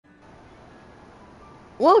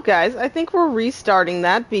Well, guys, I think we're restarting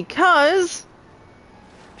that because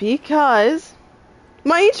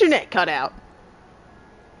my internet cut out.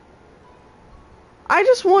 I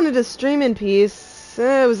just wanted to stream in peace.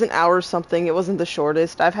 It was an hour or something. It wasn't the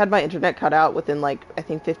shortest. I've had my internet cut out within like I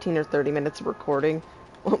think 15 or 30 minutes of recording,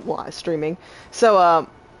 while streaming. So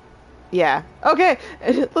yeah. Okay,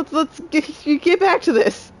 let's get back to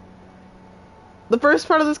this. The first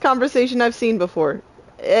part of this conversation I've seen before.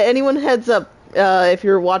 Anyone heads up if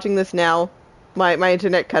you're watching this now. My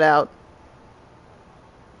internet cut out.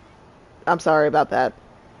 I'm sorry about that.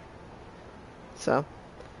 So.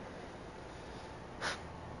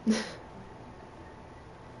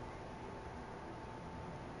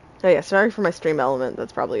 Oh yeah, sorry for my stream element.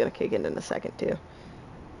 That's probably gonna kick in a second too.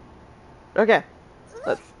 Okay.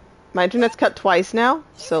 My internet's cut twice now,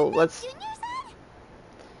 so let's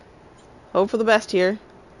hope for the best here.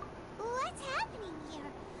 What's happening here?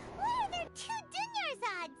 Why are there two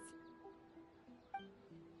Dunyarzad's?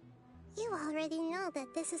 You already know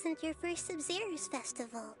that this isn't your first Sub-Zero's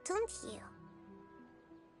festival, don't you?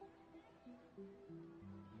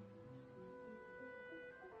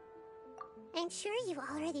 I'm sure you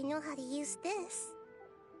already know how to use this.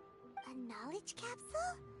 A knowledge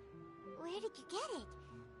capsule? Where did you get it?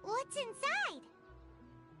 What's inside?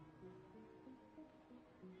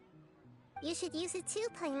 You should use it too,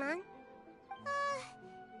 Paimon.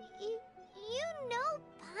 You know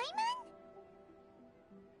Paimon?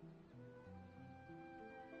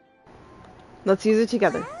 Let's use it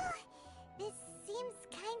together. Well, this seems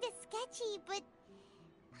kinda sketchy, but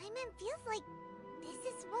Paimon feels like this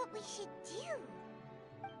is what we should do.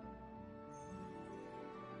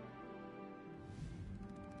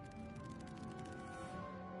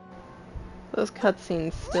 Those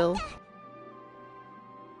cutscenes still.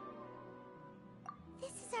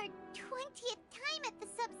 This is our 20th time at the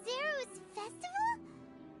Sub-Zero's festival?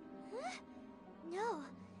 Huh? No.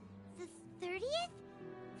 The 30th?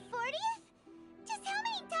 40th? Just how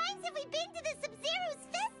many times have we been to the Sub-Zero's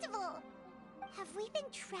festival? Have we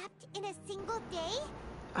been trapped in a single day?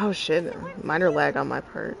 Oh shit, minor lag on my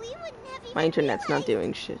part. My internet's not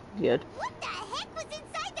doing shit yet. What the heck was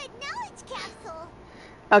inside that knowledge capsule?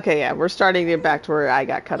 Okay, yeah, we're starting to get back to where I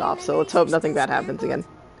got cut off, so let's hope nothing bad happens again.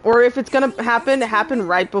 Or if it's gonna happen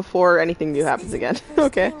right before anything new happens again.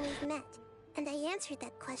 Okay. And I answered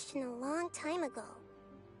that question a long time ago.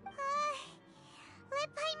 Let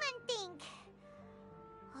Paimon think.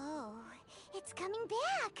 Oh, it's coming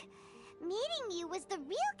back. Meeting you was the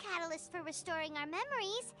real catalyst for restoring our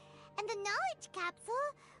memories, and the knowledge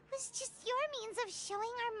capsule was just your means of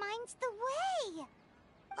showing our minds the way.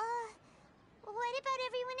 What about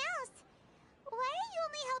everyone else? Why are you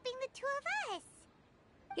only helping the two of us?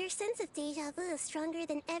 Your sense of deja vu is stronger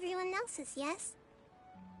than everyone else's, yes?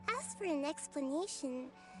 As for an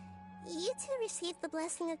explanation, you two received the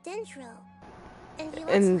blessing of Dendro. And you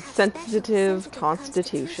also have sensitive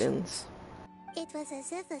constitutions. It was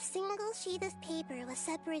as if a single sheet of paper was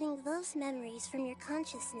separating those memories from your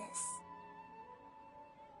consciousness.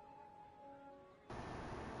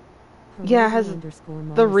 Yeah, has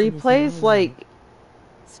the replays like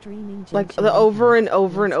the over and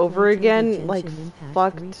over and over again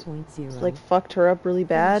fucked her up really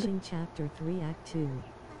bad. Chapter 3, Act 2.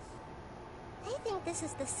 I think this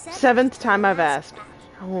is the seventh time I've asked.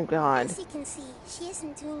 Oh god. As you can see, she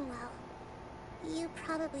isn't doing well. You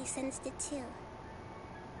probably sensed it too.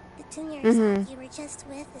 The Dunyarzad you were just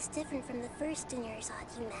with is different from the first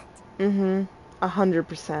Dunyarzad you met.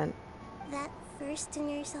 100%. That first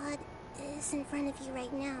Dunyarzad is in front of you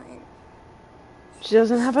right now, and she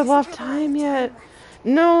doesn't have enough time yet.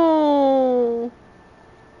 No.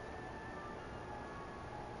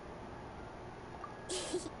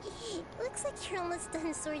 Looks like you're almost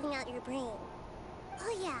done sorting out your brain.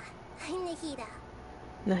 Oh yeah, I'm Nahida.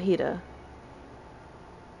 Nahida.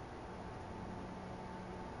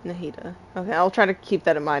 Okay, I'll try to keep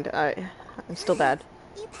that in mind. I'm still bad.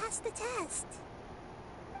 You passed the test.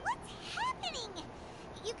 What's happening?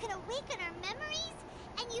 You can awaken our memories,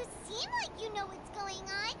 and you seem like you know what's going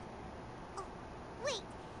on. Oh, wait,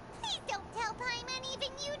 please don't tell Paimon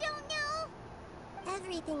even you don't know.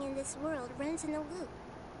 Everything in this world runs in a loop.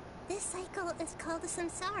 This cycle is called the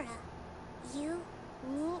samsara. You,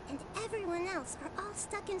 me, and everyone else are all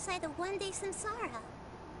stuck inside the one-day samsara.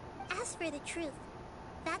 As for the truth,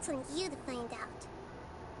 that's on you to find out.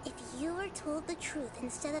 If you were told the truth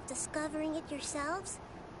instead of discovering it yourselves,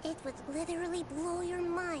 it would literally blow your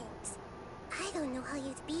minds. I don't know how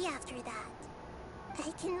you'd be after that.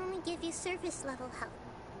 I can only give you surface-level help,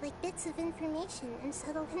 like bits of information and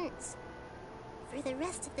subtle hints. For the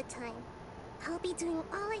rest of the time, I'll be doing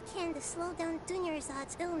all I can to slow down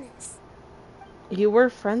Dunyarzad's illness. You were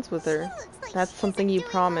friends with She her. looks like That's she something isn't you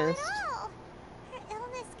doing well at promised. all. Her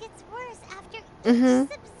illness gets worse after each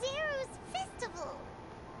Mm-hmm. Sub-Zero's festival.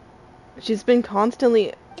 She's been constantly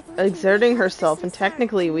If we can break exerting out of the herself, and samsara,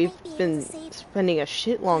 technically I we've might be able to been save her. spending a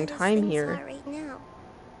shit long But as time things here. are right now,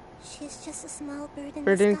 she's just a small bird in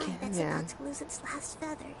the Verdun, sky that's yeah. about to lose its last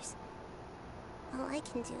feathers. All I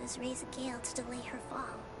can do is raise a gale to delay her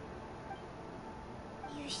fall.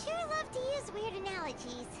 You sure love to use weird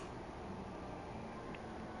analogies.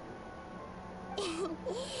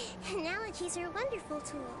 Analogies are wonderful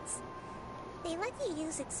tools. They let you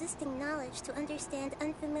use existing knowledge to understand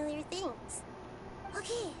unfamiliar things.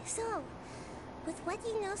 Okay, so, with what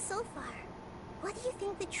you know so far, what do you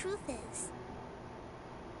think the truth is?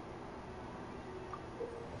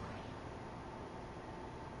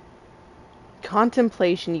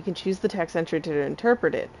 Contemplation. You can choose the text entry to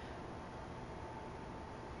interpret it.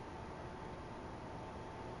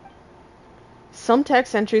 Some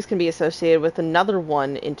text entries can be associated with another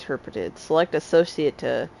one interpreted. Select associate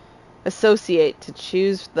to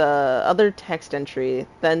choose the other text entry,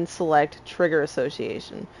 then select trigger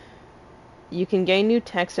association. You can gain new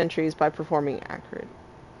text entries by performing accurate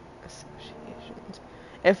associations.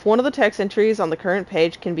 If one of the text entries on the current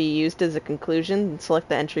page can be used as a conclusion, then select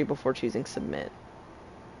the entry before choosing submit.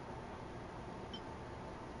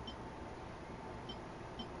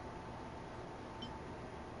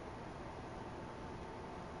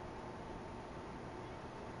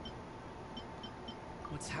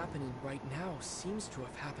 What's happening right now seems to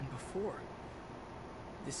have happened before.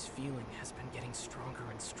 This feeling has been getting stronger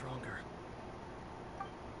and stronger.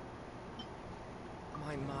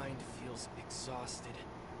 My mind feels exhausted,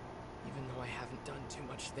 even though I haven't done too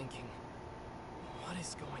much thinking. What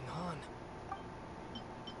is going on?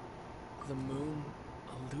 The moon,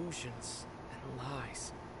 illusions, and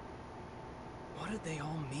lies. What did they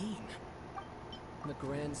all mean? The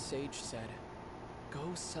Grand Sage said,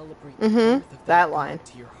 "Go celebrate the birth of that that line. god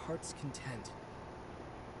to your heart's content."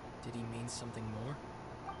 Did he mean something more?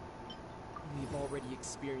 We've already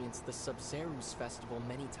experienced the Sub-Zero's festival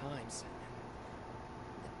many times,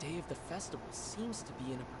 and the day of the festival seems to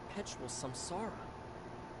be in a perpetual samsara.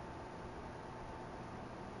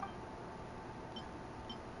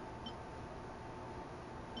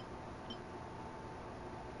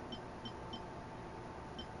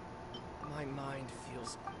 My mind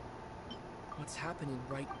feels... What's happening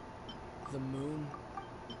right... The moon...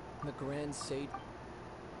 The Grand Sage...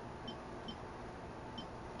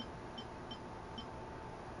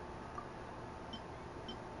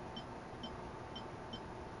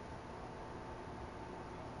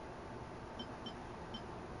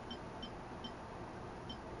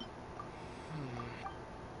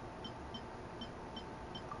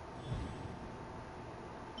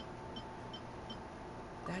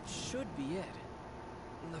 That should be it.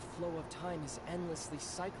 The flow of time is endlessly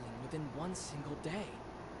cycling within one single day.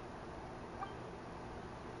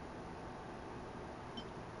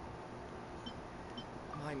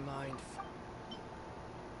 My mind...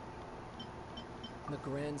 The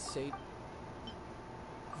Grand Sage...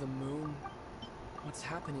 The moon... What's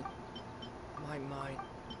happening? My mind...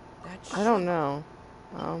 That I don't know.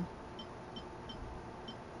 Oh.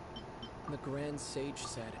 The Grand Sage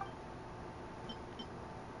said...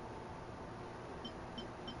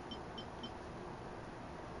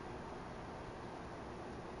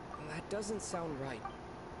 That doesn't sound right.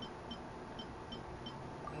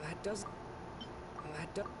 That doesn't...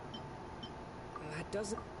 That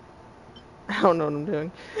doesn't... I don't know what I'm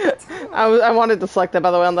doing. I wanted to select that,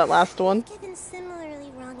 by the way, on that last one. Given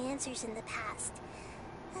similarly wrong answers in the past.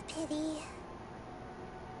 A pity.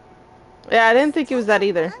 Yeah, I didn't think it was that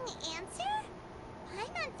either. Wrong answer?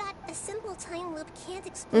 Paimon thought a simple time loop can't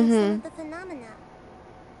explain some of the phenomena.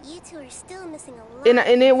 You two are still missing a lot.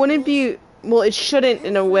 And it wouldn't be... Well, it shouldn't,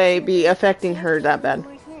 in a way, be affecting her that bad.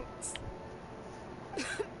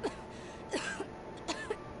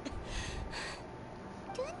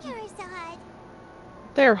 Dunyarzad.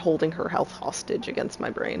 They're holding her health hostage against my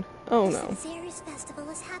brain. Oh no. The Zero's festival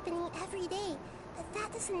is happening every day, but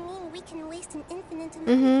that doesn't mean we can waste an infinite amount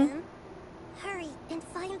of them. Hurry and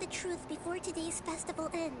find the truth before today's festival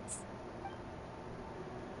ends.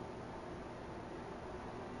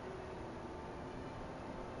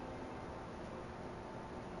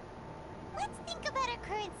 Let's think about our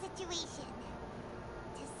current situation.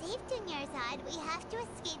 To save Dunyarzad, we have to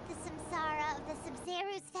escape the samsara of the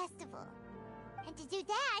Sub-Zero's festival. And to do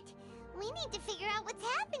that, we need to figure out what's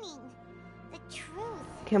happening. The truth.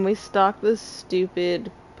 Can we stalk this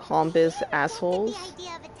stupid, pompous We assholes? the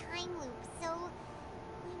idea of a time loop, so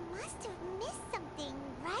we must have missed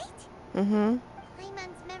Mm-hmm.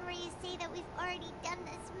 Paimon's memories say that we've already done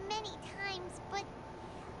this many times, but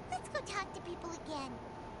let's go talk to people again.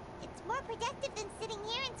 It's more productive than sitting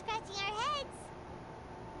here and scratching our heads.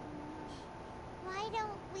 Why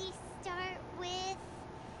don't we start with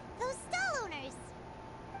those stall owners?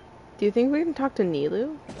 Do you think we can talk to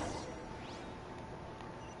Nilu?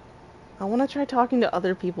 I want to try talking to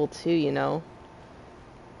other people too, you know?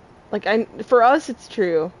 Like, for us, it's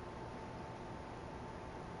true.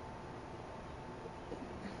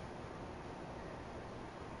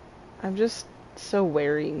 I'm just so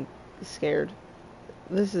wary and scared.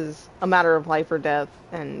 This is a matter of life or death,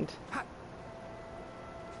 and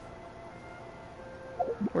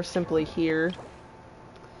we're simply here.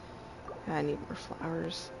 I need more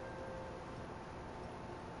flowers.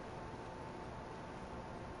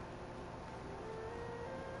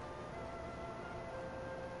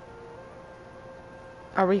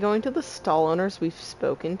 Are we going to the stall owners we've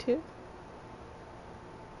spoken to?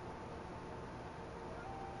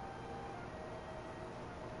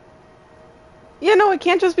 Yeah, no, it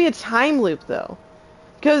can't just be a time loop, though.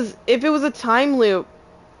 Because if it was a time loop,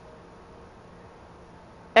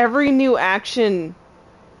 every new action...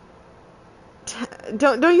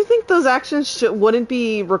 Don't you think those actions wouldn't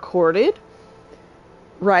be recorded?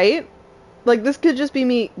 Right? Like, this could just be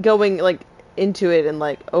me going, like, into it and,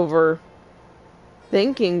 like,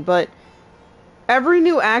 overthinking, but every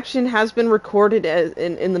new action has been recorded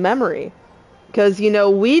in the memory. Because, you know,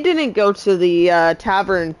 we didn't go to the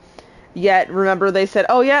tavern yet. Remember, they said,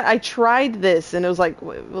 oh, yeah, I tried this. And it was like,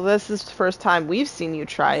 well, this is the first time we've seen you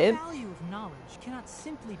try it. The value of knowledge cannot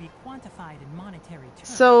simply be quantified in monetary terms.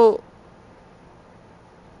 So,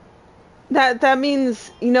 that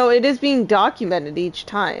means, you know, it is being documented each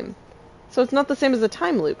time. So it's not the same as a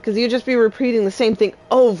time loop, because you'd just be repeating the same thing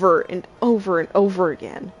over and over and over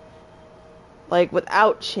again. Like,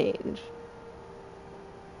 without change.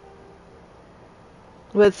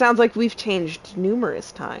 But it sounds like we've changed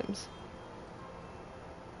numerous times.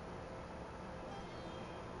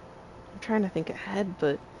 I'm trying to think ahead,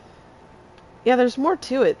 but... yeah, there's more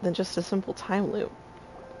to it than just a simple time loop.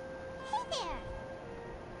 Hey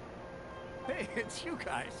there! Hey, it's you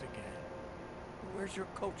guys again. Where's your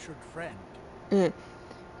cultured friend?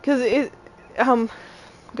 Because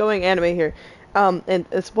going anime here. And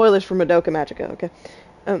spoilers for Madoka Magica, okay?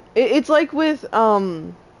 It's like with,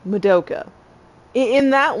 Madoka.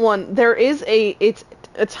 In that one, there is it's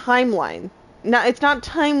a timeline. Now, it's not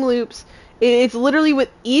time loops. It's literally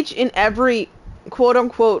with each and every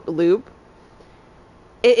quote-unquote loop,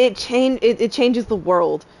 it changes the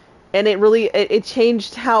world. And it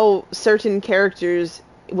changed how certain characters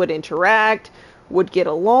would interact, would get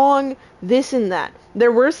along, this and that.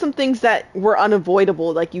 There were some things that were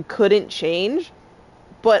unavoidable, like you couldn't change,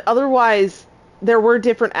 but otherwise, there were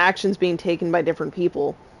different actions being taken by different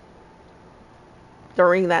people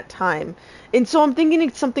during that time. And so I'm thinking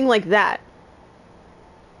it's something like that.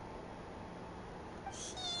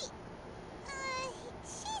 She's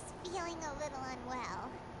feeling a little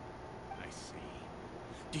unwell. I see.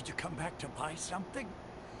 Did you come back to buy something?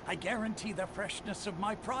 I guarantee the freshness of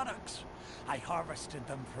my products. I harvested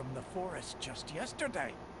them from the forest just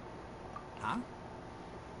yesterday. Huh?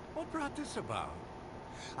 What brought this about?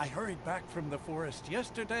 I hurried back from the forest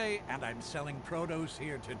yesterday, and I'm selling produce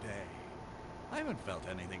here today. I haven't felt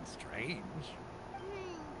anything strange.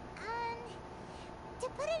 To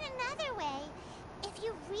put it another way, if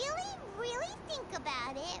you really, really think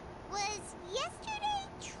about it, was yesterday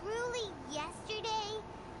truly yesterday?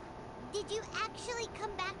 Did you actually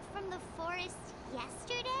come back from the forest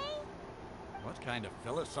yesterday? What kind of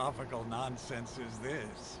philosophical nonsense is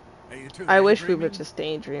this? Are you two I wish we were daydreaming? just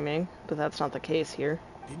daydreaming, but that's not the case here.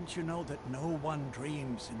 Didn't you know that no one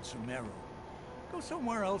dreams in Sumeru? Go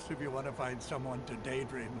somewhere else if you want to find someone to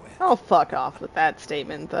daydream with. Oh, fuck off with that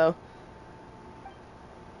statement, though.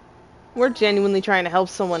 We're genuinely trying to help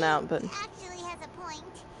someone out, but Actually has a point.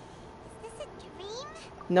 Is this a dream?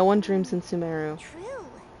 no one dreams in Sumeru. True.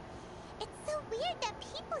 It's so weird that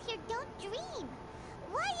people here don't dream.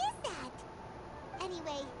 Why is that?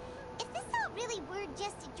 Anyway, if this all really were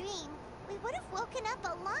just a dream, we would have woken up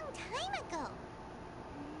a long time ago.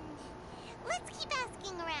 Let's keep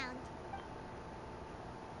asking around.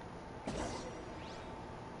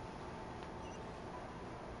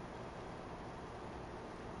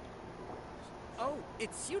 Oh,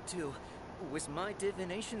 it's you two. Was my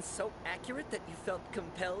divination so accurate that you felt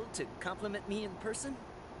compelled to compliment me in person?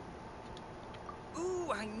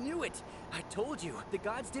 Ooh, I knew it! I told you, the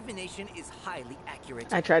god's divination is highly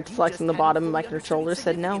accurate. I tried You flexing just the bottom, hadn't my fully controller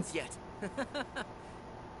understood said no. its significance yet.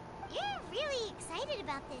 You're really excited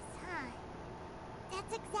about this, huh?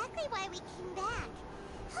 That's exactly why we came back.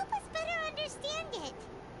 Help us better understand it.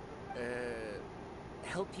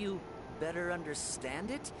 Help you better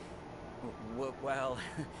understand it? Well,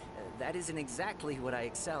 that isn't exactly what I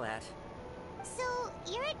excel at. So,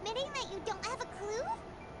 you're admitting that you don't have a clue?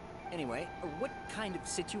 Anyway, what kind of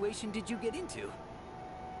situation did you get into?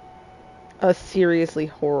 A seriously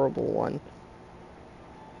horrible one.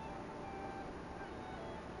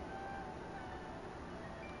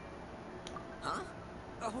 Huh?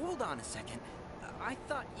 Hold on a second. I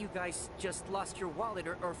thought you guys just lost your wallet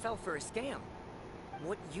or fell for a scam.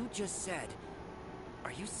 What you just said,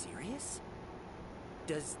 are you serious?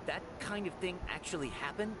 Does that kind of thing actually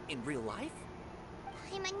happen in real life?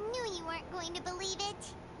 Paimon knew you weren't going to believe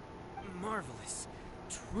it. Marvelous.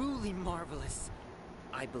 Truly marvelous.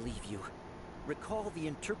 I believe you. Recall the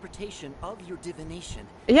interpretation of your divination.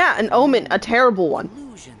 Yeah, an omen, a terrible one.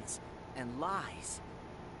 Illusions and lies.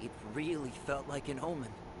 It really felt like an omen.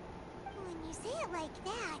 When you say it like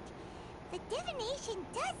that, the divination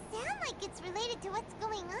does sound like it's related to what's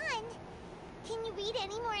going on. Can you read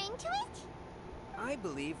any more into it? I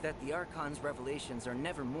believe that the Archon's revelations are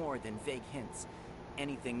never more than vague hints.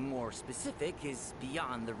 Anything more specific is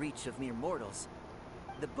beyond the reach of mere mortals.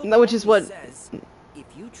 The book Which is what says, if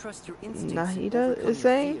you trust your instincts and Nahida overcome is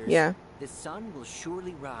saying? your fears, Yeah. the sun will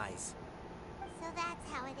surely rise. So that's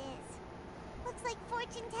how it is. Looks like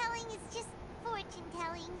fortune telling is just fortune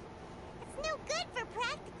telling. It's no good for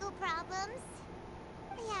practical problems.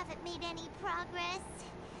 We haven't made any progress.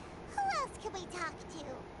 Who else can we talk to?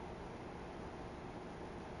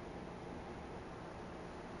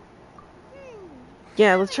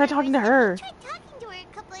 Yeah, let's try talking to her. We tried talking to her a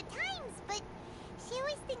couple of times, but she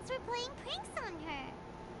always thinks we're playing pranks on her.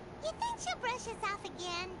 You think she'll brush us off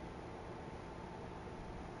again?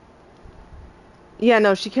 Yeah,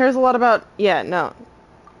 no, she cares a lot about... Yeah, no.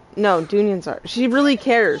 No, Dunians are... She really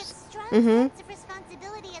cares. Mm-hmm.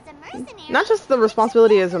 Not just the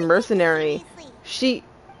responsibility as a mercenary. She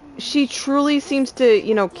truly seems to,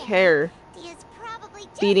 you know, care.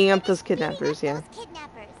 Beating up those kidnappers, yeah.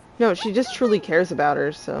 No, she just truly cares about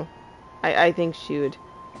her, so... I think she would...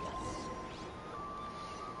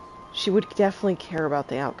 She would definitely care about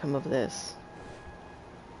the outcome of this.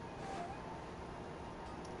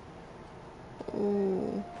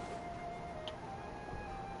 Ooh.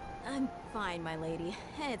 I'm fine, my lady.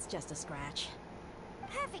 It's just a scratch.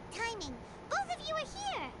 Perfect timing. Both of you are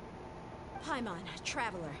here. Paimon,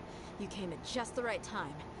 traveler. You came at just the right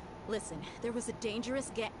time. Listen, there was a dangerous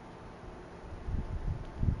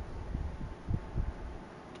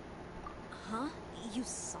Huh? You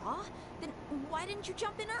saw? Then why didn't you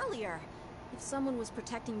jump in earlier? If someone was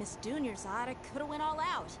protecting Miss Dunyarzad, I could have went all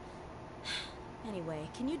out. Anyway,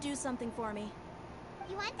 can you do something for me?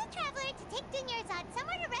 You want the traveler to take Dunyarzad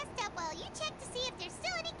somewhere to rest up while you check to see if there's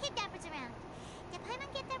still any kidnappers around. Did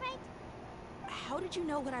Paimon get that right? How did you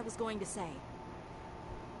know what I was going to say?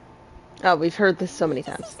 Oh, we've heard this so many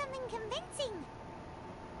Say times. something convincing.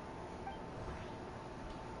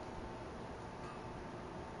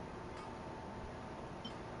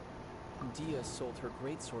 Dia sold her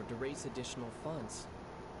greatsword to raise additional funds.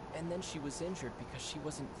 And then she was injured because she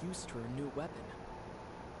wasn't used to her new weapon.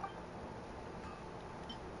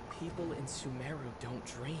 People in Sumeru don't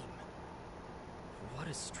dream. What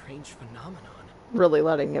a strange phenomenon. Really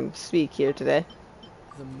letting him speak here today.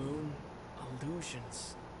 The moon,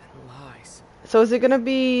 illusions, and lies. So is it gonna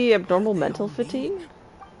be abnormal What do they mental all fatigue? mean?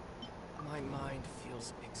 My mind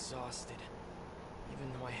feels exhausted,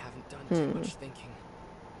 even though I haven't done too much thinking.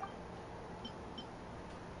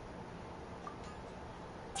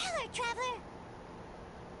 Tell her, traveler.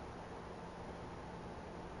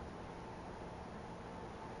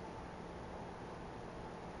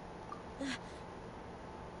 I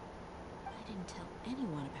didn't tell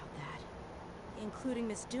anyone about that. Including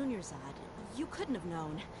Miss Dunyarzad. You couldn't have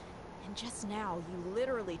known. And just now, you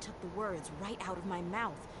literally took the words right out of my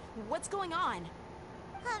mouth. What's going on?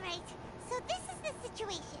 All right, so this is the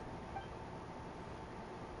situation.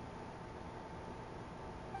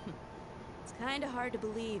 It's kinda hard to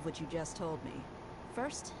believe what you just told me.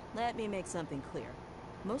 First, let me make something clear.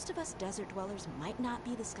 Most of us desert dwellers might not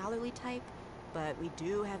be the scholarly type, but we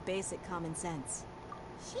do have basic common sense.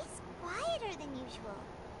 She's quieter than usual.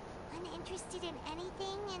 Uninterested in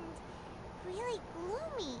anything and really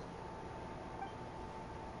gloomy.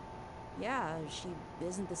 Yeah, she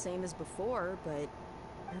isn't the same as before, but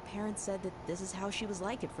her parents said that this is how she was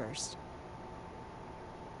like at first.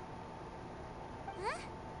 Huh?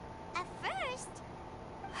 At first?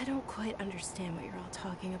 I don't quite understand what you're all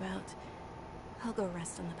talking about. I'll go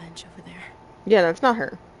rest on the bench over there. Yeah, that's not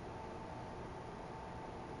her.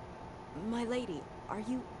 My lady, Are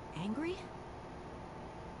you angry?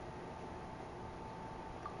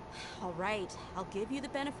 All right, I'll give you the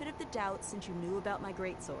benefit of the doubt since you knew about my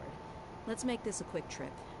greatsword. Let's make this a quick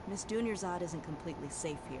trip. Miss Dunyarzad isn't completely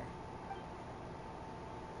safe here.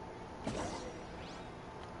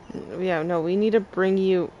 Yeah, no, we need to bring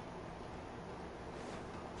you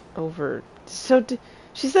over. So,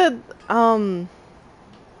 she said,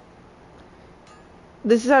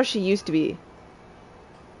 this is how she used to be.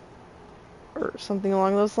 Or something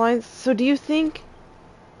along those lines. So do you think...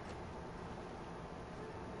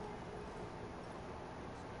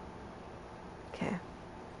 Okay.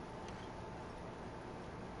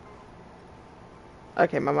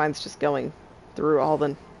 Okay, my mind's just going through all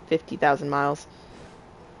the 50,000 miles.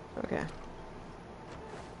 Okay.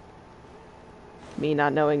 Me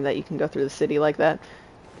not knowing that you can go through the city like that.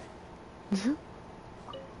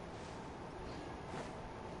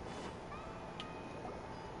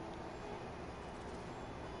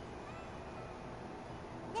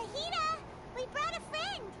 Nahida, we brought a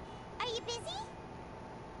friend. Are you busy?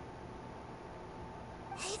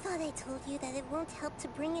 I thought I told you that it won't help to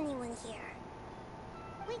bring anyone here.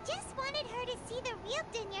 We just wanted her to see the real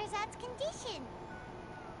Dunyarzad's condition.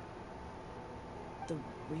 The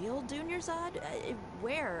real Dunyarzad?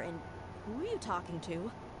 Where and who are you talking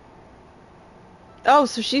to? Oh,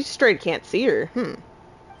 so she straight can't see her. Huh?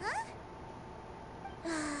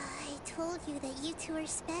 I told you that you two are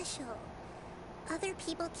special. Other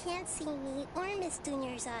people can't see me or Miss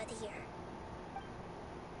Dunyarzad here.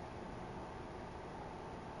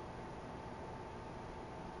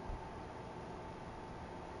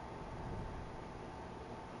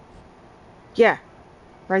 Yeah.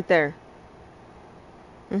 Right there.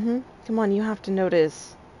 Come on, you have to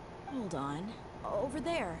notice. Hold on. Over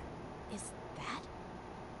there. Is that?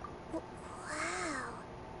 Wow.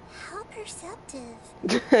 How perceptive. An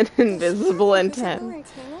Does she have invisible invisible antenna.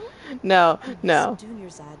 antennae? No, no. Miss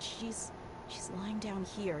Dunyarzad, she's lying down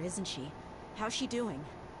here, isn't she? How's she doing?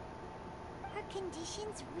 Her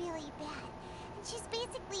condition's really bad, and she's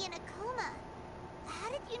basically in a coma. How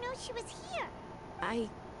did you know she was here? I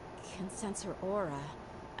can sense her aura.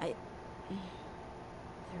 There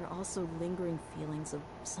are also lingering feelings of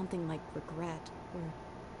something like regret or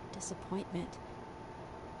disappointment.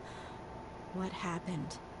 What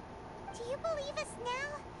happened? Do you believe us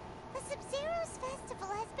now? The Sub-Zero's festival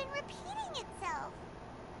has been repeating itself.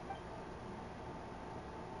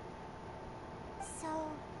 So,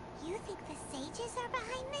 you think the sages are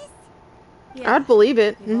behind this? Yeah, I'd believe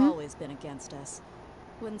it. they've always been against us.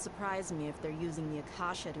 Wouldn't surprise me if they're using the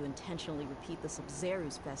Akasha to intentionally repeat the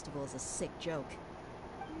Sub-Zero's festival as a sick joke.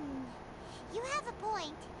 You have a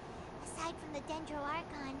point. Aside from the Dendro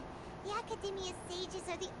Archon, the Academia sages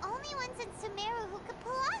are the only ones in Sumeru who could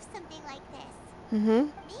pull off something like this.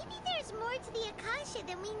 Maybe there's more to the Akasha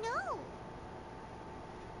than we know.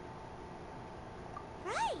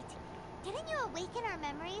 Right. Didn't you awaken our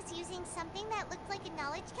memories using something that looked like a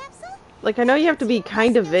knowledge capsule? Like, I know you have to be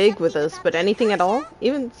kind of vague with us, but anything at all?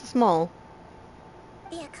 Even small.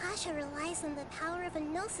 The Akasha relies on the power of a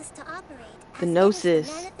gnosis to operate. The as it is gnosis.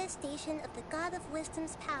 the manifestation of the God of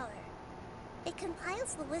Wisdom's power. It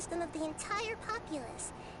compiles the wisdom of the entire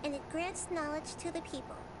populace, and it grants knowledge to the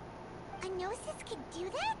people. A gnosis can do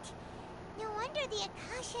that? No wonder the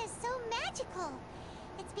Akasha is so magical.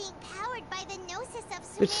 It's being powered by the gnosis of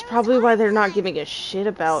Sumeru's Which is probably why they're not Archon. giving a shit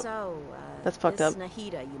about... So, That's fucked this up.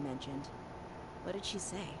 Nahida you mentioned. What did she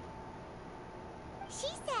say? She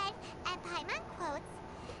said, and Paimon quotes,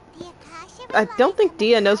 the Akasha I don't think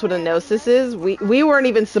Dia knows what a gnosis is. We weren't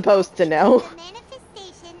even supposed to know.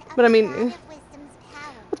 But I mean,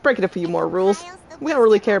 let's break it a few more rules. We don't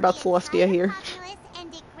really care about Celestia here.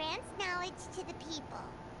 And it grants knowledge to the people.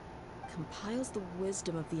 Compiles the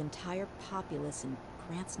wisdom of the entire populace and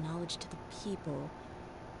grants knowledge to the people.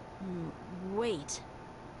 Wait.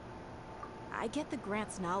 I get the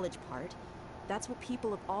grants knowledge part. That's what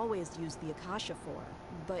people have always used the Akasha for.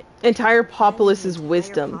 But Entire populace is entire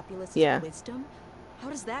wisdom. populace is Yeah. wisdom? How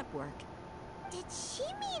does that work? Did she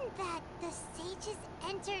mean that the sages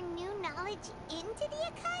enter new knowledge into the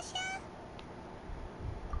Akasha?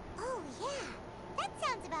 Oh yeah, that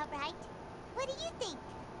sounds about right. What do you think?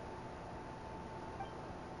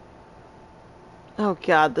 Oh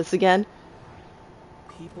god, this again?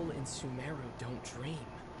 People in Sumeru don't dream.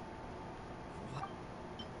 What?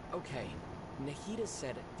 Okay, Nahida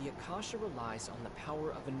said the Akasha relies on the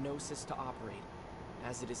power of a gnosis to operate,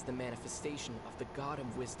 as it is the manifestation of the God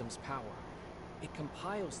of Wisdom's power. It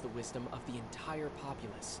compiles the wisdom of the entire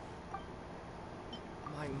populace.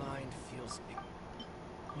 My mind feels...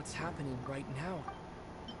 What's happening right now?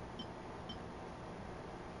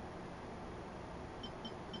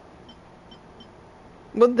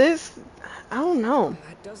 But this, I don't know.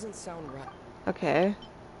 That doesn't sound right. Okay.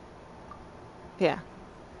 Yeah.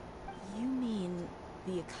 You mean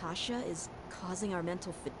the Akasha is causing our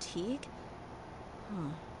mental fatigue? Huh.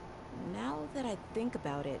 Now that I think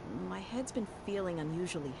about it, my head's been feeling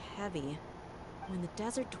unusually heavy. When the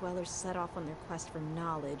desert dwellers set off on their quest for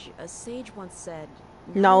knowledge, a sage once said,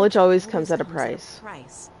 Knowledge always comes at a price.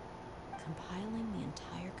 Compiling the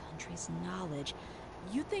entire country's knowledge.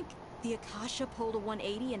 You think the Akasha pulled a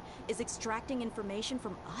 180 and is extracting information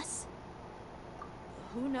from us?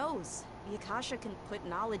 Who knows? The Akasha can put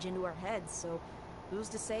knowledge into our heads, so who's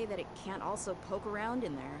to say that it can't also poke around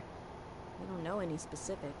in there? We don't know any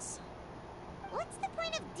specifics. What's the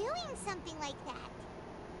point of doing something like that?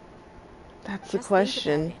 That's the Just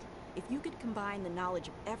question. think about it. If you could combine the knowledge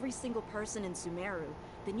of every single person in Sumeru,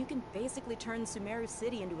 then you can basically turn Sumeru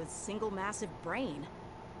City into a single massive brain.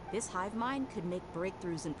 This hive mind could make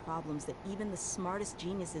breakthroughs in problems that even the smartest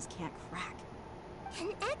geniuses can't crack.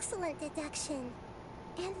 An excellent deduction.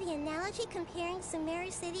 And the analogy comparing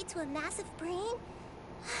Sumeru City to a massive brain?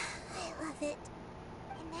 I love it.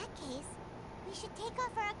 In that case, we should take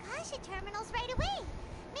off our Akasha terminals right away.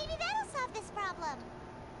 Maybe that'll solve this problem.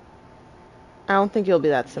 I don't think it'll be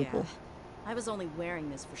that simple. Yeah, I was only wearing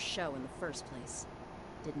this for show in the first place.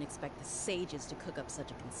 Didn't expect the sages to cook up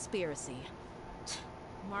such a conspiracy.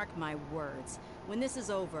 Mark my words. When this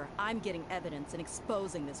is over, I'm getting evidence and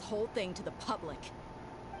exposing this whole thing to the public.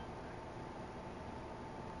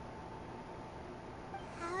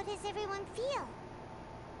 How does everyone feel?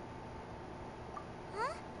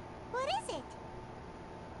 Huh? What is it?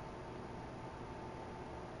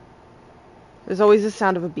 There's always the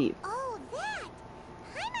sound of a beep. Oh, that!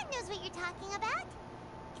 Paimon knows what you're talking about.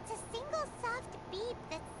 It's a single soft beep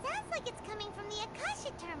that sounds like it's coming from the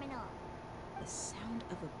Akasha terminal. The sound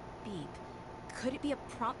of a beep. Could it be a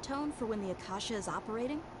prompt tone for when the Akasha is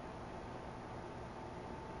operating?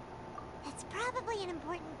 That's probably an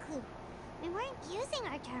important clue. We weren't using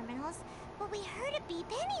our terminals, but we heard a beep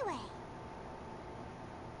anyway.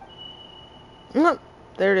 Oh,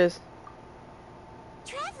 there it is.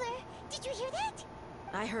 Traveler, did you hear that?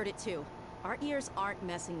 I heard it too. Our ears aren't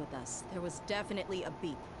messing with us. There was definitely a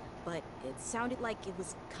beep, but it sounded like it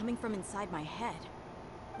was coming from inside my head.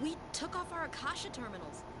 We took off our Akasha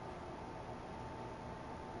terminals.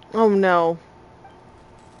 Oh no.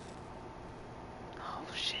 Oh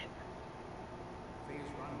shit.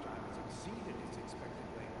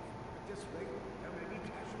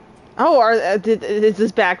 Oh, is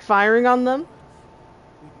this backfiring on them?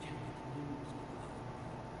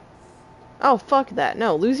 Oh, fuck that.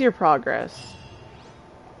 No, lose your progress.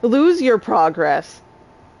 Lose your progress.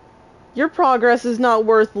 Your progress is not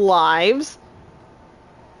worth lives.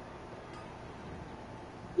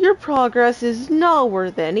 Your progress is not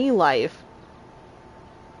worth any life.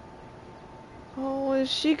 Oh, is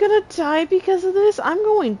she gonna die because of this? I'm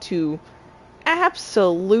going to.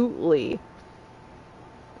 Absolutely.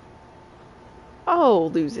 Oh,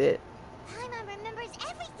 lose it. Paimon remembers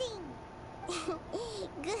everything.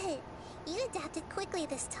 Good. You adapted quickly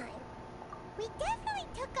this time. We definitely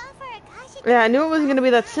took off our Akasha. Yeah, I knew it wasn't gonna be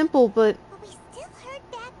that simple, but But we still heard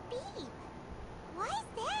that beep. Why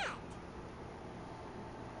is that?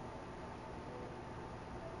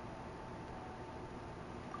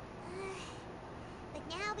 But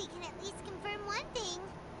now we can at least confirm one thing.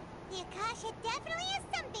 The Akasha definitely has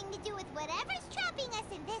something to do with whatever's trapping us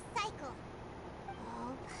in this cycle.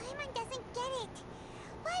 Oh, Paimon doesn't get it.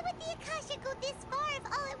 Why would the Akasha go this far if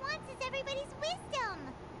all it wants is everybody's wisdom?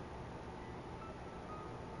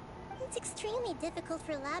 It's extremely difficult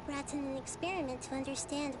for lab rats in an experiment to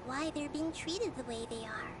understand why they're being treated the way they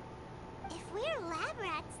are. If we're lab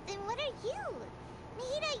rats, then what are you?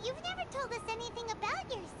 Mahita, you've never told us anything about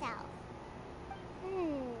yourself.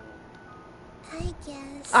 I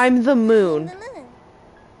guess... I'm the moon. I'm the moon.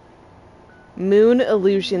 Moon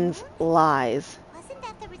illusions lies. Wasn't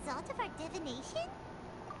that the result of our divination?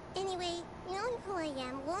 Anyway, knowing who I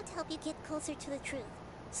am won't help you get closer to the truth,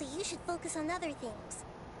 so you should focus on other things.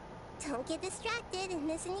 Don't get distracted and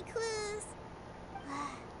miss any clues.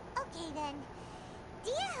 Okay then.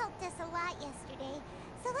 Dia helped us a lot yesterday,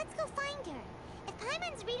 so let's go find her. If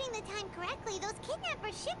Paimon's reading the time correctly, those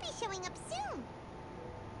kidnappers should be showing up soon.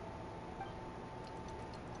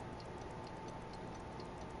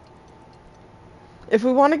 If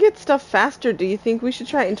we want to get stuff faster, do you think we should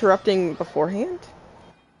try interrupting beforehand?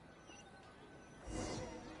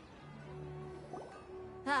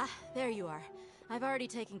 Ah, there you are. I've already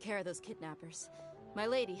taken care of those kidnappers. My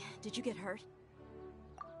lady, did you get hurt?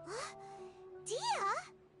 Dia?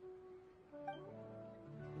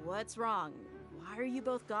 What's wrong? Why are you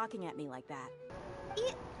both gawking at me like that? You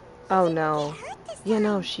Oh didn't no. get hurt this Yeah,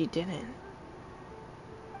 no, time. she didn't.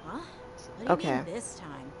 Huh? What do you Okay. mean this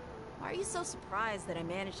time? Why are you so surprised that I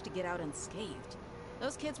managed to get out unscathed?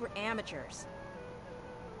 Those kids were amateurs.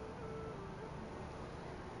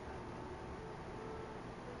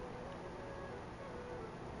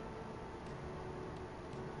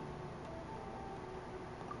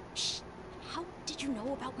 Shh! How did you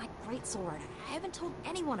know about my greatsword? I haven't told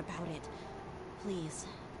anyone about it. Please,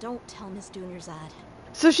 don't tell Miss Dunyarzad.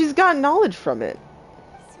 So she's got knowledge from it.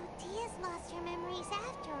 So Dia's lost her memories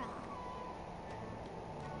after all.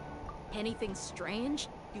 Anything strange?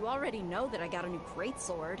 You already know that I got a new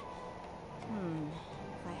greatsword.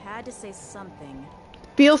 If I had to say something...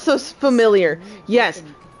 Feels so familiar. Yes.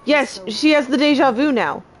 Yes, she has the deja vu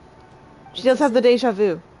now. She does have the deja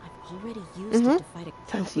vu. I've already used it to fight a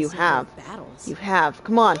Yes, you countless number have. of battles. You have.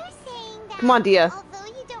 Come on. You're saying that Come on, Dia. although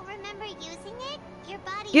you don't remember using it, your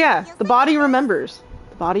body Yeah, feels the like body it does? remembers.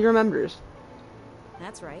 The body remembers.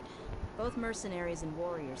 That's right. Both mercenaries and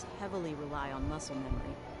warriors heavily rely on muscle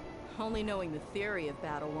memory. Only knowing the theory of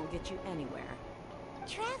battle won't get you anywhere.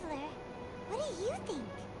 Traveler, what do you think?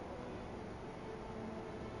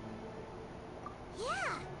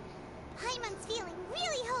 Yeah, Hyman's feeling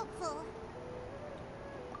really hopeful.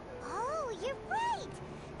 Oh, you're right.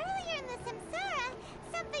 Earlier in the Samsara,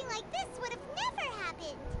 something like this would have never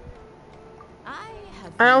happened.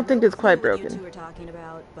 I don't think it's quite What you broken. two are talking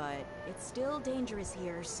about, but it's still dangerous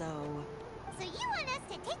here, so... So you want us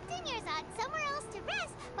to take Dunyarzad somewhere else to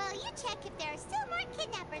rest while you check if there are still more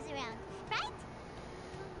kidnappers around, right?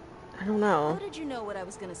 I don't How know. did you know what I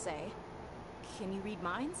was gonna say? Can you read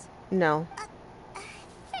minds? No.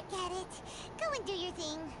 Forget it. Go and do your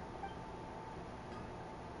thing.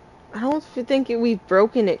 I don't think we've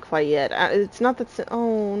broken it quite yet. It's not that...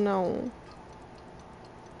 Oh, no.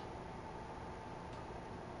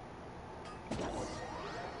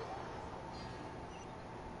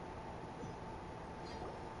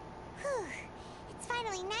 Whew. It's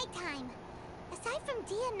finally nighttime. Aside from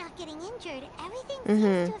Dia not getting injured, everything Mm-hmm.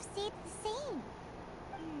 seems to have stayed the same.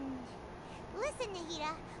 Listen,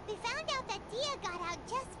 Nahida, we found out that Dia got out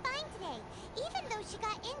just fine today, even though she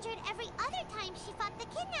got injured every other time she fought the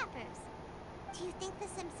kidnappers. Do you think the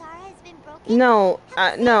Samsara has been broken? No.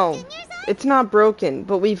 Have we No. saved Dunyarzad? It's not broken,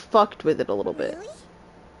 but we've fucked with it a little bit. Really?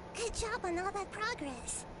 Good job on all that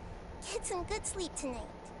progress. Get some good sleep tonight.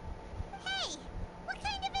 Hey, what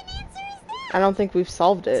kind of an answer is that? I don't think we've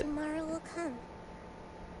solved it. Tomorrow will come.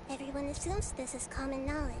 Everyone assumes this is common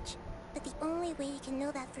knowledge, but the only way you can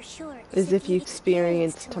know that for sure Is if you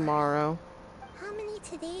experience experience tomorrow. How many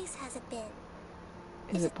todays has it been?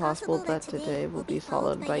 Is it possible that today will be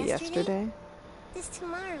followed by yesterday? Does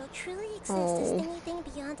tomorrow truly exist as Oh. anything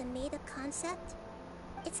beyond a made-up concept?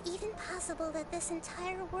 It's even possible that this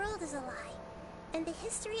entire world is a lie, and the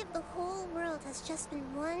history of the whole world has just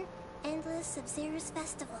been one endless Sub-Zero's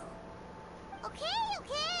festival. Okay,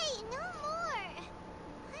 no more.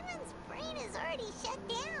 Hyman's brain is already shut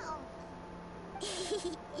down.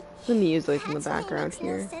 The music in the That's why it background makes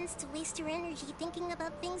here. no sense to waste your energy thinking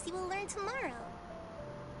about things you will learn tomorrow.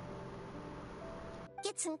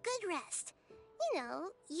 Get some good rest. You know,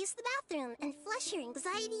 use the bathroom and flush your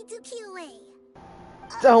anxiety dookie away.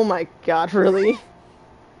 Oh my god, really? Oh,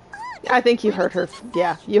 I think you heard her.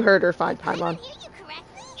 Yeah, you heard her fine, I Paimon. hear you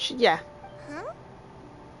correctly. Yeah. Huh?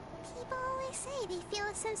 People always say they feel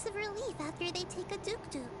a sense of relief after they take a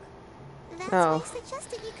duk-duk. That's why I Oh.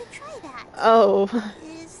 suggested you could try that. Oh.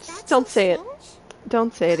 Is that Don't so say it. strange?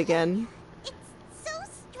 Don't say it again. It's so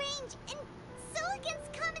strange and so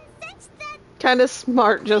against common sense that Kinda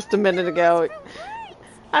smart just a minute ago. for words.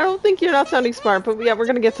 I don't think you're not sounding smart, but yeah, we're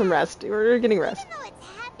gonna get some rest. We're getting rest. Even though it's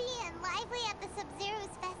happy and lively at the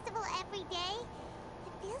Sub-Zero's festival every day,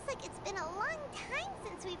 it feels like it's been a long time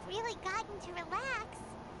since we've really gotten to relax.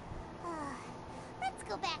 Let's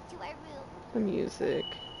go back to our room. The music.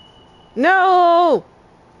 No!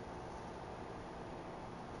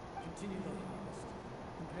 Continue the harvest.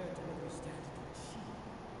 Compared to what we stand to achieve,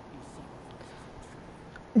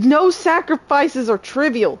 you see. No sacrifices are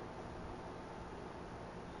trivial.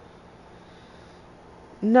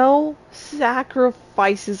 No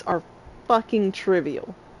sacrifices are fucking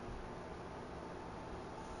trivial.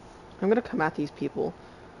 I'm gonna come at these people.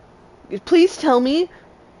 Please tell me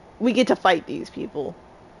we get to fight these people.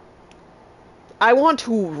 I want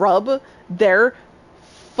to rub their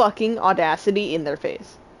fucking audacity in their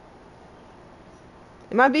face.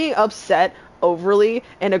 Am I being upset overly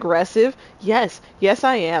and aggressive? Yes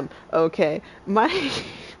I am. Okay. I'm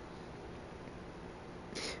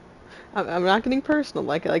not getting personal,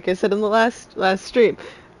 like I said in the last stream.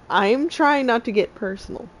 I'm trying not to get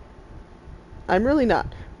personal. I'm really not.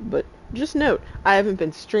 But just note, I haven't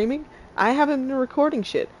been streaming, I haven't been recording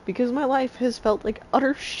shit, because my life has felt like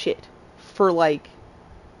utter shit for like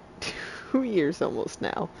 2 years almost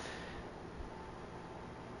now.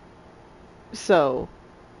 So,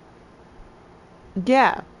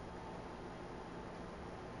 yeah.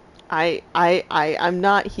 I'm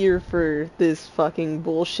not here for this fucking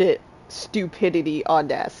bullshit, stupidity,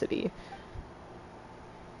 audacity.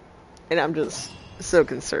 And I'm just so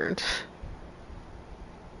concerned.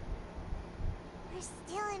 We're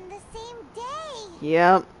still in the same day.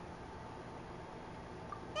 Yep.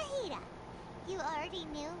 Nahida, you already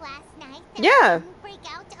knew last night that Yeah. we didn't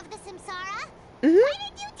break out of the Samsara? Mhm. Why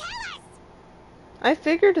did you tell us? I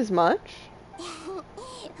figured as much.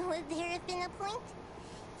 Would there have been a point?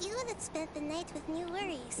 You would have spent the night with new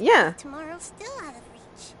worries. Yeah. With tomorrow still out of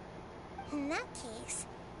reach. In that case,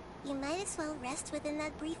 you might as well rest within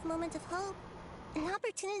that brief moment of hope. An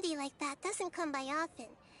opportunity like that doesn't come by often,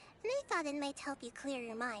 and I thought it might help you clear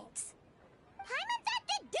your minds. Paimon thought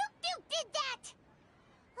that Duke did that!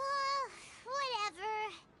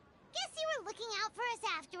 Whatever. Guess you were looking out for us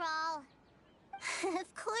after all.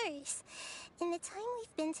 Of course. In the time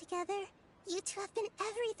we've been together, you two have been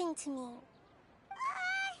everything to me.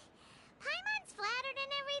 Paimon's flattered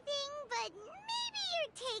and everything, but maybe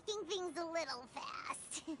you're taking things a little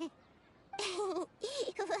fast.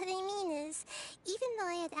 What I mean is, even though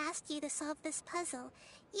I had asked you to solve this puzzle,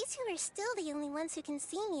 you two are still the only ones who can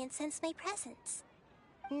see me and sense my presence.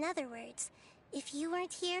 In other words, if you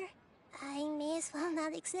weren't here, I may as well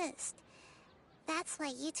not exist. That's why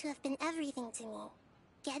you two have been everything to me.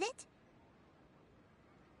 Get it?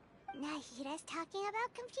 Nahida's talking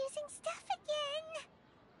about confusing stuff again.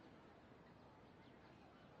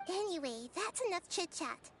 Anyway, that's enough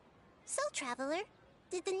chit-chat. So, Traveler,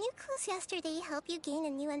 did the new clues yesterday help you gain a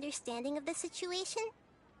new understanding of the situation?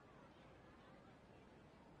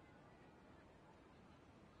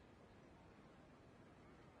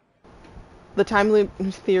 The time loop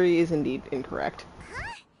theory is indeed incorrect.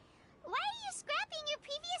 Huh? Why are you scrapping your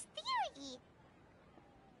previous theory?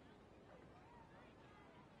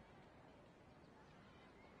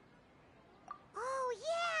 Oh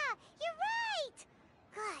yeah, you're right!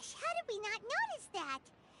 Gosh, how did we not notice that?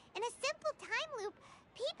 In a simple time loop,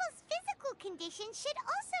 people's physical conditions should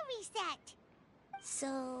also reset.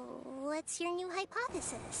 So, what's your new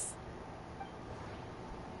hypothesis?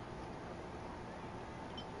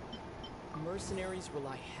 Mercenaries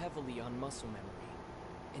rely heavily on muscle memory,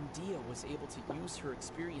 and Dia was able to use her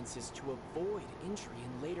experiences to avoid injury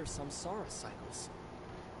in later samsara cycles.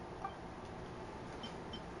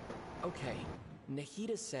 Okay,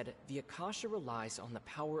 Nahida said the Akasha relies on the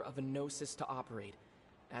power of a gnosis to operate,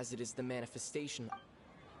 as it is the manifestation.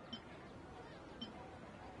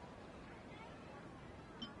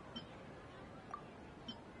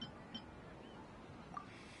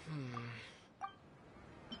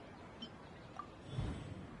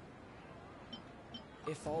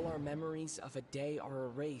 If all our memories of a day are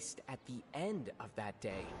erased at the end of that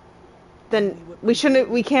day, Then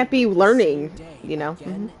we can't be learning, you know?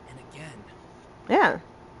 again and again. Yeah.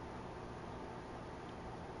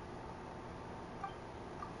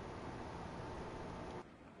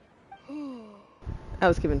 I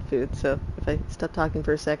was given food, so if I stop talking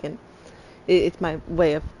for a second, it's my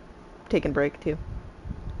way of taking a break too.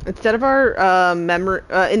 Instead of our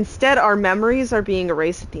instead our memories are being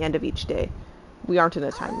erased at the end of each day. We aren't in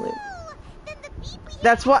a time loop. Oh, then the beep we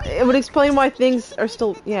That's hear why every it would night explain could why just be things are indicating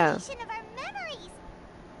still the yeah. deletion of our memories.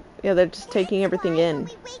 Yeah, they're just taking That's everything why in. When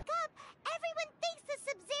we wake up, everyone thinks the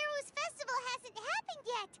Sub-Zero's festival hasn't happened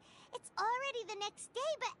yet. It's already the next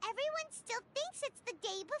day, but everyone still thinks it's the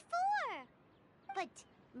day before. But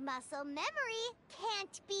muscle memory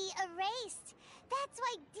can't be erased. That's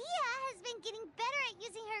why Dia has been getting better at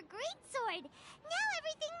using her greatsword. Now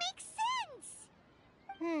everything makes sense.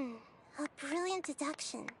 A brilliant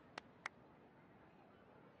deduction.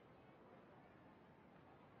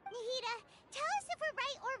 Nahida, tell us if we're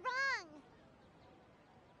right or wrong.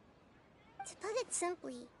 To put it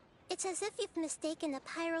simply, it's as if you've mistaken a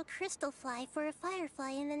pyro crystal fly for a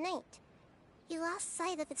firefly in the night. You lost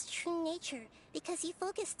sight of its true nature because you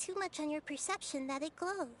focused too much on your perception that it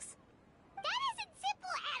glows. That isn't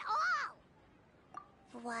simple at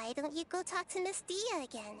all. Why don't you go talk to Miss Dia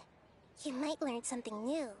again? You might learn something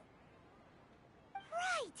new.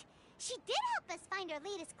 Right. She did help us find our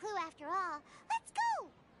latest clue after all. Let's go.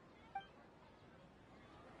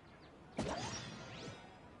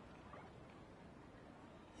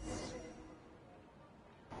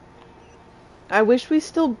 I wish we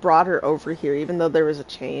still brought her over here, even though there was a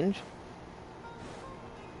change.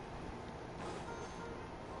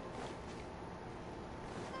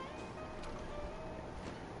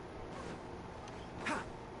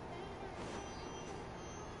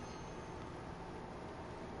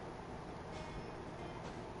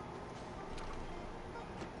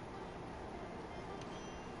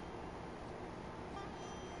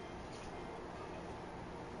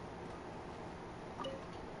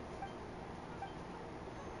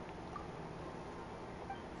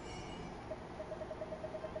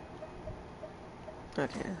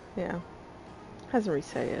 Okay, yeah. Hasn't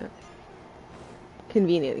reset yet.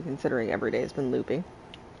 Convenient considering every day has been looping.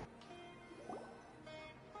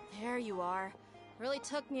 There you are. Really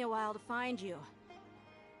took me a while to find you.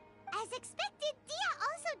 As expected, Dia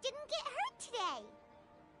also didn't get hurt today.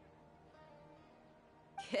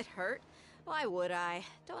 Get hurt? Why would I?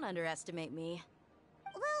 Don't underestimate me.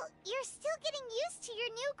 Well, you're still getting used to your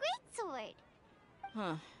new greatsword.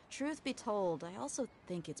 Huh. Truth be told, I also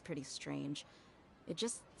think it's pretty strange. It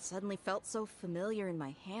just suddenly felt so familiar in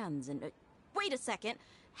my hands and... wait a second!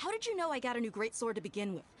 How did you know I got a new greatsword to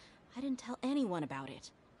begin with? I didn't tell anyone about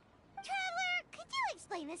it. Traveler, could you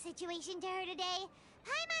explain the situation to her today?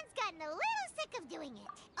 Paimon's gotten a little sick of doing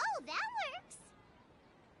it. Oh, that works.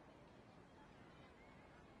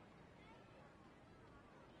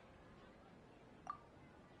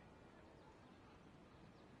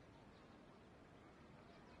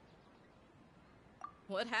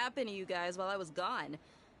 What happened to you guys while I was gone?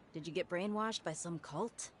 Did you get brainwashed by some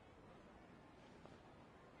cult?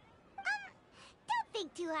 Don't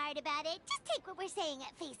think too hard about it. Just take what we're saying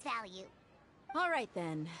at face value. Alright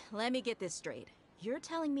then, let me get this straight. You're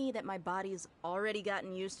telling me that my body's already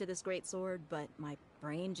gotten used to this greatsword, but my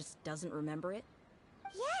brain just doesn't remember it?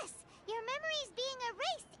 Yes, your memory's being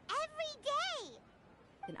erased every day.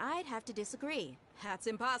 Then I'd have to disagree. That's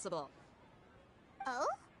impossible. Oh?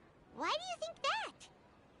 Why do you think that?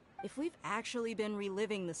 If we've actually been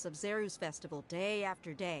reliving the Sub-Zeru's festival day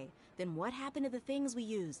after day, then what happened to the things we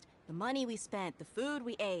used, the money we spent, the food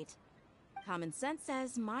we ate? Common sense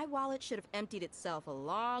says my wallet should have emptied itself a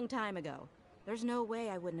long time ago. There's no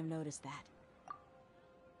way I wouldn't have noticed that.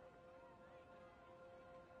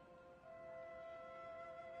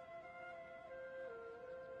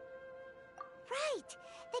 Right.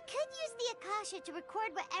 They could use the Akasha to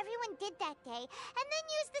record what everyone did that day, and then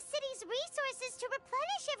use the city's resources to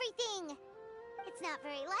replenish everything. It's not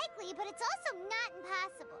very likely, but it's also not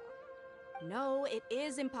impossible. No, it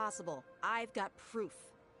is impossible. I've got proof.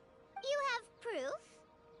 You have proof?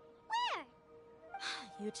 Where?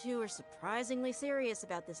 You two are surprisingly serious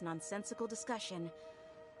about this nonsensical discussion.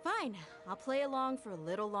 Fine, I'll play along for a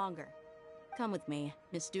little longer. Come with me,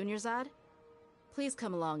 Miss Dunyarzad. Please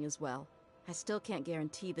come along as well. I still can't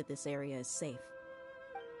guarantee that this area is safe.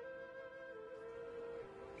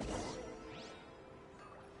 Paimon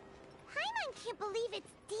can't believe it's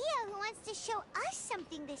Dia who wants to show us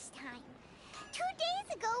something this time. 2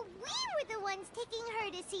 days ago, we were the ones taking her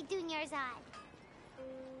to see Dunyarzad.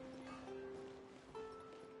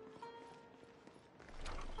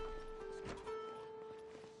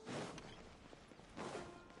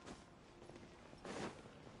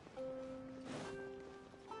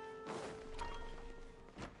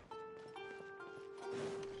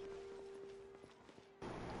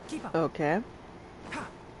 Keep up. Okay.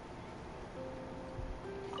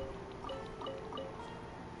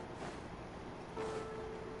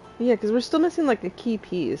 Yeah, because we're still missing like a key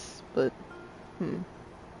piece, but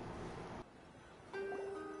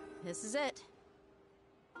This is it.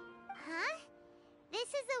 Huh? This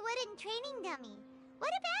is a wooden training dummy.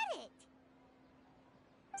 What about it?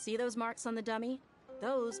 See those marks on the dummy?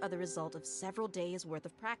 Those are the result of several days' worth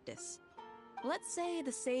of practice. Let's say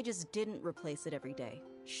the sages didn't replace it every day.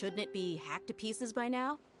 Shouldn't it be hacked to pieces by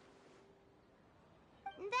now?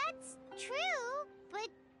 That's true, but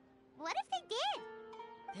what if they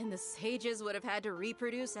did? Then the sages would have had to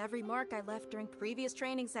reproduce every mark I left during previous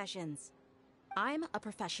training sessions. I'm a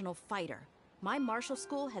professional fighter. My martial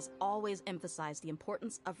school has always emphasized the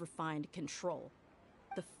importance of refined control.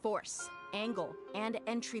 The force, angle, and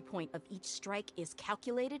entry point of each strike is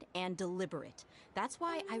calculated and deliberate. That's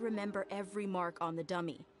why I remember every mark on the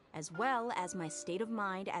dummy, as well as my state of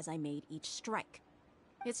mind as I made each strike.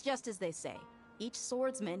 It's just as they say, each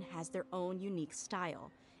swordsman has their own unique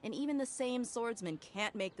style, and even the same swordsman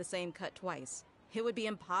can't make the same cut twice. It would be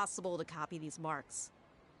impossible to copy these marks.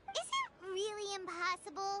 Is it really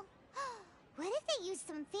impossible? What if they used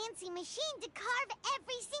some fancy machine to carve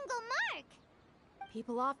every single mark?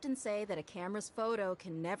 People often say that a camera's photo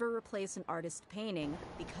can never replace an artist's painting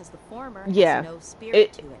because the former yeah, has no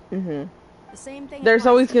spirit to it. Mm-hmm. The same thing There's applies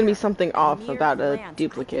always going to be here. something At off mere about a glance,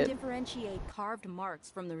 duplicate. I can differentiate carved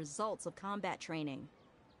marks from the results of combat training.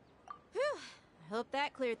 Whew. I hope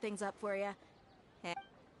that cleared things up for you.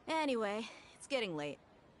 Anyway, it's getting late.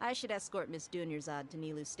 I should escort Miss Dunyarzad to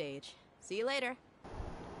Nilu's stage. See you later.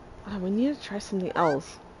 Oh, we need to try something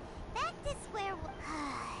else. Back to square one.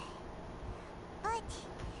 But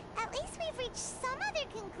at least we've reached some other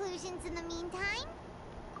conclusions in the meantime.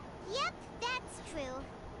 Yep, that's true.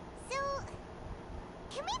 So,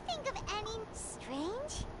 can we think of any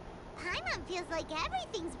strange? Paimon feels like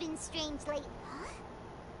everything's been strange lately. Huh?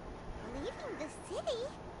 Leaving the city?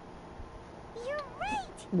 You're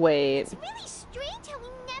right! Wait. It's really strange how we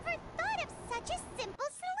never thought of such a simple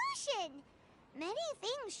solution! Many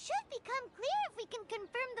things should become clear if we can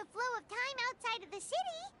confirm the flow of time outside of the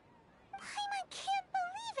city. Paimon can't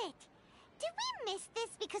believe it! Did we miss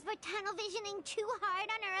this because we're tunnel visioning too hard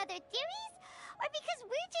on our other theories? Or because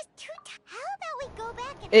we're just too How about we go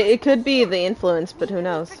back and It could be the influence, but who Maybe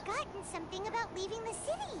knows? we've forgotten something about leaving the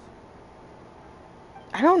city.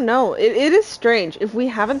 I don't know. It is strange. If we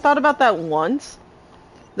haven't thought about that once,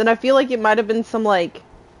 then I feel like it might have been some, like,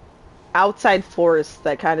 outside force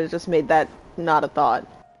that kind of just made that not a thought.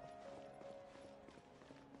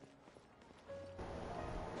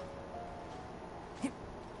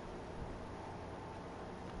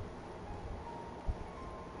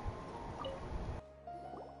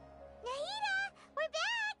 Nahida, we're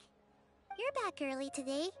back! You're back early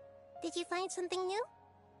today. Did you find something new?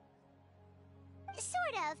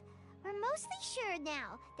 Sort of. We're mostly sure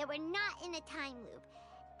now that we're not in a time loop.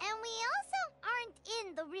 And we also aren't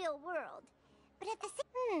in the real world. But at the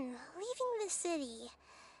same Leaving the city.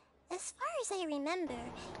 As far as I remember,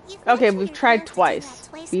 you've Okay, mentioned we've your tried plans to do twice. that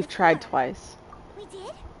twice We've before. tried twice. We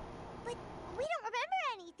did? But we don't remember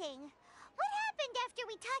anything. What happened after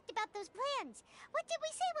we talked about those plans? What did we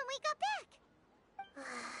say when we got back?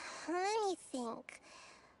 Let me think.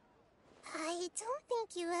 I don't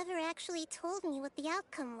think you ever actually told me what the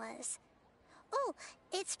outcome was. Oh,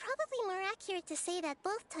 it's probably more accurate to say that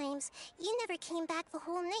both times you never came back the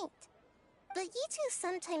whole night. But you two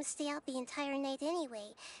sometimes stay out the entire night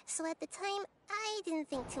anyway, so at the time, I didn't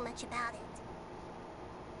think too much about it.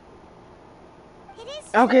 It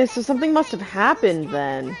is Okay, true so that something must have sometimes we happened lose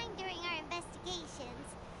track of then. time during our investigations.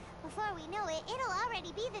 Before we know it, it'll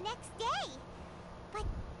already be the next day. But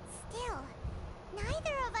still,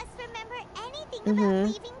 neither of us remember anything about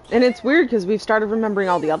leaving town. And it's weird because we've started remembering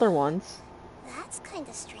all the other ones. That's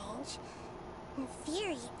kinda strange. In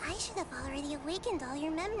theory, I should have already awakened all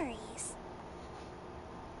your memories.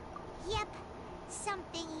 Yep,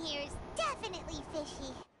 something here is definitely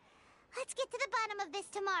fishy. Let's get to the bottom of this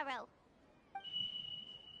tomorrow.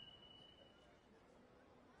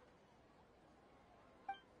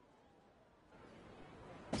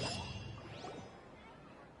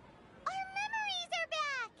 Our memories are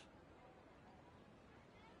back!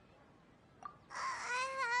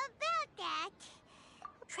 About that...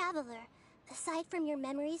 Traveler, aside from your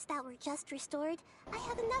memories that were just restored, I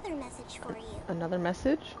have another message for you. Another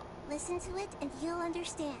message? Listen to it and you'll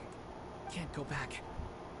understand. Can't go back.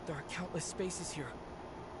 There are countless spaces here.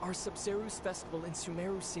 Our Sub-Zeru's festival in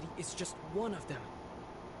Sumeru City is just one of them.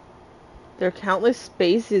 There are countless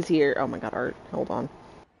spaces here. Oh my god, Art. Hold on.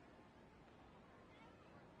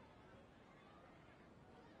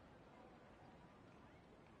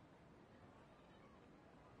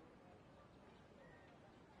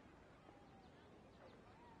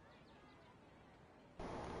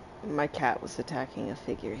 My cat was attacking a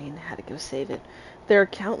figurine. Had to go save it. There are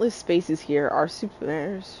countless spaces here. Our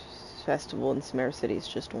Sumeru's festival in Sumeru City is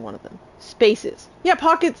just one of them. Spaces. Yeah,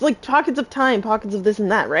 pockets, like pockets of time, pockets of this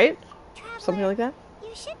and that, right? Traveler, Something like that?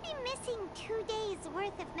 You should be missing 2 days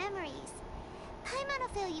worth of memories. Paimon will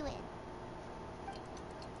fill you in.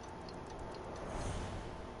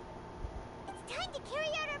 It's time to carry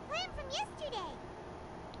out our plan from yesterday.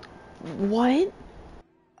 What?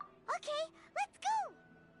 Okay, let's go.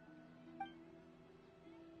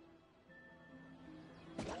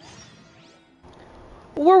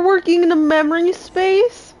 We're working in a memory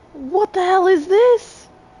space? What the hell is this?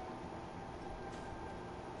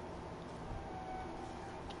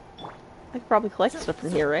 I could probably collect stuff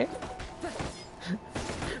from here, right?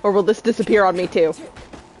 Or will this disappear on me too?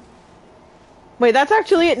 Wait, that's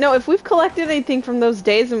actually it. No, if we've collected anything from those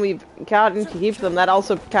days and we've gotten to keep them, that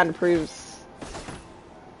also kind of proves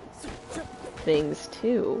things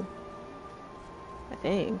too. I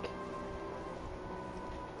think.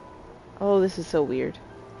 Oh, this is so weird.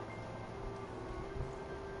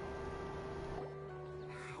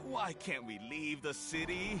 Why can't we leave the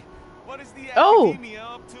city? What is the Oh! academia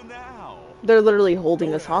up to now? They're literally holding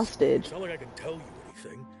Don't us ask me. hostage. It's not like I can tell you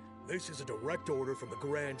anything. This is a direct order from the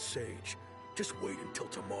Grand Sage. Just wait until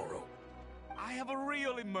tomorrow. I have a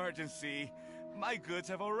real emergency. My goods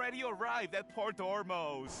have already arrived at Port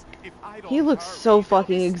Ormos. If I don't He looks hurry, so they'll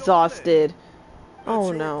fucking be stolen. exhausted. That's Oh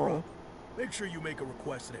your no. problem. Make sure you make a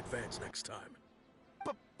request in advance next time.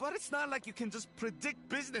 But it's not like you can just predict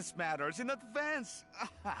business matters in advance.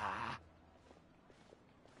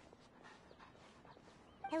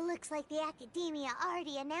 It looks like the Academia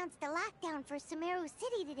already announced a lockdown for Sumeru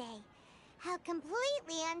City today. How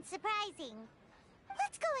completely unsurprising.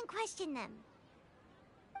 Let's go and question them.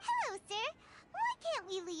 Hello,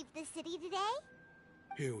 we leave the city today?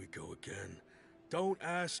 Here we go again. Don't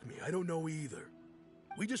ask me, I don't know either.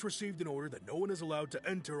 We just received an order that no one is allowed to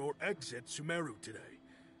enter or exit Sumeru today.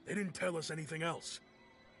 They didn't tell us anything else.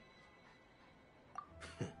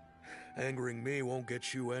 Angering me won't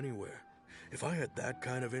get you anywhere. If I had that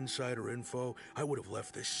kind of insider info, I would have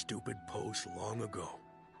left this stupid post long ago.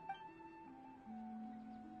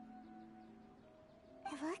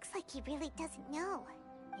 It looks like he really doesn't know.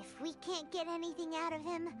 If we can't get anything out of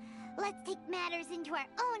him, let's take matters into our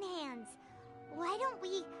own hands. Why don't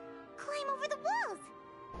we climb over the walls?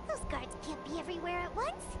 Those guards can't be everywhere at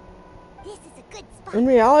once. This is a good spot. In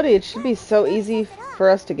reality, it should be so easy for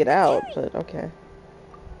us to get out, but okay.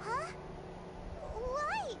 Huh?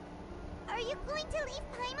 Why? Are you going to leave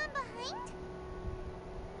Paimon behind?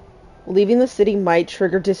 Leaving the city might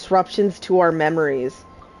trigger disruptions to our memories.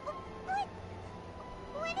 But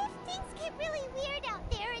what if things get really weird out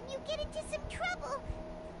there and you get into some trouble?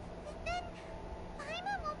 Then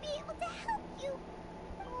Paimon won't be able to help you.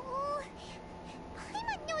 Oh,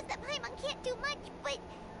 Paimon knows that Paimon can't do much, but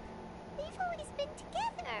we've always been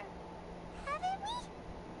together, haven't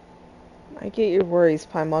we? I get your worries,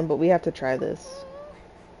 Paimon, but we have to try this.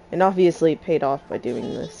 And obviously it paid off by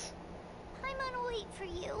doing this. Paimon will wait for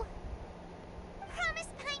you. Promise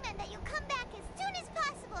Paimon that you'll come back as soon as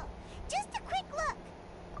possible. Just a quick look.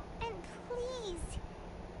 And please,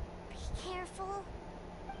 be careful.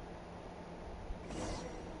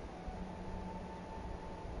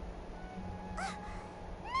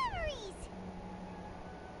 Memories!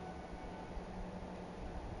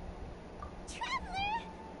 Traveler!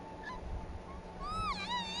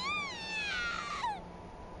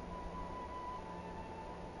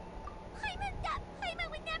 Paimon thought Paimon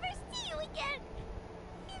would never see you again.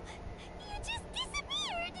 You just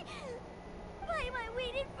disappeared. Paimon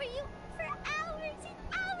waited for you for hours and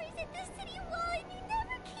hours at the city wall and you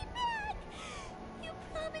never came back. You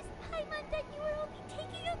promised Paimon that you were only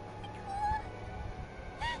taking a quick walk.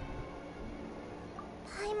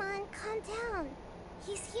 Paimon, calm down.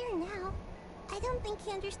 He's here now. I don't think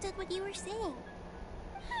he understood what you were saying.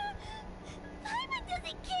 Paimon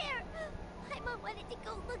doesn't care. Paimon wanted to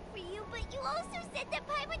go look for you, but you also said that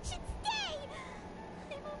Paimon should stay.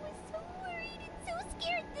 Paimon was so worried and so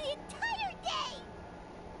scared the entire day.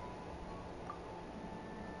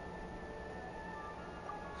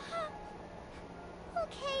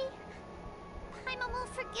 Okay. Paimon will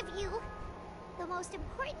forgive you. The most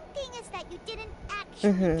important thing is that you didn't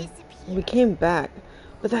actually disappear. We came back.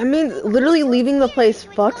 But that means literally leaving the place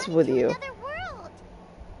fucks with you. Another world.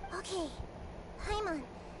 Okay, Paimon,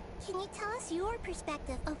 can you tell us your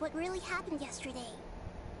perspective of what really happened yesterday?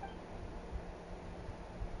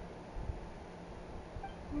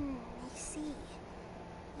 I see.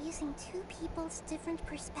 Using two people's different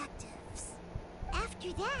perspectives.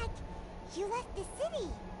 After that, you left the city.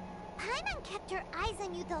 Paimon kept her eyes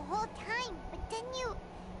on you the whole time, but then you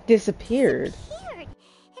Disappeared. disappeared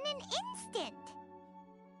in an instant.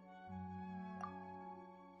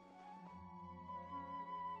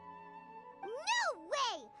 No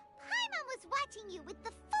way! Paimon was watching you with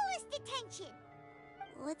the fullest attention.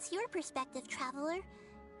 What's your perspective, Traveler?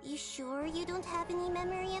 You sure you don't have any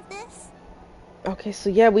memory of this? Okay, so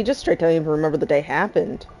yeah, we just straight don't even remember the day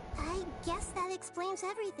happened. I guess that explains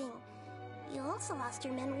everything. You also lost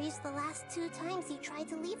your memories the last 2 times you tried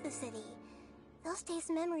to leave the city. Those days'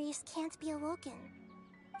 memories can't be awoken.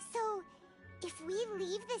 So, if we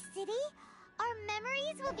leave the city, our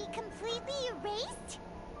memories will be completely erased?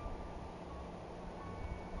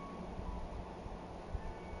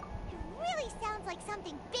 It really sounds like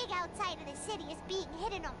something big outside of the city is being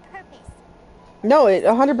hidden on purpose. No, it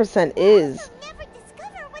 100% is. We'll never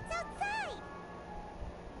discover what's outside.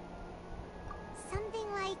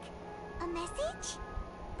 Something like a message?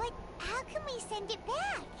 But how can we send it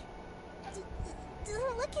back?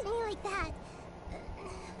 Don't look at me like that.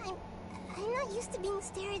 I'm not used to being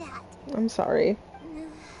stared at. I'm sorry.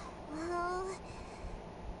 Well...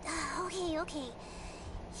 Okay.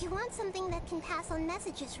 You want something that can pass on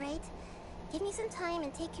messages, right? Give me some time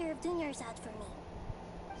and take care of Dunyar's out for me.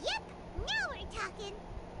 Yep, now we're talking.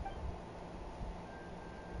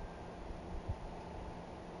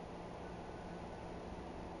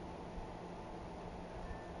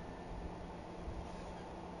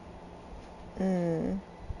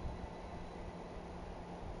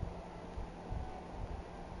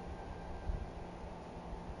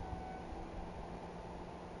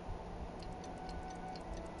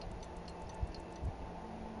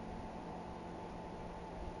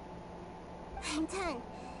 I'm done.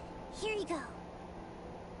 Here you go.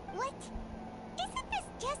 What? Isn't this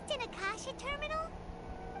just an Akasha terminal?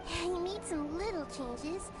 You made made some little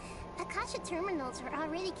changes. Akasha terminals are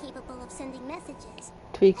already capable of sending messages.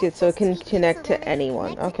 Tweaked it so it can Just tweaked it connect so to that it can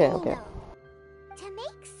anyone. connect to Okay, any okay. node. To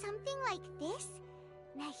make something like this?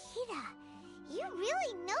 Nahida, you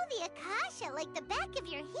really know the Akasha like the back of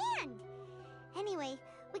your hand. Anyway,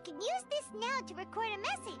 we can use this now to record a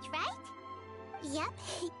message, right? Yep.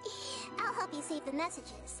 I'll help you save the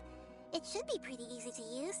messages. It should be pretty easy to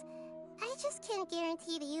use. I just can't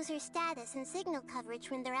guarantee the user's status and signal coverage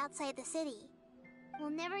when they're outside the city. We'll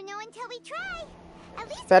never know until we try. At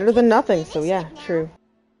least Better than nothing, so yeah, now. true.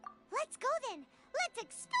 Let's go then. Let's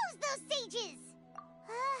expose those sages.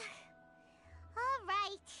 All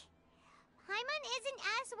right. Paimon isn't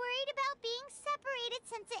as worried about being separated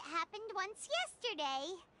since it happened once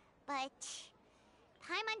yesterday. But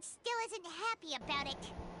Paimon still isn't happy about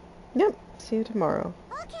it. Yep, see you tomorrow.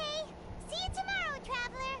 Okay, see you tomorrow,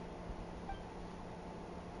 Traveler.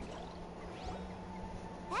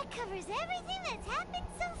 That covers everything that's happened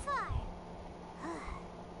so far.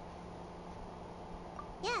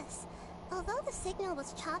 Yes. Although the signal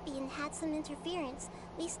was choppy and had some interference,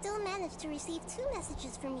 we still managed to receive 2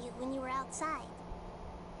 messages from you when you were outside.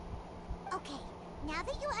 Okay, now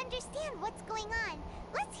that you understand what's going on,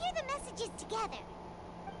 let's hear the messages together.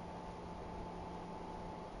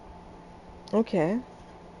 Okay.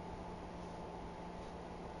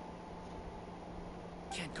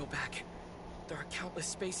 Can't go back. There are countless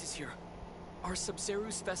spaces here. Our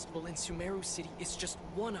Sub-Zeru's festival in Sumeru City is just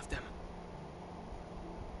one of them.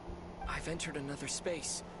 I've entered another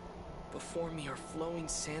space. Before me are flowing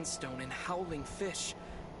sandstone and howling fish.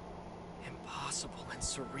 Impossible and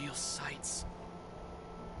surreal sights.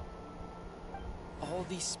 All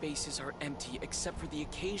these spaces are empty except for the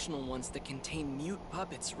occasional ones that contain mute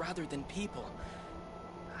puppets rather than people.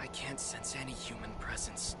 I can't sense any human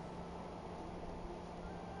presence.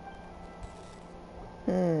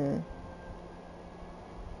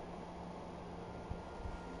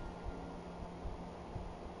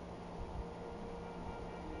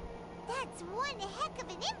 That's one heck of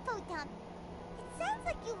an info dump. It sounds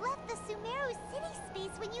like you left the Sumeru city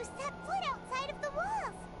space when you set foot outside of the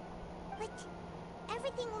walls. But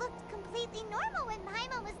everything looked completely normal when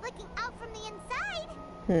Paimon was looking out from the inside.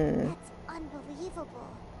 That's unbelievable.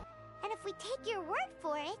 And if we take your word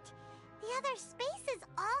for it, the other spaces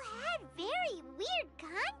all had very weird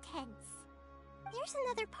contents. There's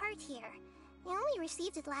another part here. We only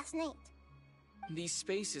received it last night. These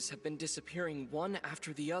spaces have been disappearing one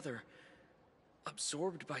after the other,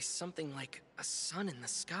 absorbed by something like a sun in the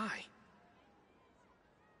sky.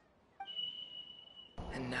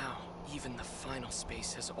 And now, even the final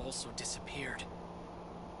space has also disappeared.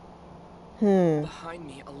 Behind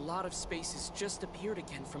me, a lot of spaces just appeared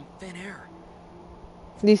again from thin air.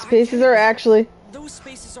 These spaces are actually... Those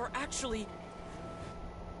spaces are actually...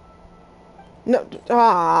 No,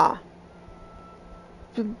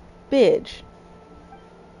 bitch.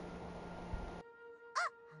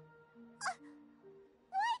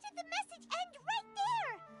 Why did the message end right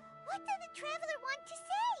there? What did the Traveler want to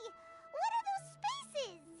say? What are those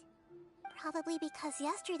spaces? Probably because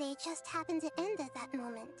yesterday just happened to end at that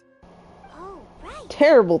moment. Oh, right.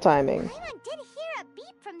 Terrible timing. Paimon did hear a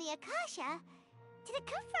beep from the Akasha. Did it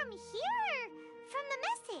come from here or from the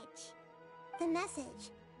message? The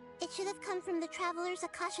message. It should have come from the Traveler's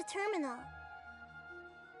Akasha terminal.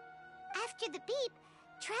 After the beep,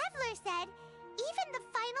 Traveler said even the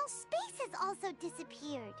final spaces also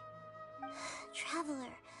disappeared.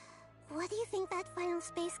 Traveler, what do you think that final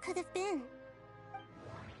space could have been?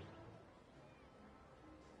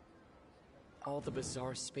 All the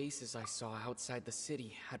bizarre spaces I saw outside the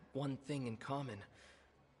city had one thing in common: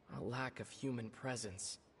 a lack of human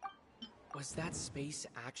presence. Was that space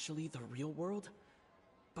actually the real world?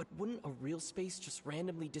 But wouldn't a real space just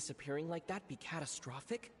randomly disappearing like that be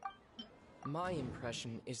catastrophic? My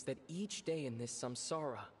impression is that each day in this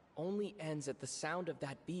samsara only ends at the sound of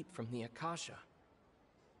that beep from the Akasha.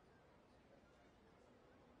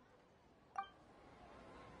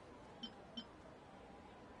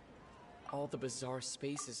 All the bizarre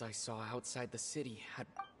spaces I saw outside the city had...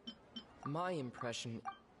 My impression...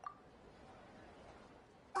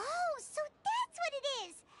 Oh, so that's what it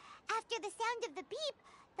is! After the sound of the beep,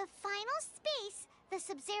 the final space, the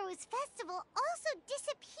Sub-Zeru's festival, also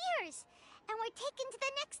disappears, and we're taken to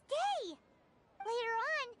the next day. Later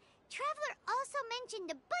on, Traveler also mentioned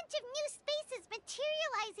a bunch of new spaces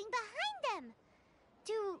materializing behind them.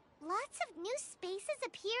 Do lots of new spaces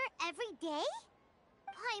appear every day?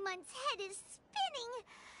 Paimon's head is spinning.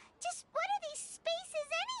 Just what are these spaces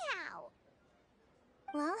anyhow?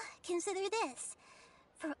 Well, consider this.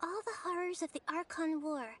 For all the horrors of the Archon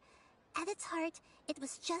War, At its heart, it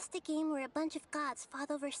was just a game where a bunch of gods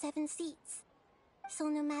fought over 7 seats. So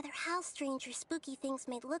no matter how strange or spooky things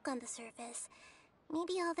may look on the surface,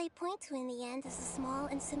 maybe all they point to in the end is a small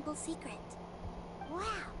and simple secret. Wow.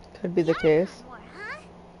 Could be the case. More, huh?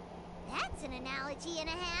 That's an analogy and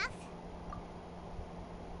a half.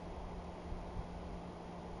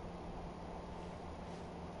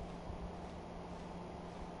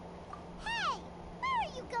 Hey, where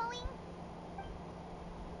are you going?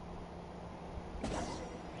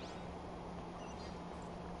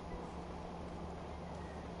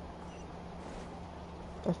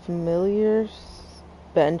 A familiar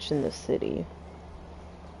bench in the city.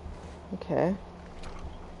 Okay.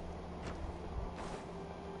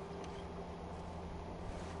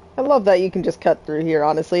 I love that you can just cut through here,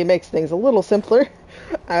 honestly. It makes things a little simpler.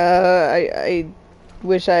 I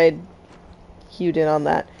wish I'd cued in on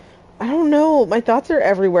that. I don't know. My thoughts are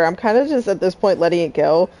everywhere. I'm kind of just, at this point, letting it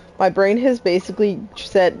go. My brain has basically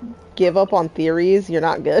said, give up on theories. You're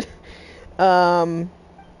not good.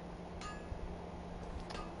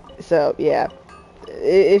 So, yeah.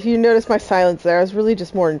 If you notice my silence there, I was really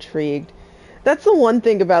just more intrigued. That's the one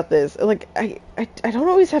thing about this. Like, I don't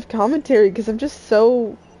always have commentary because I'm just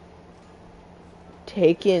so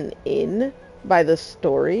taken in by the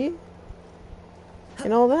story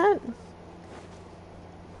and all that.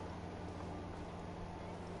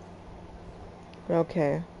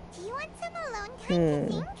 Okay. Do you want some alone time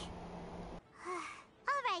to think?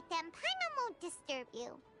 Alright then, Paimon won't disturb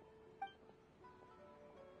you.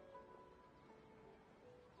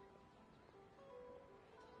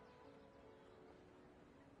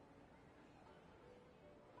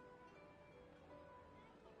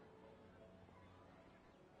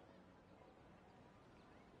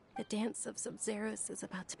 The dance of Sub-Zeros is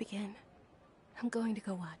about to begin. I'm going to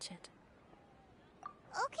go watch it.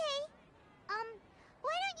 Okay.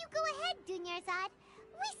 Why don't you go ahead, Dunyarzad?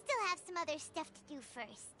 We still have some other stuff to do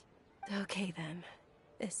first. Okay then.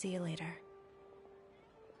 See you later.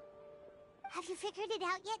 Have you figured it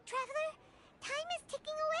out yet, Traveler? Time is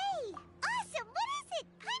ticking away. Awesome! What is it?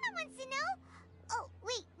 Paimon wants to know. Oh,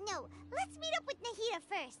 wait, no. Let's meet up with Nahida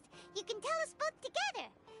first. You can tell us both together.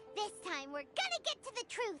 This time, we're gonna get to the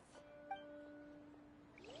truth.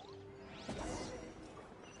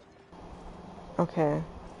 Okay.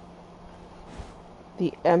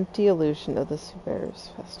 The empty illusion of the Subarus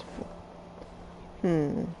Festival.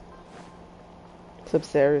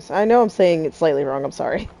 Subsaris. I know I'm saying it slightly wrong, I'm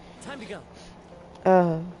sorry. Time to go.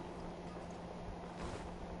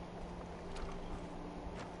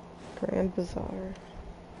 Grand Bazaar.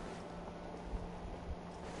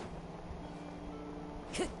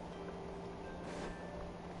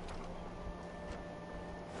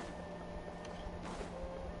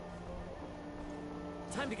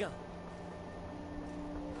 Time to go.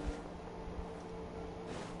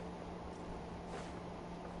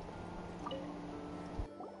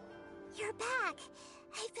 You're back!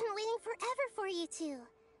 I've been waiting forever for you two.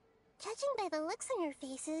 Judging by the looks on your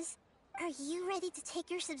faces, are you ready to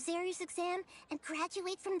take your Sub-Zeros exam and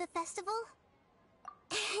graduate from the festival?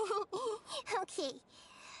 Okay,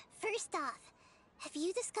 first off, have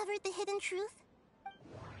you discovered the hidden truth?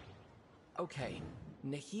 Okay.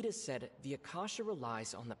 Nahida said the Akasha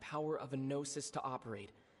relies on the power of a gnosis to operate,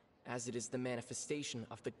 as it is the manifestation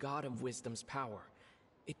of the God of Wisdom's power.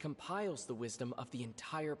 It compiles the wisdom of the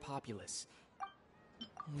entire populace.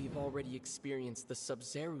 We've already experienced the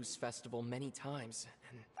Sub-Zeros festival many times,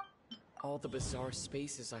 and all the bizarre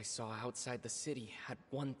spaces I saw outside the city had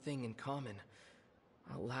one thing in common: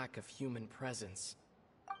 a lack of human presence.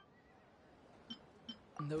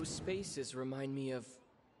 Those spaces remind me of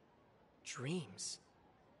dreams.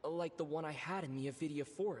 Like the one I had in the Avidia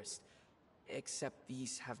Forest, except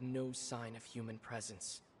these have no sign of human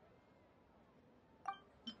presence.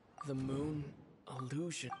 The moon,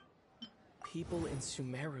 illusion. People in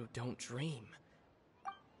Sumeru don't dream.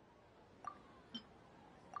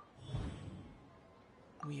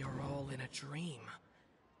 We are all in a dream.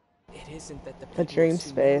 It isn't that the people A dream of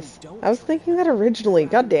Sumeru space. don't I was dream. thinking that originally,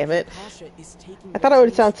 god damn it. Akasha is taking I the thought I would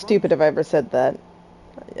dreams sound from stupid if them. I ever said that.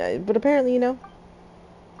 But apparently, you know.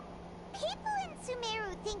 People in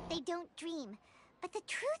Sumeru think they don't dream, but the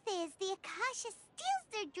truth is the Akasha steals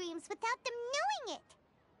their dreams without them knowing it.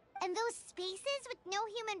 And those spaces with no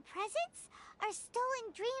human presence are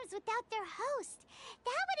stolen dreams without their host.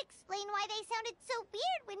 That would explain why they sounded so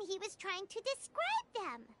weird when he was trying to describe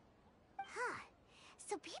them. Huh.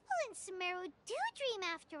 So people in Sumeru do dream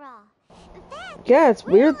after all. In fact, Yeah, it's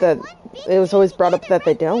we're weird all that in one big it was dream always brought up together that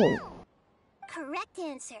they right don't. now. Correct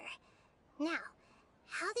answer. Now,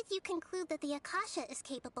 how did you conclude that the Akasha is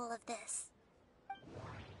capable of this?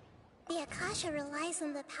 The Akasha relies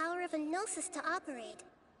on the power of a gnosis to operate.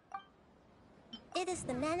 It is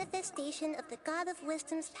the manifestation of the God of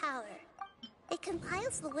Wisdom's power. It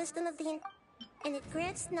compiles the wisdom of the and it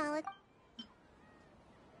grants knowledge.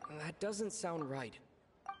 That doesn't sound right.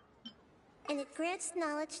 And it grants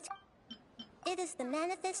knowledge It is the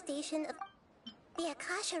manifestation of... The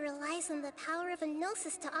Akasha relies on the power of a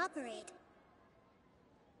gnosis to operate.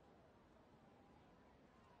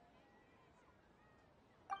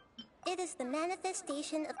 It is the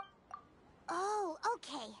manifestation of... Oh,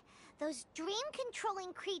 okay. Those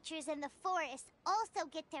dream-controlling creatures in the forest also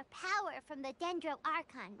get their power from the Dendro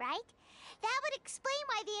Archon, right? That would explain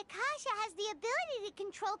why the Akasha has the ability to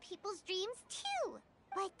control people's dreams, too.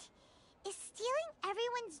 But is stealing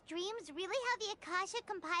everyone's dreams really how the Akasha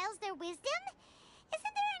compiles their wisdom?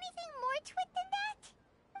 Isn't there anything more to it than that?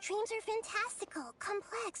 Dreams are fantastical,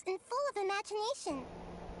 complex, and full of imagination.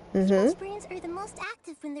 Mm-hmm. People's brains are the most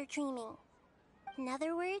active when they're dreaming. In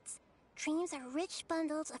other words, dreams are rich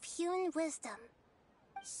bundles of human wisdom.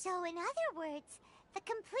 So, in other words, the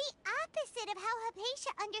complete opposite of how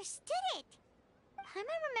Hypatia understood it.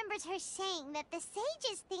 Paimon remembers her saying that the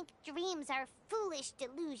sages think dreams are foolish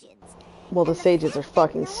delusions. Well, the sages are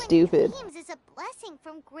fucking stupid. Dreams is a blessing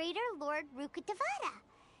from Greater Lord Rukkhadevata.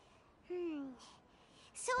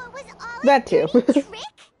 So it was all that too. a trick?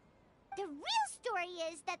 The real story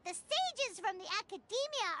is that the sages from the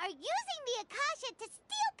academia are using the Akasha to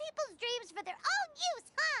steal people's dreams for their own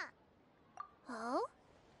use, huh? Oh?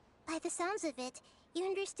 By the sounds of it, you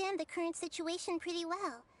understand the current situation pretty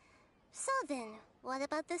well. So then, what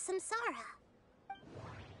about the samsara?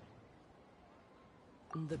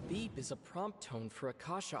 The beep is a prompt tone for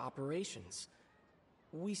Akasha operations.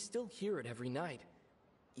 We still hear it every night,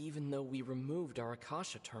 even though we removed our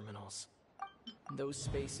Akasha terminals. Those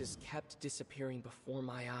spaces kept disappearing before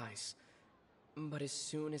my eyes. But as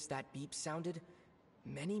soon as that beep sounded,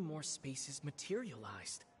 many more spaces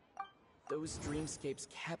materialized. Those dreamscapes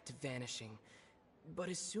kept vanishing, but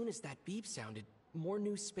as soon as that beep sounded, more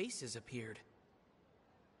new spaces appeared.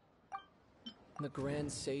 The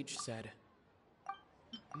Grand Sage said,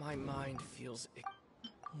 "My mind feels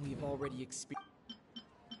we've already experienced."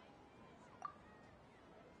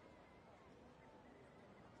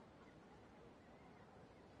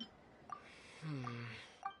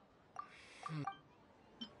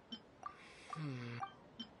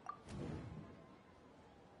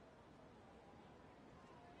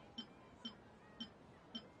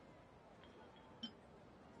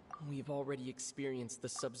 We've already experienced the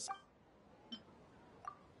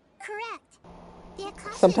Correct. The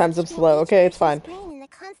Akasha Sometimes I'm is slow, okay? It's fine. brain in a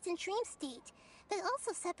constant dream state, but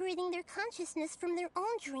also separating their consciousness from their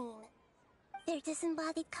own dream. Their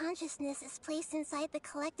disembodied consciousness is placed inside the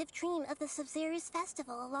collective dream of the Sub-Zero's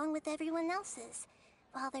festival along with everyone else's,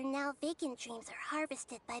 while their now vacant dreams are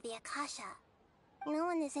harvested by the Akasha. No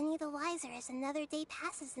one is any the wiser as another day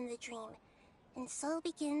passes in the dream, and so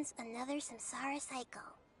begins another samsara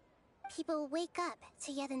cycle. People wake up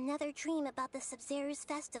to yet another dream about the Sub-Zero's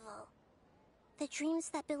festival. The dreams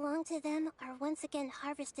that belong to them are once again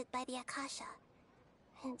harvested by the Akasha,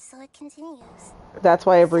 and so it continues. That's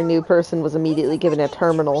why every new person was immediately given a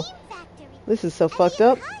terminal. This is so fucked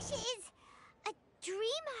up. The Akasha is a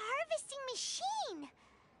dream harvesting machine.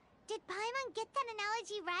 Did Paimon get that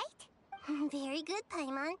analogy right? Very good,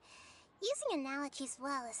 Paimon. Using analogies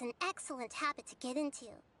well is an excellent habit to get into.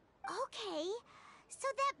 Okay, so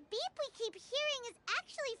that beep we keep hearing is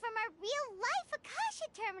actually from our real-life Akasha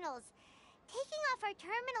terminals. Taking off our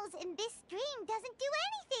terminals in this dream doesn't do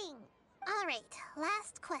anything. Alright,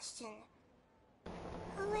 last question.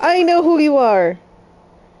 I know who you are.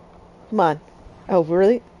 Come on. Oh,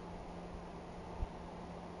 really?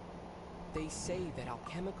 They say that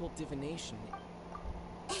alchemical divination...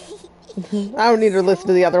 I don't need to listen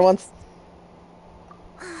to the other ones.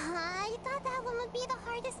 I thought that one would be the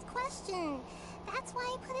hardest question. That's why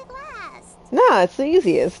I put it last. Nah, it's the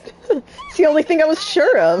easiest. It's the only thing I was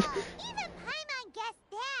sure of. Even Paimon guessed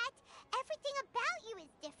that. Everything about you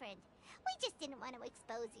is different. We just didn't want to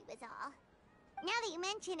expose you is all. Now that you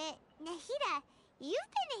mention it, Nahida,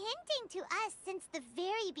 you've been hinting to us since the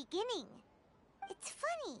very beginning. It's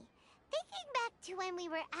funny. Thinking back to when we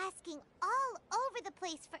were asking all over the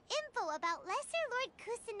place for info about Lesser Lord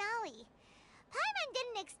Kusanali. Paimon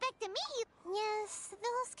didn't expect to meet you. Yes,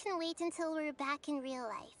 those can wait until we're back in real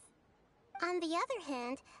life. On the other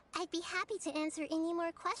hand, I'd be happy to answer any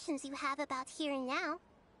more questions you have about here and now.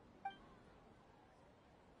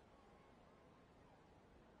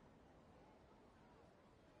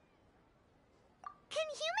 Can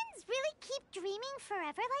humans really keep dreaming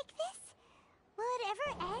forever like this? Will it ever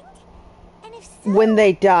end? And if so... When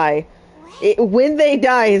they die. When they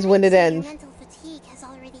die is when it Your ends. mental fatigue has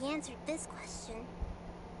already answered this question.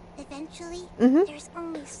 Eventually, Mhm. there's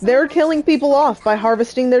only so They're much killing that people people off by can tolerate,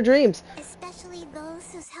 harvesting their dreams. especially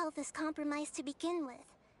those whose health is compromised to begin with,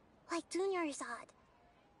 like Dunyarzad.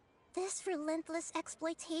 This relentless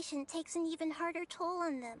exploitation takes an even harder toll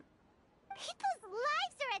on them. People's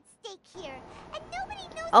lives are at stake here, and nobody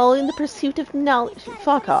knows All a in the thing. pursuit of knowledge. We've gotta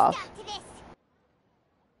Fuck put a off. stop to this.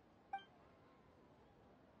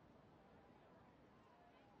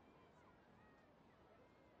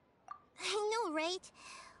 I know, right?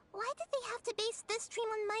 Why did they have to base this dream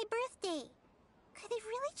on my birthday? Could it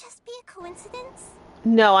really just be a coincidence?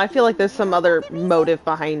 No, I feel like there's some No other other reason? motive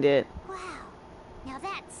behind it. Wow. Now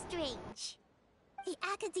that's strange. The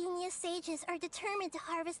Academia sages are determined to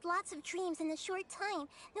harvest lots of dreams in a short time,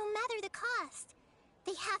 no matter the cost.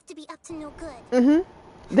 They have to be up to no good. Mhm.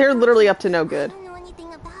 They're literally up to no good. I don't know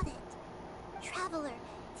anything about it. Traveler,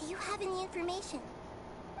 do you have any information?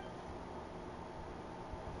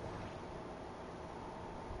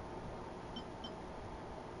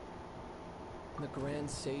 The Grand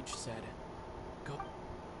Sage said, go.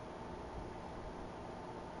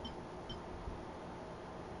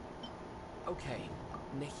 Okay,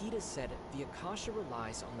 Nahida said the Akasha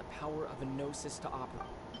relies on the power of a gnosis to operate.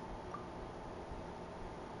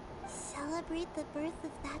 Celebrate the birth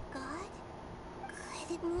of that god?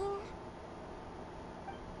 Could it mean...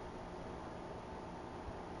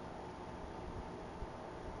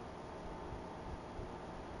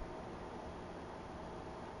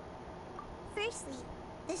 Firstly,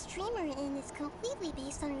 this dream we're in is completely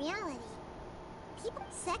based on reality.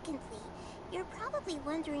 Secondly, you're probably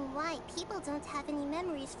wondering why people don't have any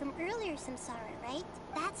memories from earlier samsara, right?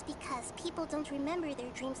 That's because people don't remember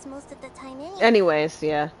their dreams most of the time anyway. Anyways,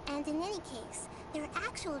 yeah. And in any case, their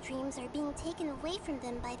actual dreams are being taken away from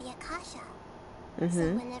them by the Akasha.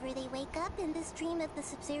 So whenever they wake up in this dream of the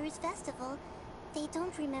Sub-Zero's festival, they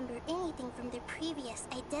don't remember anything from their previous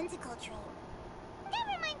identical dream. That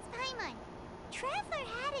reminds Paimon. Traveler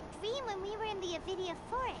had a dream when we were in the Avidia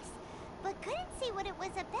forest, but couldn't see what it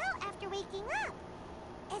was about after waking up.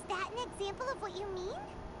 Is that an example of what you mean?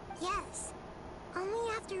 Yes.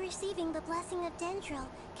 Only after receiving the blessing of Dendro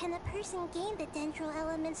can a person gain the Dendro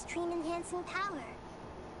element's dream-enhancing power.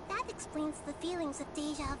 That explains the feelings of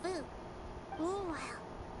deja vu. Meanwhile,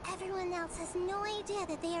 everyone else has no idea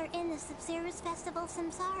that they are in the Sub-Zero's festival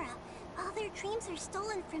samsara, while their dreams are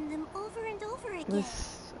stolen from them over and over again.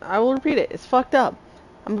 I will repeat it. It's fucked up.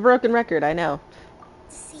 I'm a broken record, I know.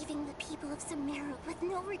 Deceiving the people of Sumeru with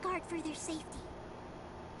no regard for their safety.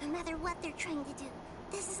 No matter what they're trying to do,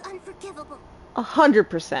 this is unforgivable.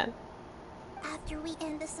 100%. After we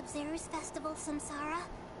end the Sub-Zero's festival samsara,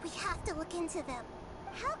 we have to look into them.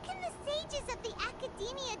 How can the sages of the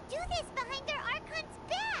Academia do this behind their Archon's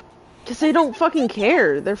back? Because they don't fucking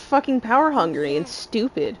care. They're fucking power hungry and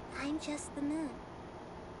stupid. I'm just the moon.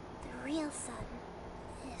 The real sun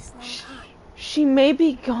is long gone. She may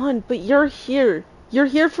be gone, but you're here. You're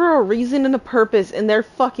here for a reason and a purpose, and they're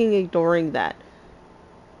fucking ignoring that.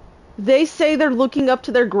 They say they're looking up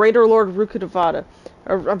to their greater lord Rukkhadevata.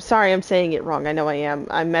 Or, I'm sorry, I'm saying it wrong. I know I am.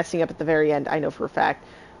 I'm messing up at the very end. I know for a fact.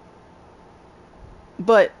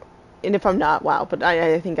 But, and if I'm not, wow, but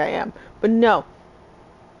I think I am. But no.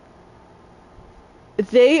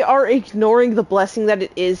 They are ignoring the blessing that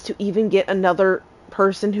it is to even get another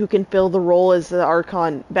person who can fill the role as the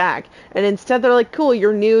Archon back. And instead they're like, cool,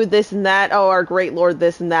 you're new, this and that. Oh, our great lord,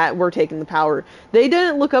 this and that. We're taking the power. They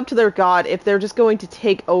didn't look up to their god if they're just going to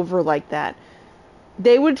take over like that.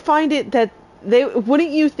 They would find it that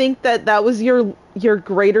wouldn't you think that that was your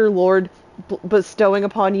greater lord bestowing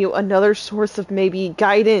upon you another source of maybe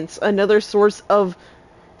guidance, another source of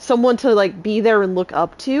someone to like be there and look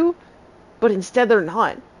up to? But instead they're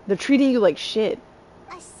not. They're treating you like shit.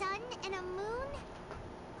 A sun and a moon?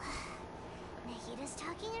 Nahida's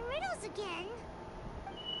talking in riddles again.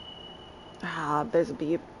 Ah, there's a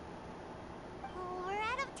beep. Oh, we're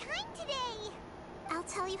out of time today. I'll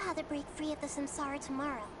tell you how to break free of the samsara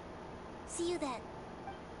tomorrow. See you then.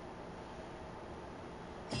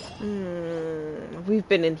 We've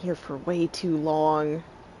been in here for way too long.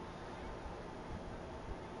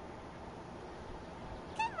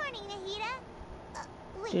 Good morning, Nahida.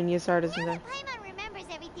 Wait, Dunyarzad isn't now there. that Paimon remembers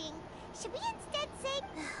everything, should we instead say...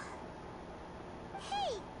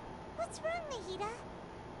 Hey, what's wrong, Nahida?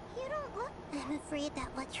 You don't look... I'm afraid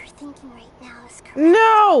that what you're thinking right now is correct.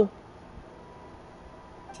 No!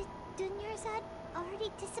 Did Dunyarzad already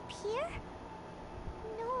disappear?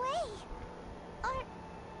 No way.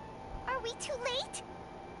 Are we too late?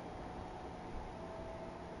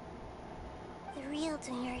 The real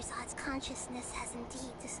Dunyarzad's consciousness has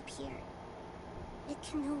indeed disappeared. It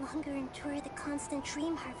can no longer endure the constant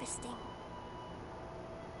dream harvesting.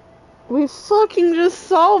 We fucking just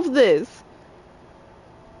solved this.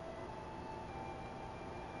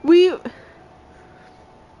 We...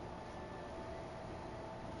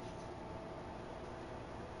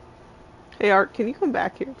 Hey Art, can you come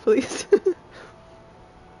back here, please?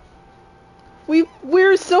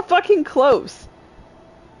 We're so fucking close.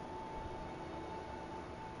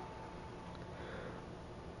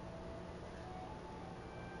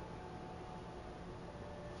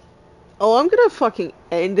 Oh, I'm gonna fucking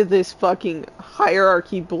end this fucking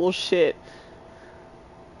hierarchy bullshit.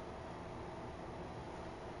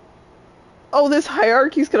 Oh, this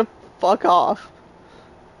hierarchy's gonna fuck off.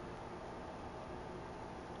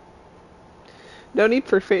 No need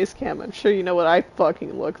for face cam. I'm sure you know what I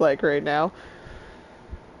fucking look like right now.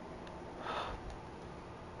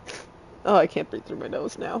 Oh, I can't breathe through my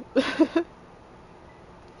nose now.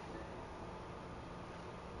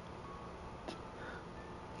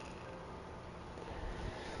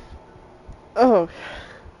 Oh,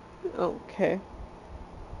 okay.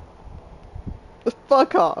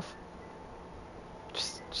 Fuck off.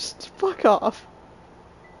 Just fuck off.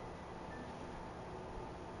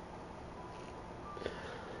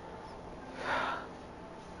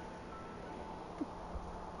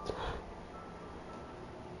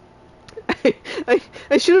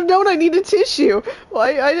 I should have known I needed tissue.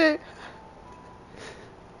 Why I didn't.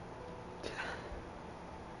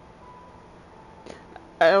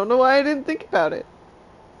 I don't know why I didn't think about it.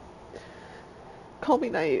 Call me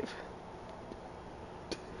naive.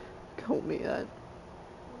 Call me that.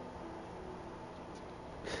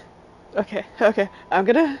 Okay. I'm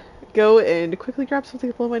gonna go and quickly grab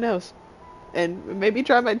something to blow my nose. And maybe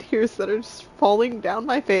dry my tears that are just falling down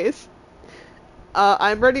my face.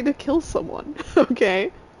 I'm ready to kill someone,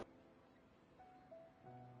 okay?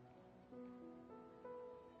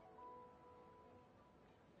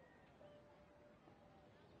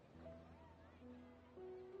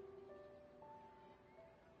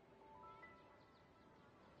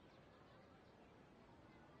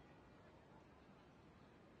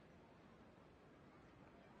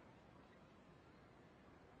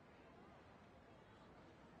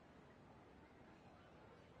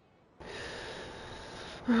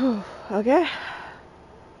 Okay.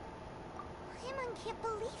 Paimon can't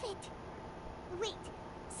believe it. Wait,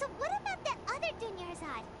 so what about that other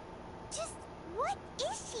Dunyarzad? Just what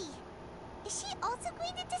is she? Is she also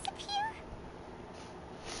going to disappear?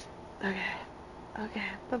 Okay,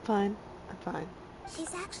 I'm fine.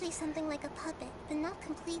 She's actually something like a puppet, but not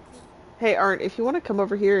completely. Hey, Arndt, if you want to come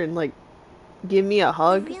over here and, like, give me a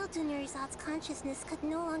hug, The real Dunyarzad's consciousness could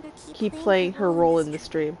no longer keep playing her role in the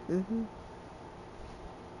stream.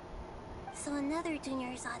 So another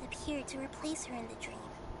Dunyarzad appeared to replace her in the dream.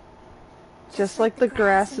 Just like the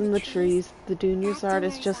grass and the trees, the Dunyarzad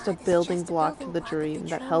is just a building block to the dream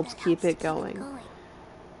that helps keep it going.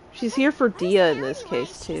 She's here for Dia in this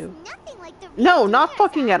case, too. No, not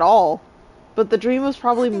fucking at all. But the dream was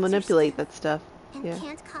probably manipulate that stuff. And Yeah.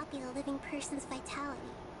 can't copy the living person's vitality.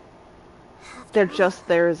 They're just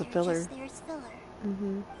there as a filler. Just there as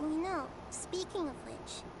filler. We know, speaking of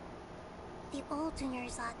which, the old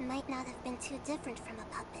Dunyarzad might not have been too different from a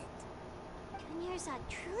puppet. Dunyarzad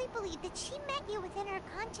truly believed that she met you within her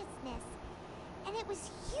consciousness. And it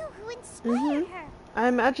was you who inspired her. I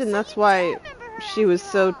imagine that's why she was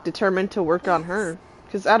so determined to work on her.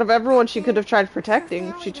 Because out of everyone she could have tried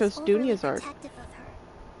protecting, she chose Dunyarzad.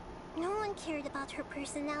 No one cared about her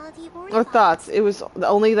personality or thoughts. It was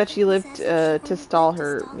only that she lived to stall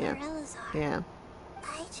her. Yeah.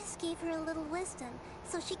 I just gave her a little wisdom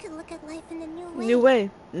so she could look at life in a New way.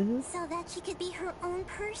 So that she could be her own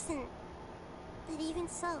person. But even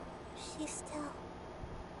so, she still...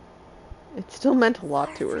 It still meant a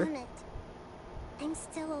lot to her. I'm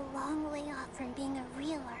still a long way off from being a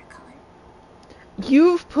real Archon.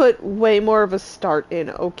 You've put way more of a start in,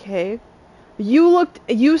 okay?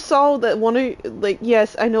 You saw that one of, like,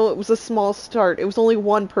 yes, I know it was a small start. It was only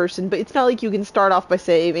one person, but it's not like you can start off by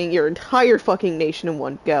saving your entire fucking nation in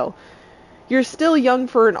one go. You're still young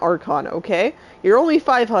for an Archon, okay? You're only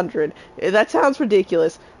 500. That sounds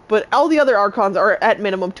ridiculous, but all the other Archons are at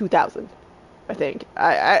minimum 2,000, I think.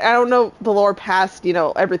 I don't know the lore past,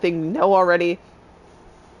 everything we know already.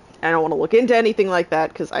 I don't want to look into anything like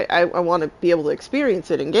that, because I want to be able to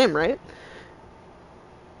experience it in-game, right?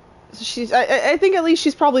 So I think at least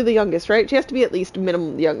she's probably the youngest, right? She has to be at least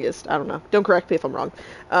minimum the youngest. I don't know. Don't correct me if I'm wrong.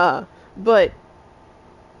 But...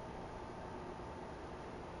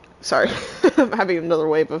 Sorry. I'm having another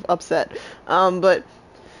wave of upset. But...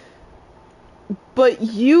 But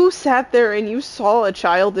you sat there and you saw a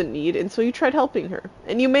child in need, and so you tried helping her.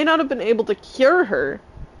 And you may not have been able to cure her,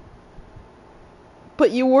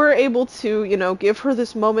 but you were able to, you know, give her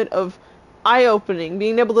this moment of eye-opening,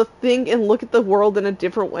 being able to think and look at the world in a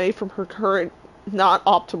different way from her current not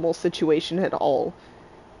optimal situation at all.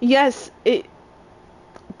 Yes, it,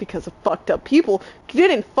 because of fucked up people,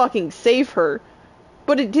 didn't fucking save her,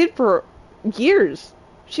 but it did for years.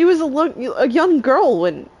 She was a young girl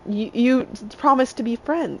when you promised to be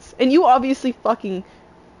friends, and you obviously fucking,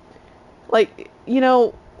 like, you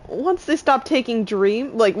know, once they started taking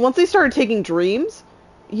dreams,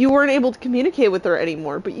 you weren't able to communicate with her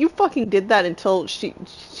anymore, but you fucking did that until she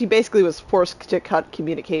basically was forced to cut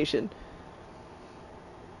communication.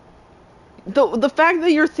 The fact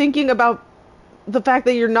that you're thinking about the fact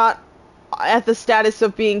that you're not at the status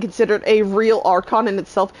of being considered a real Archon in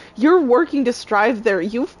itself, you're working to strive there.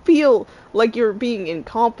 You feel like you're being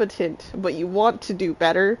incompetent, but you want to do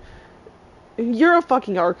better. You're a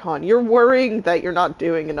fucking Archon. You're worrying that you're not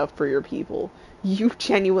doing enough for your people. You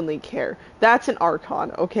genuinely care. That's an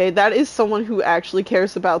Archon, okay? That is someone who actually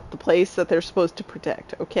cares about the place that they're supposed to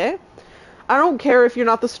protect, okay? I don't care if you're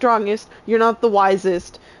not the strongest, you're not the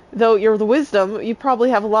wisest, though you're the wisdom, you probably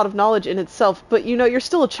have a lot of knowledge in itself, but you know, you're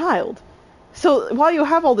still a child. So while you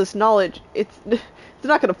have all this knowledge, it's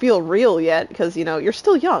not going to feel real yet, because, you know, you're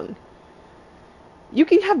still young. You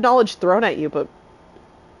can have knowledge thrown at you, but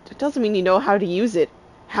it doesn't mean you know how to use it,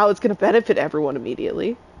 how it's going to benefit everyone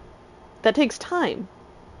immediately. That takes time.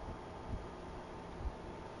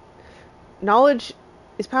 Knowledge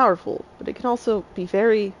is powerful, but it can also be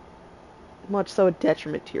very much so a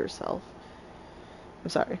detriment to yourself. I'm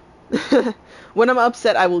sorry. When I'm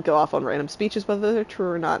upset, I will go off on random speeches, whether they're true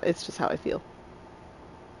or not. It's just how I feel.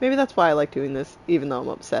 Maybe that's why I like doing this, even though I'm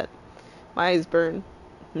upset. My eyes burn.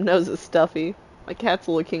 My nose is stuffy. My cat's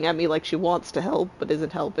looking at me like she wants to help, but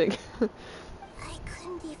isn't helping. I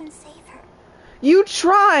couldn't even save her. You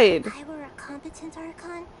tried! If I were a competent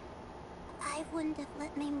Archon, I wouldn't have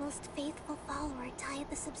let my most faithful follower die at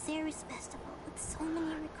the Sub-Zero's festival with so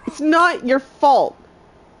many regrets. It's not your fault.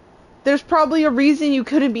 There's probably a reason you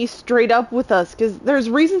couldn't be straight up with us, because there's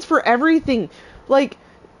reasons for everything. Like,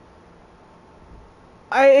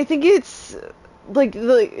 I think it's, like,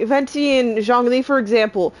 Venti and Zhongli, for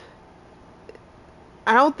example,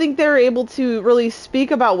 I don't think they're able to really speak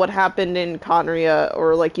about what happened in Conria,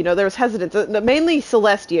 or, like, you know, there was hesitance. Mainly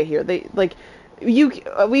Celestia here. They, like,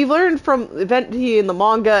 we've learned from Venti in the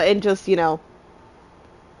manga, and just, you know,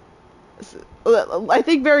 I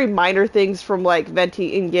think very minor things from, like,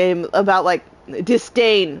 Venti in-game about, like,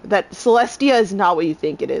 disdain, that Celestia is not what you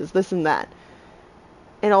think it is, this and that,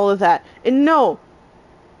 and all of that. And no,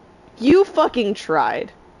 you fucking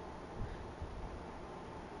tried.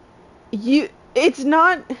 It's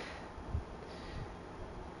not...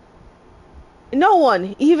 No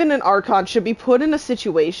one, even an Archon, should be put in a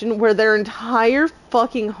situation where their entire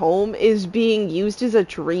fucking home is being used as a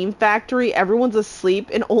dream factory, everyone's asleep,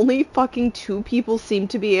 and only fucking 2 people seem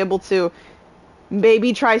to be able to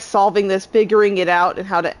maybe try solving this, figuring it out, and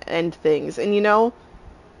how to end things. And, you know,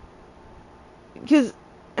 because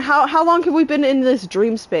how long have we been in this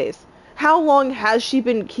dream space? How long has she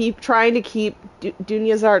been trying to keep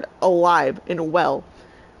Dunyazard alive and well?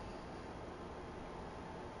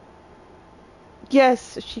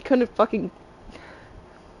 Yes, she couldn't fucking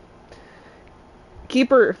keep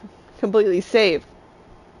her completely safe.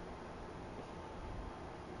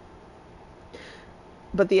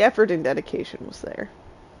 But the effort and dedication was there.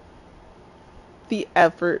 The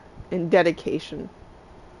effort and dedication.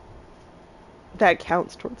 That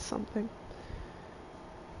counts towards something.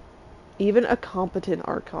 Even a competent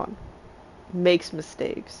Archon makes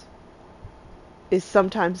mistakes. Is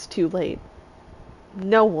sometimes too late.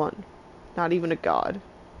 No one, not even a god,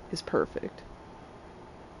 is perfect.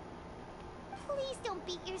 Please don't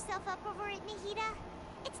beat yourself up over it, Nahida.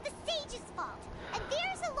 It's the sage's fault, and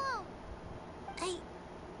theirs alone.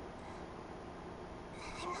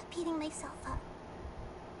 I'm not beating myself up.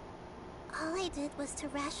 All I did was to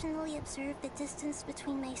rationally observe the distance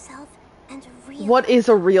between myself and a real... What is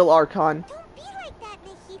a real Archon? Don't be like that,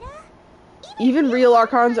 Nahida. Even real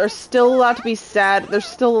Archons are still allowed to be sad. They're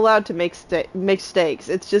still allowed to make mistakes.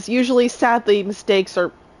 It's just usually, sadly, mistakes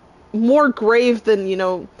are more grave than, you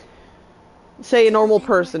know, say a normal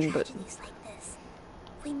person, but... Like this,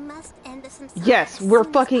 we must end this yes, we're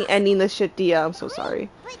fucking ending this shit, Dia. I'm so sorry.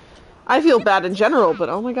 I feel bad in general, but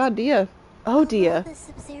oh my god, Dia. Oh, Dia. The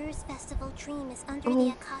Sub-Zero's festival dream is under the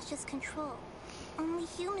Akasha's control. Only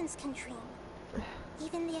humans can dream.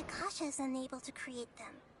 Even the Akasha is unable to create them.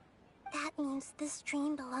 That means this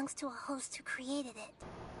dream belongs to a host who created it.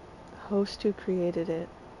 Host who created it.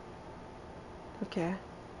 Okay.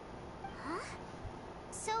 Huh?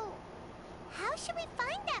 So, how should we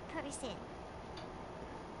find that person?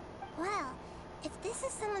 Well, if this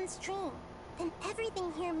is someone's dream, then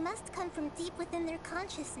everything here must come from deep within their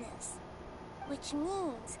consciousness. Which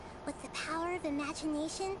means, with the power of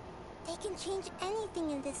imagination, they can change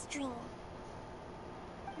anything in this dream.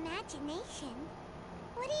 Imagination?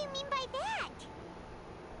 What do you mean by that?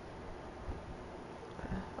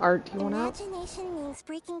 Art, do you want out? Imagination means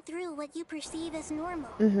breaking through what you perceive as normal.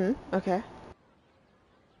 Okay.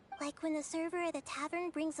 Like when the server at a tavern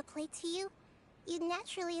brings a plate to you, you'd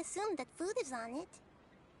naturally assume that food is on it.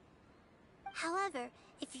 However,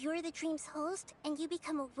 if you're the dream's host and you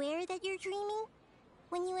become aware that you're dreaming,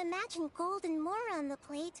 when you imagine gold and more on the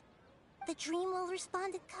plate, the dream will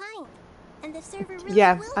respond in kind, and the server really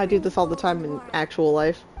Yeah, will I do bring this you all the gold time and in more. actual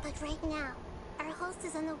life. But right now, our host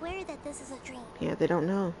is unaware that this is a dream. Yeah, they don't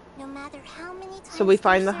know. No matter how many times So we they're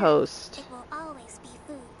find the served, host. it will always be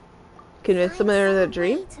food. Convince them Find they're in a some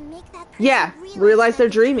dream? way to make that person Yeah, realize that they're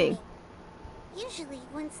dreaming. Usually,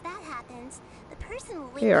 once that happens, the person will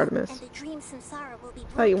wake Hey, up Artemis. and the dream samsara will be I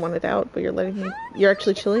thought you broken. wanted out, but you're letting me. You're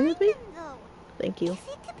actually chilling with me? Though, Thank you. if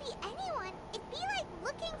it could be anyone, it'd be like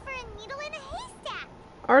looking for a needle in a haystack.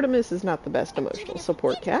 Artemis is not the best Even emotional if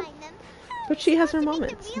support we did cat, find them, how are but we she has her supposed to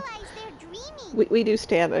make moments. them realize they're dreaming? We do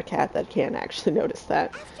stand a cat that can actually notice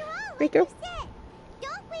that. After all, There like you you go. said,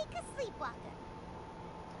 don't wake a sleepwalker.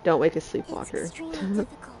 Don't wake a It's sleepwalker. extremely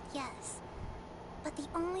difficult, yes. But the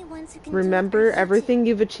only ones who can Remember, do it are you everything two.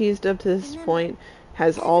 you've achieved up to this Remember, point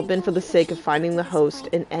has all been for the everything sake you've of finding achieved the up to this host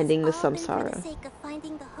point and ending the has all been for the samsara. sake of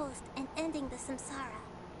finding the host and ending the samsara.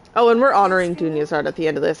 Oh, and we're honoring After all, Dunya's art at the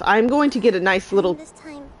end of this. I'm going to get a nice during little this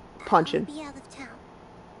time, punch-in. I'll be out of town.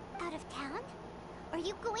 Out of town? Are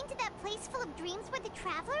you going to that place full of dreams where the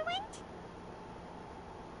traveler went?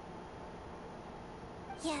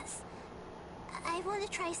 Yes. I want to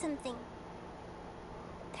try something.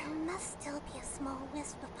 There must still be a small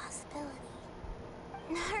wisp of possibility.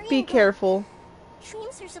 Hurry Be and go. careful.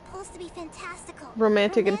 Dreams are supposed to be fantastical,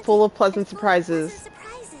 Romantic and full of pleasant surprises.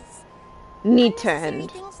 surprises. Need to Unnecessary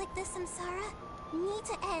end. things like this samsara need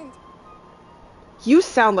to end. You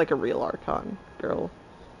sound like a real Archon, girl.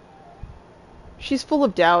 She's full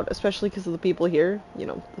of doubt, especially because of the people here. You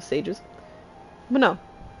know, the sages. But no.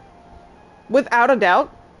 Without a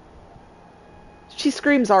doubt, she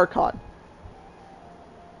screams Archon.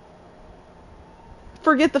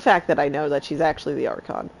 Forget the fact that I know that she's actually the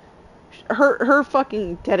Archon. Her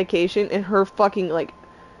fucking dedication and her fucking, like...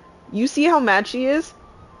 You see how mad she is?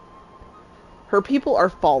 Her people are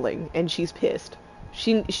falling, and she's pissed.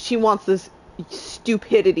 She wants this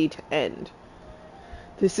stupidity to end.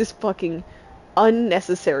 This is fucking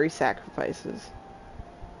unnecessary sacrifices.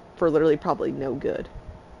 For literally probably no good.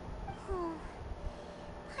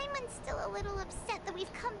 Paimon's still a little upset that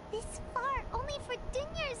we've come this far, only for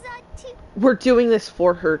Dunyarzad to... We're doing this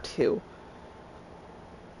for her, too.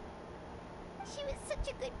 She was such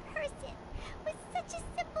a good person, with such a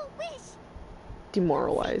simple wish.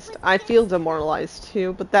 Demoralized. I feel demoralized,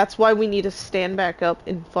 too, but that's why we need to stand back up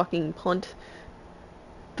and fucking punt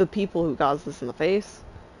the people who caused this in the face.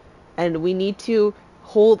 And we need to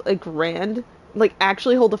hold a grand, like,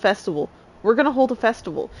 actually hold a festival. We're gonna hold a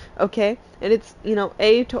festival, okay? And it's, you know,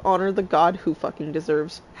 A, to honor the god who fucking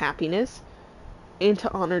deserves happiness, and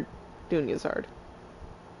to honor Dunyarzad.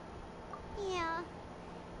 Yeah.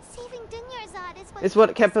 Saving Dunyarzad is It's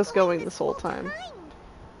what kept us going this whole time.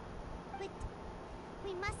 But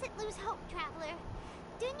we mustn't lose hope, Traveler.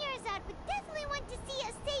 Dunyarzad would definitely want to see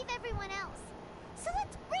us save everyone else. So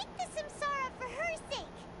let's break the samsara for her sake.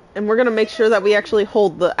 And we're gonna make sure that we actually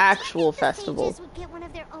hold the actual festival. The sages would get one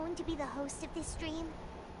of their own to be the host of this dream.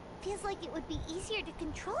 Feels like it would be easier to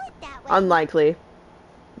control it that way. Unlikely.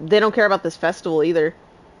 They don't care about this festival either.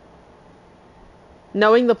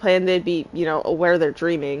 Knowing the plan, they'd be, you know, aware they're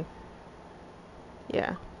dreaming.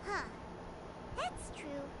 Yeah. Huh. That's true.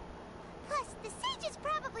 Plus, the sages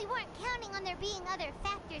probably weren't counting on there being other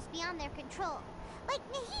factors beyond their control. Like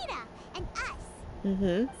Nahida and us.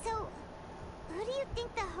 Mm-hmm. So, who do you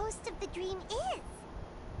think the host of the dream is?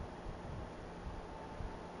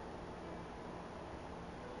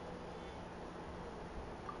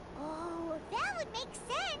 Oh, that would make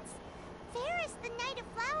sense. Ferris, the Knight of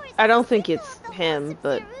Flowers. I don't is think the it's symbol of the him, House of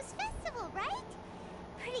but... Zeru's festival, right?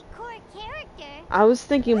 Pretty core character. I was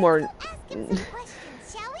thinking more... Let's go ask him some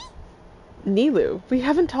questions, shall we? Nilu. We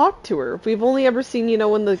haven't talked to her. We've only ever seen, you know,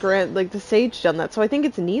 when the the sage done that, so I think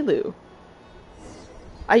it's Nilu.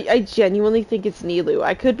 I genuinely think it's Nilu.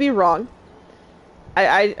 I could be wrong.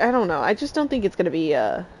 I don't know. I just don't think it's gonna be,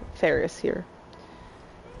 Ferris here.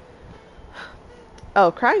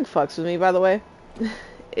 Oh, crying fucks with me, by the way.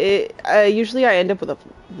 Usually I end up with a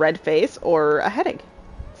red face or a headache.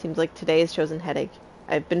 Seems like today's chosen headache.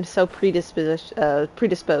 I've been so predisposed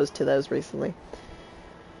to those recently.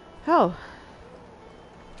 Oh.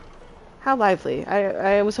 How lively.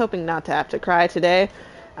 I was hoping not to have to cry today.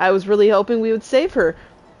 I was really hoping we would save her.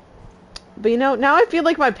 But you know, now I feel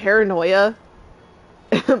like my paranoia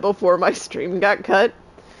before my stream got cut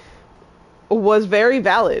was very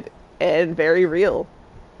valid and very real.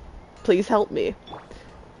 Please help me.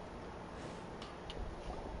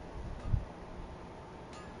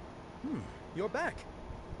 You're back.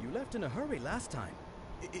 You left in a hurry last time.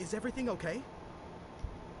 Is everything okay?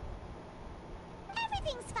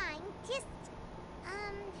 Everything's fine. Just,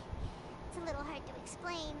 it's a little hard to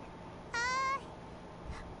explain.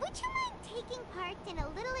 Would you mind taking part in a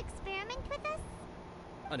little experiment with us?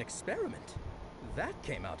 An experiment? That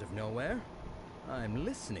came out of nowhere. I'm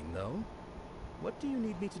listening, though. What do you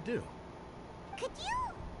need me to do? Could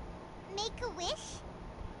you make a wish?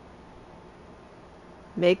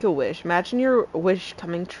 Make a wish. Imagine your wish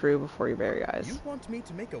coming true before your very eyes. You want me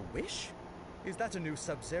to make a wish? Is that a new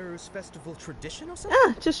Sub-Zero's festival tradition or something?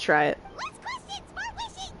 Ah, just try it. Less questions, more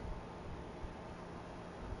wishing!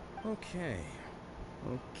 Okay.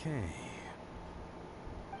 Okay.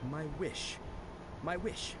 My wish. My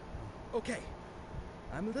wish. Okay.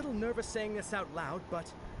 I'm a little nervous saying this out loud,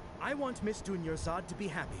 but I want Miss Dunyarzad to be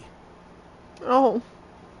happy. Oh.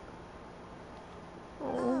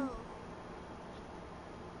 Oh.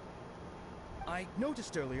 I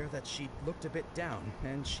noticed earlier that she looked a bit down,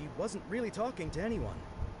 and she wasn't really talking to anyone.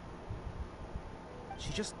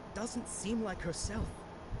 She just doesn't seem like herself.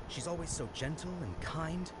 She's always so gentle and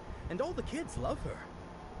kind, and all the kids love her.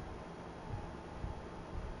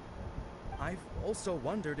 I've also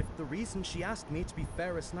wondered if the reason she asked me to be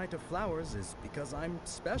Fairest Knight of Flowers is because I'm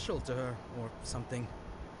special to her, or something.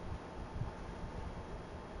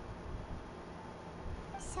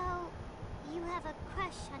 So, you have a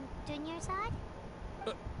crush on Dunyarzad?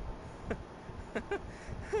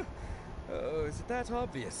 Oh, is it that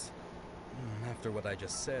obvious? After what I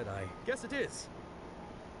just said, I guess it is.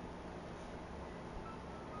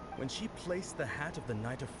 When she placed the hat of the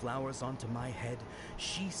Knight of Flowers onto my head,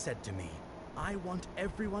 she said to me, I want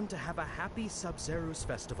everyone to have a happy Sub-Zero's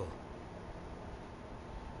festival.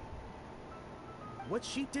 What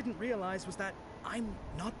she didn't realize was that I'm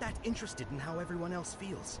not that interested in how everyone else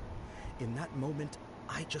feels. In that moment,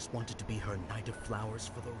 I just wanted to be her Knight of Flowers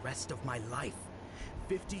for the rest of my life.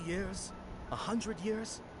 50 years, 100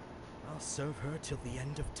 years, I'll serve her till the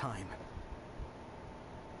end of time.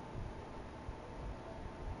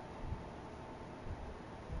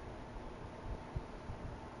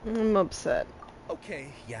 I'm upset. Okay,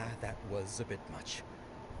 yeah, that was a bit much.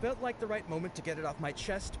 Felt like the right moment to get it off my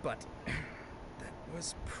chest, but that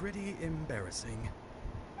was pretty embarrassing.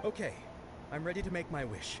 Okay, I'm ready to make my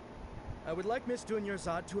wish. I would like Miss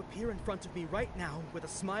Dunyarzad to appear in front of me right now with a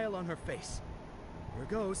smile on her face. Here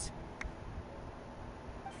goes.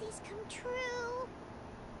 Please come true.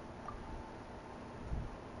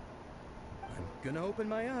 I'm gonna open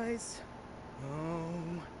my eyes.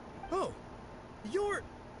 Oh, you're...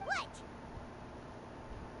 What?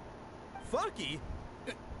 Faki?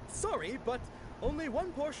 Sorry, but only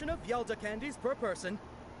one portion of Yelda candies per person.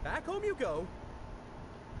 Back home you go.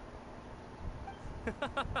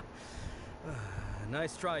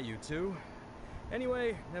 Nice try, you two.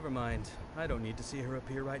 Anyway, never mind. I don't need to see her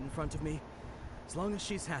appear right in front of me. As long as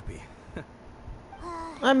she's happy.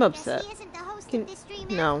 I'm upset. He isn't the host of this stream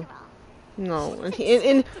No. after all. No. She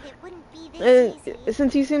And, suspected it wouldn't be this easy.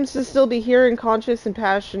 since he seems to still be here and conscious and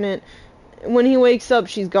passionate, when he wakes up,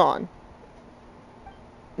 she's gone.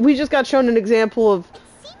 We just got shown an example of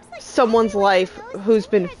Like someone's life who's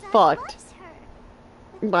been Dunyarzad fucked loves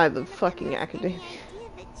her. by the None of them fucking have academia. any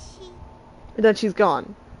idea That she's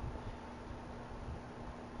gone.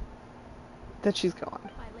 That she's gone.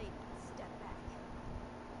 My lady, step back.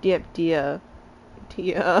 Yep, Dia.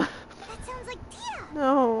 That sounds like Tia.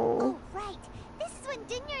 No. Oh, right. This is when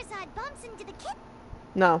Dunyarzad bumps into the kid.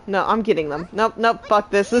 No, I'm getting them. Nope, fuck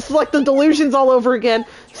this. This is like the delusions all over again.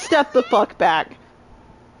 Step the fuck back.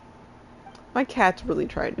 My cat's really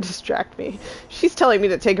trying to distract me. She's telling me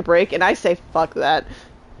to take a break, and I say fuck that.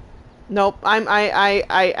 Nope,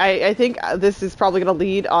 I think this is probably gonna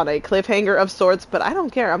lead on a cliffhanger of sorts, but I don't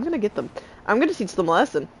care. I'm gonna get them. I'm gonna teach them a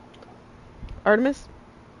lesson. Artemis,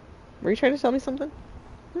 were you trying to tell me something?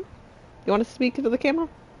 You want to speak to the camera?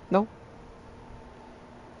 No?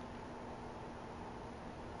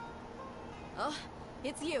 Oh,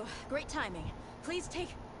 it's you. Great timing. Please take...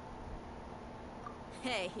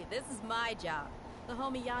 Hey, this is my job. The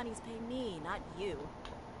homie Yanni's pay me, not you.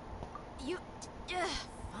 You...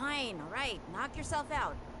 fine, alright. Knock yourself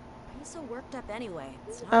out. Why are you so worked up anyway?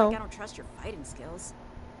 It's not like I don't trust your fighting skills.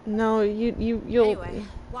 No, you'll... Anyway,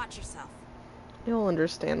 watch yourself. You'll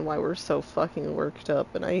understand why we're so fucking worked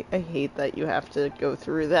up, and I hate that you have to go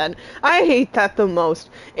through that. I hate that the most.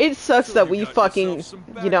 It sucks So that you we got fucking, yourself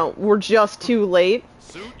some you know, backup. we're just too late.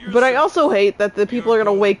 Suit But I yourself. also hate that the people are You're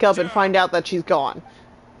gonna going wake up and down. find out that she's gone.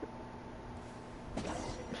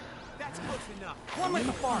 That's close enough. One with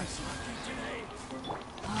the force.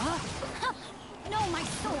 Huh? No, my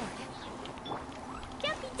sword.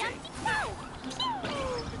 Dumpy Dumpty Go!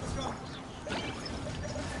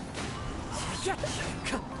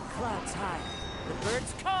 Clouds high. The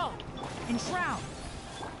birds call. Enshroud!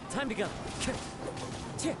 Time to go.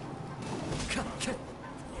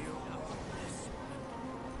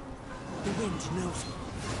 The wind knows me.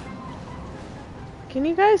 Can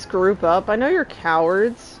you guys group up? I know you're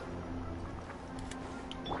cowards.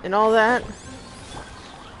 And all that.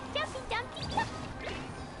 Dumpy Dumpty Go!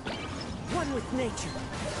 One with nature.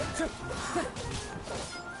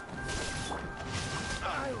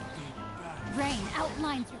 Rain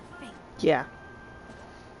outlines your fate. Yeah.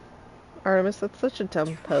 Artemis, that's such a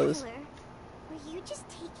dumb pose. Tyler, were you just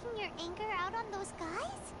taking your anger out on those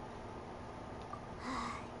guys?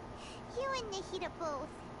 You and Nahida both.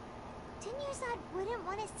 Dinyarzad wouldn't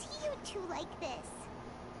want to see you two like this.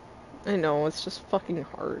 I know, it's just fucking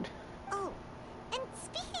hard. Oh, and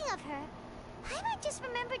speaking of her, Paimon just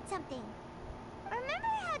remembered something. Remember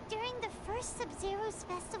how during the first Sub-Zero's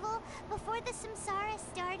festival, before the Samsara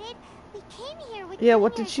started, we came here with Yeah,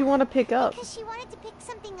 what did she want to pick up? Because she wanted to pick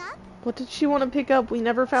something up? What did she want to pick up? We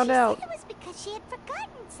never found out. She said it was because she had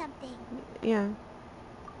forgotten something. Yeah.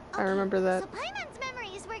 I remember that. So Paimon's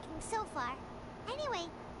memory is working so far. Anyway,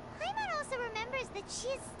 Paimon also remembers that she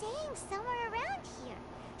is staying somewhere around here.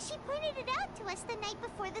 She pointed it out to us the night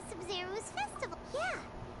before the Sub-Zero's festival. Yeah.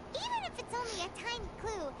 Even if it's only a tiny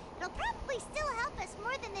clue, it'll probably still help us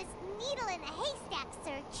more than this needle in a haystack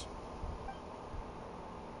search.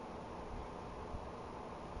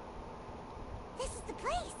 This is the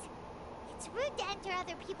place. It's rude to enter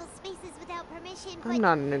other people's spaces without permission, but I'm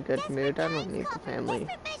not in a good desperate mood. I don't times need call the for family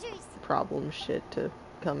desperate measures. problem shit to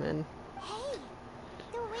come in. Hey,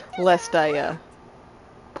 the windows Lest are I, unlocked.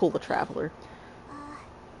 pull the traveler.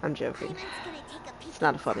 I'm joking. Paimon's gonna take a peek It's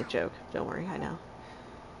not a funny inside. joke. Don't worry, I know.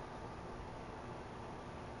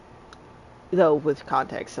 Though, with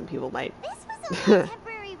context, some people might This was only a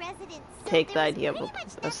temporary residence, so take there the was idea of pretty much a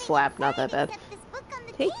nothing slap not that inside bad. except this book on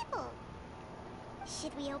the Take. table.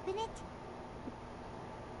 Should we open it?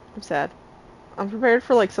 I'm sad. I'm prepared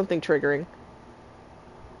for, like, something triggering.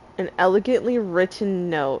 An elegantly written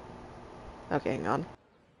note. Okay, hang on.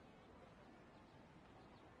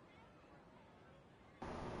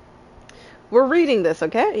 We're reading this,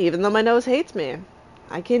 okay? Even though my nose hates me.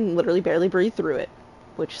 I can literally barely breathe through it.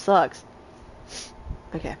 Which sucks.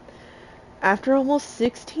 Okay. After almost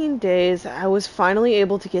 16 days, I was finally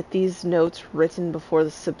able to get these notes written before the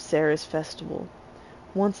Subsaris festival.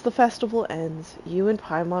 Once the festival ends, you and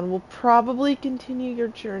Paimon will probably continue your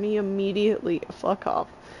journey immediately. Fuck off.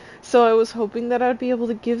 So I was hoping that I'd be able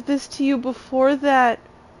to give this to you before that.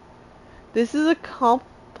 This is a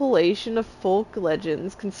compilation of folk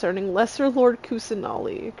legends concerning Lesser Lord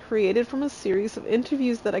Kusanali, created from a series of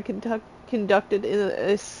interviews that I conducted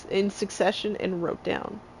in succession and wrote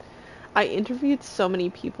down. I interviewed so many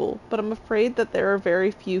people, but I'm afraid that there are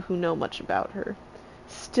very few who know much about her.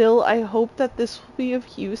 Still, I hope that this will be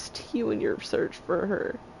of use to you in your search for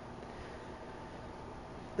her.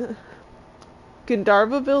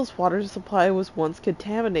 Gandharvaville's water supply was once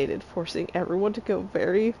contaminated, forcing everyone to go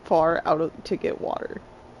very far out to get water.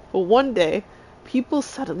 But one day, people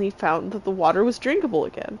suddenly found that the water was drinkable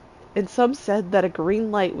again, and some said that a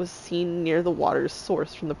green light was seen near the water's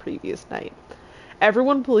source from the previous night.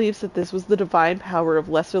 Everyone believes that this was the divine power of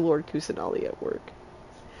Lesser Lord Kusanali at work.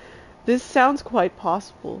 This sounds quite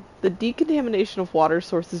possible. The decontamination of water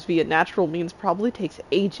sources via natural means probably takes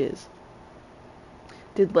ages.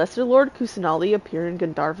 Did Lesser Lord Kusanali appear in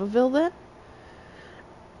Gandharvaville then?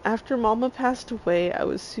 After Mama passed away, I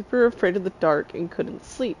was super afraid of the dark and couldn't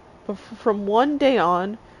sleep. But from one day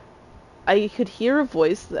on, I could hear a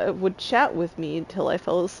voice that would chat with me until I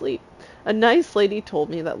fell asleep. A nice lady told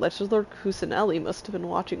me that Lesser Lord Kusanali must have been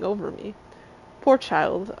watching over me. Poor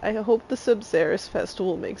child, I hope the Sub-Zeris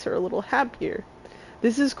festival makes her a little happier.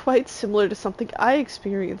 This is quite similar to something I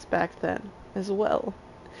experienced back then, as well.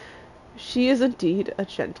 She is indeed a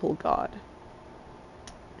gentle god.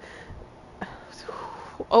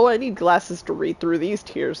 Oh, I need glasses to read through these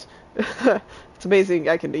tears. It's amazing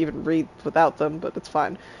I can even read without them, but it's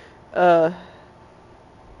fine. Give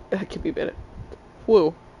me a minute.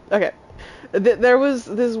 Whoa. Okay. There was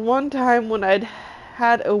this one time when I'd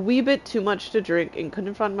had a wee bit too much to drink and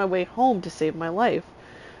couldn't find my way home to save my life.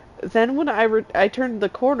 Then when I turned the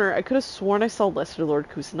corner, I could have sworn I saw Lesser Lord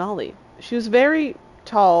Kusanali. She was very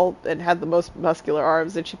tall and had the most muscular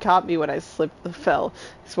arms, and she caught me when I slipped and fell.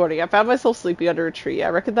 This morning, I found myself sleeping under a tree. I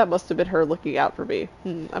reckon that must have been her looking out for me.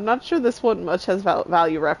 I'm not sure this one much has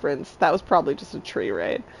value reference. That was probably just a tree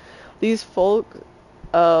raid. These folk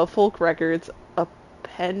records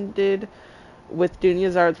appended with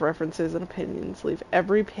Dunyazard's references and opinions leave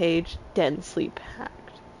every page densely packed.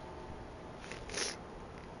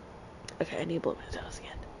 Okay, I need to blow my nose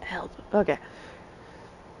again. Help. Okay.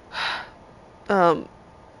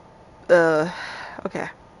 Okay.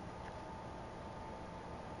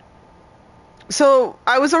 So,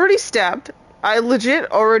 I was already stabbed. I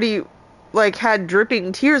legit already, like, had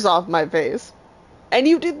dripping tears off my face. And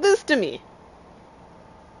you did this to me.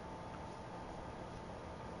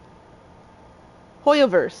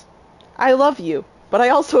 Hoyoverse, I love you, but I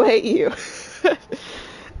also hate you.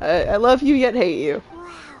 I love you yet hate you. Wow.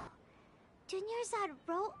 Dunyarzad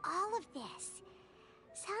wrote all of this.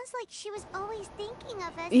 Sounds like she was always thinking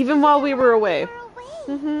of us. Even while we were away.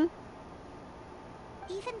 Even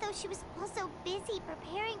though she was also busy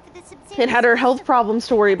preparing for the Subzero. And had her health problems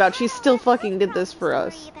to worry about, she still fucking did this for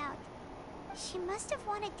us. She must have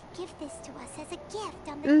wanted to give this to us as a gift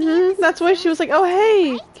on the day of the That's why she was like, oh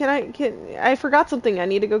hey, right? I forgot something, I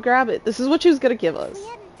need to go grab it. This is what she was gonna give us. If we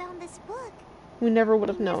hadn't found this book, We never would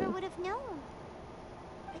have we known. never would have known.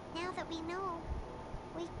 But now that we know,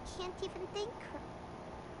 we can't even thank her.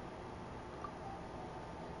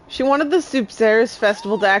 She wanted the Subzeros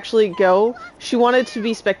festival to actually go. She wanted it to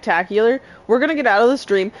be spectacular. We're gonna get out of the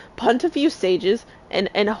stream, punt a few stages,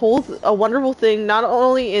 and hold a wonderful thing, not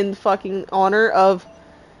only in fucking honor of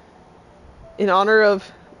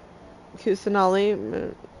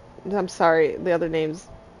Kusanali. I'm sorry, the other names.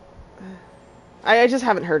 I just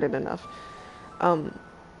haven't heard it enough.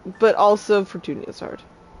 But also for Dunyazard.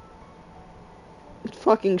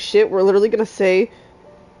 Fucking shit, we're literally gonna say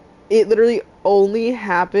it literally only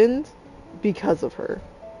happened because of her.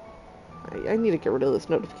 I need to get rid of this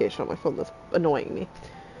notification on my phone that's annoying me.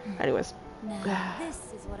 Anyways. Now, this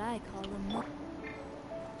is what I call a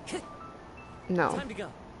No. Time to go.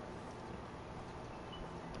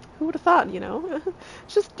 Who would have thought, you know?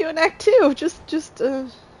 Just do an act 2.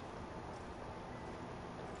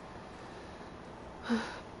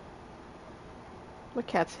 My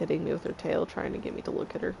cat's hitting me with her tail, trying to get me to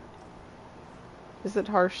look at her. Is it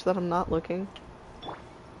harsh that I'm not looking?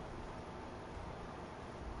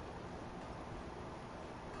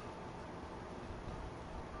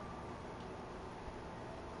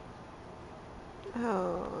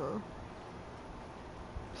 Oh.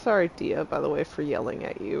 Sorry, Dia, by the way, for yelling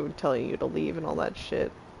at you and telling you to leave and all that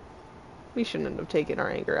shit. We shouldn't have taken our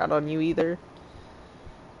anger out on you either.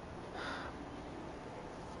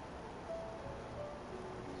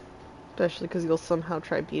 Especially because you'll somehow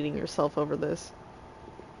try beating yourself over this.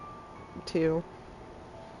 Too.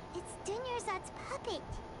 It's Dunyarzad's puppet.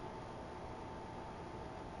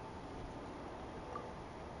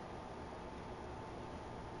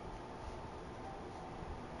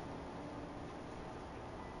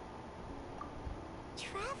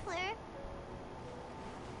 Traveler?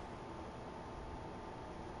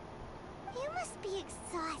 You must be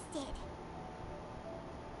exhausted.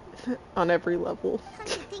 On every level. Come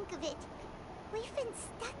to think of it, we've been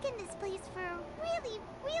stuck in this place for a really,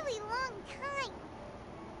 really long time.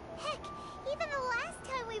 Heck, even the last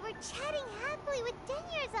time we were chatting happily with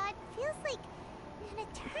Dunyarzad feels like an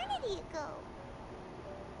eternity ago.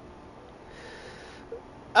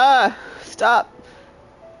 Stop.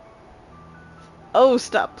 Oh,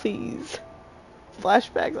 stop, please.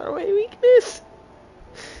 Flashbacks are my weakness.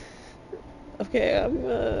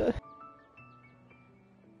 Okay,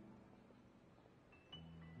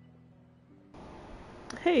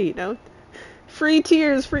 Hey, you know, free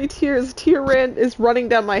tears, free tears. Tear is running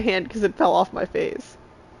down my hand because it fell off my face.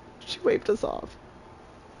 She waved us off.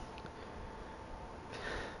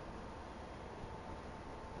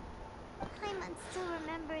 Paimon still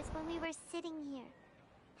remembers when we were sitting here,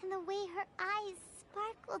 and the way her eyes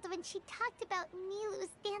sparkled when she talked about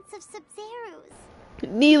Nilu's Dance of Subzerus.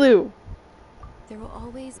 Nilu! There will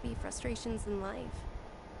always be frustrations in life,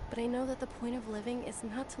 but I know that the point of living is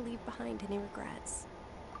not to leave behind any regrets.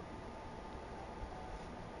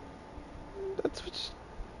 That's what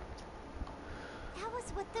That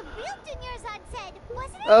was what the real Dunyarzad said,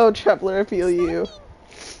 wasn't it? Oh, Traveler, I feel you.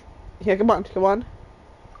 Yeah, come on, come on.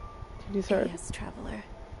 Duty's hard. Yes, traveler.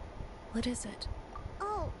 What is it?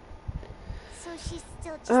 Oh, so she's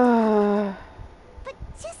still just a but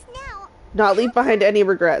just now. Not leave behind any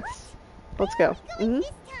regrets. Let's go. This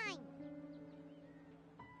time.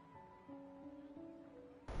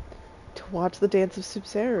 To watch the dance of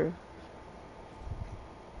Subsaru.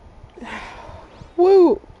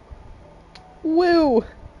 Woo! Woo!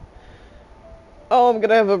 Oh, I'm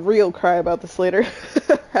gonna have a real cry about this later.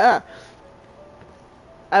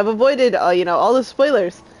 I've avoided, you know, all the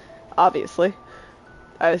spoilers. Obviously.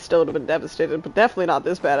 I still would have been devastated, but definitely not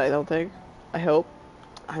this bad, I don't think. I hope.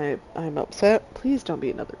 I'm upset. Please don't be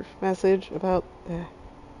another message about...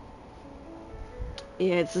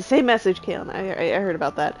 Yeah, it's the same message, Kaelin. I heard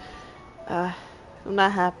about that. I'm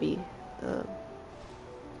not happy.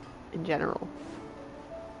 In general.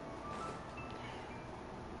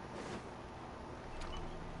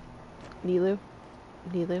 Nilou?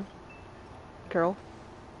 Nilou? Girl?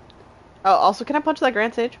 Oh, also, can I punch that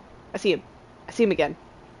Grand Sage? I see him. I see him again.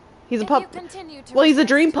 He's a puppet. Well, he's a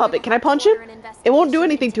dream puppet. Can I punch him? It won't do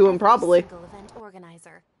anything to him, probably.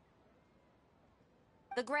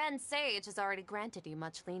 The Grand Sage has already granted you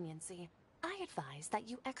much leniency. I advise that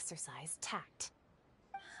you exercise tact.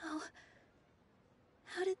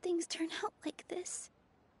 How did things turn out like this?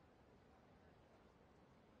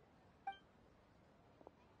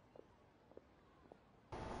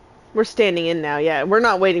 We're standing in now, yeah. We're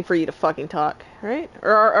not waiting for you to fucking talk, right?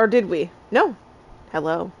 Or did we? No.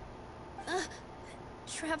 Hello.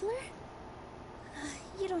 Traveler?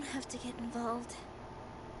 You don't have to get involved.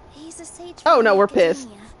 He's a sage. Oh no, we're pissed.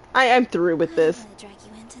 I'm through with this. I'm gonna drag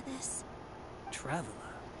you into this. Traveler?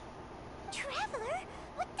 Traveler?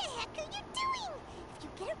 What the heck are you doing? If you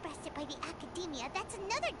get arrested by the Academia, that's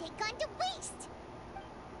another day gone to waste.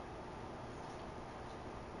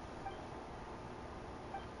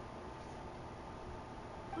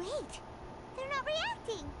 Wait, they're not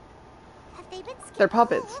reacting. Have they been scared? They're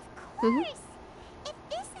puppets. Oh, of course. If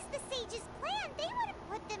this is the sage's plan, they wouldn't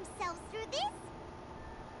put themselves through this.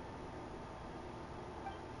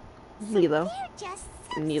 Nilou. They're just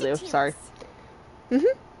Nilou, sorry.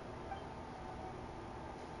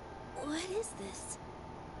 What is this?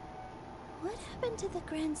 What happened to the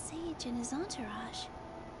Grand Sage and his entourage?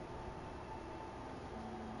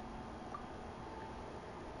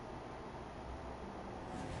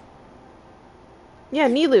 Yeah,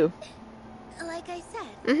 Nilou. Like I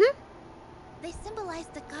said, they symbolize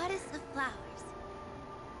the goddess of flowers.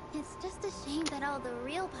 It's just a shame that all the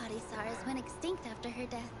real Padisaras went extinct after her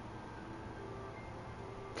death.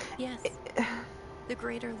 Yes. The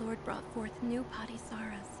Greater Lord brought forth new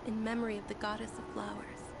Padisaras in memory of the goddess of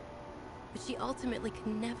flowers. But she ultimately could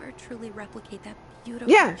never truly replicate that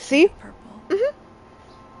beautiful see? purple.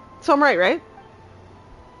 So I'm right?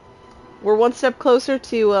 We're one step closer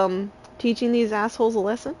to, teaching these assholes a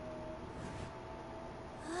lesson?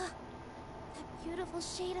 That beautiful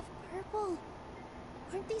shade of purple.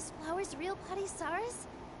 Aren't these flowers real Padisaras?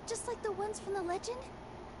 Just like the ones from the legend?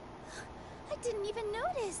 I didn't even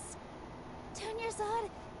notice. Tanyarzad,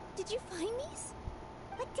 did you find these?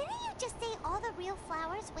 But didn't you just say all the real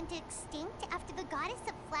flowers went extinct after the goddess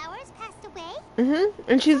of flowers passed away?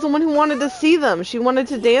 And she's the one who wanted to see them. She wanted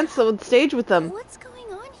to dance on stage with them. What's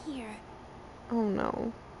going on here? Oh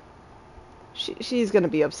no. She's gonna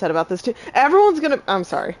be upset about this too. Everyone's gonna... I'm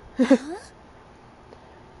sorry.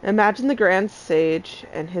 Imagine the Grand Sage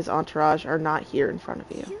and his entourage are not here in front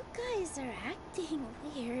of you. You guys are acting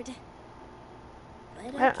weird.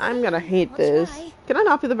 I'm gonna hate this. Can I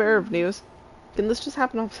not be the bearer of news? Can this just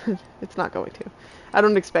happen often? It's not going to. I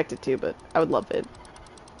don't expect it to, but I would love it.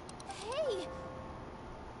 Hey!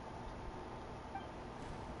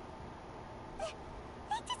 They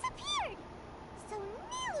disappeared! So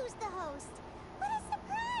Nilou's the host! What a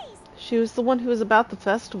surprise! She was the one who was about the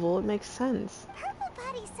festival. It makes sense. Purple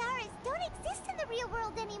Padisaras don't exist in the real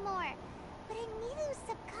world anymore. But in Nilou's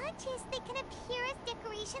subconscious, they can appear as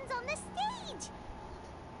decorations on the stage.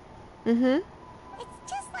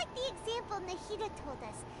 It's just like the example Nahida told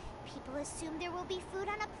us. People assumed there will be food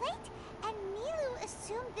on a plate, and Nilou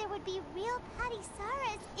assumed there would be real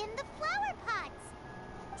Padisaras in the flower pots.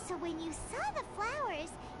 So when you saw the flowers,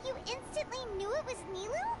 you instantly knew it was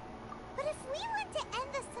Nilou? But if we want to end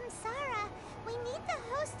the samsara, we need the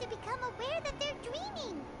host to become aware that they're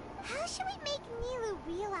dreaming. How should we make Nilou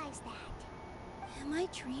realize that? Am I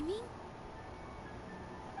dreaming?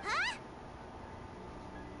 Huh?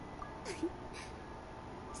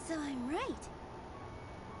 So I'm right.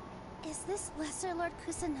 Is this Lesser Lord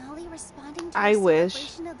Kusanali responding to I the wish.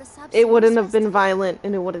 celebration of the It wouldn't Subsurus have been Festival? violent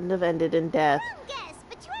and it wouldn't have ended in death. Wrong guess,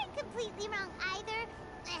 but you aren't completely wrong either.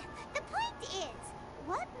 The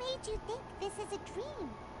was a dream.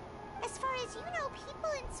 As far as you know, people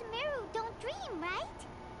in Sumeru don't dream, right?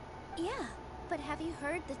 Yeah, but have you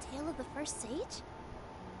heard the tale of the first sage?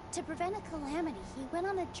 To prevent a calamity, he went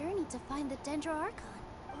on a journey to find the Dendro Archon.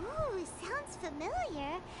 Ooh, sounds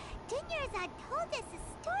familiar. Dunyarzad told us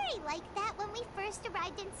a story like that when we first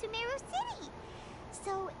arrived in Sumeru City.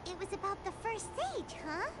 So, it was about the first sage,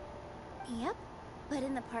 huh? Yep, but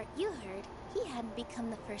in the part you heard, he hadn't become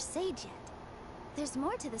the first sage yet. There's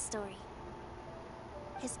more to the story.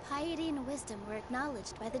 His piety and wisdom were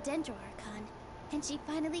acknowledged by the Dendro Archon, and she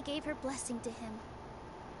finally gave her blessing to him.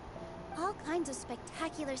 All kinds of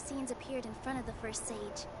spectacular scenes appeared in front of the first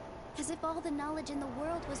sage, as if all the knowledge in the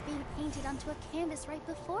world was being painted onto a canvas right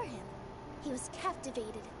before him. He was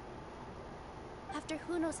captivated. After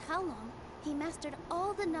who knows how long, he mastered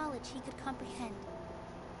all the knowledge he could comprehend.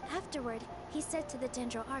 Afterward, he said to the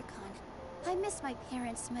Dendro Archon, "I miss my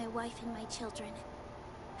parents, my wife, and my children.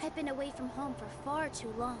 I've been away from home for far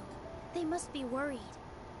too long. They must be worried."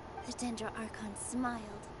 The Dendro Archon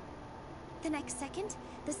smiled. The next second,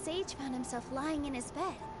 the sage found himself lying in his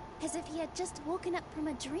bed, as if he had just woken up from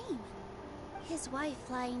a dream. His wife,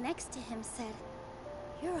 lying next to him, said,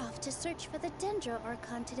 "You're off to search for the Dendro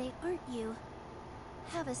Archon today, aren't you?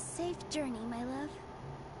 Have a safe journey, my love."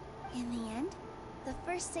 In the end, the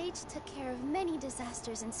first sage took care of many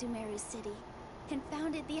disasters in Sumeru City, and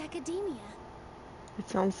founded the Academia. It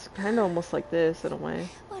sounds kind of almost like this in a way.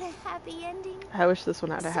 What a happy ending. I wish this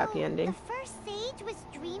one had a happy ending. The first sage was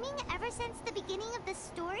dreaming ever since the beginning of the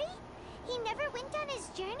story? He never went on his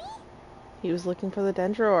journey? He was looking for the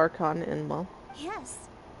Dendro Archon and, well... Yes.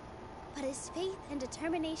 But his faith and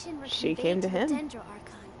determination were she conveyed came to the him. Dendro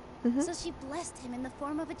Archon, so she blessed him in the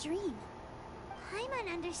form of a dream.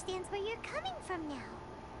 Paimon understands where you're coming from now.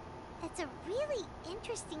 That's a really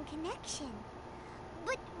interesting connection.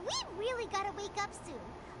 But we really gotta wake up soon,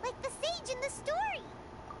 like the sage in the story.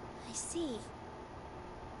 I see.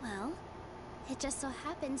 Well, it just so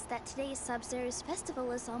happens that today's Sub-Zero's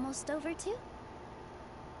festival is almost over too.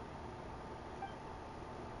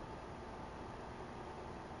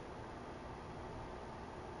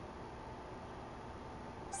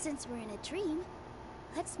 Since we're in a dream,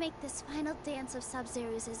 let's make this final dance of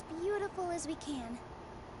Sub-Zero's as beautiful as we can.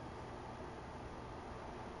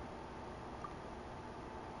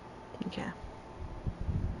 Okay.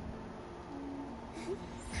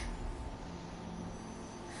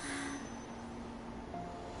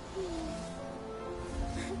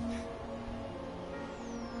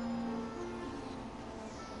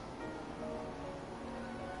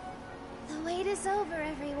 The wait is over,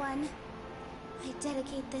 everyone. I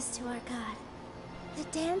dedicate this to our god, the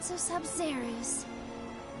Dance of Sub-Zero's.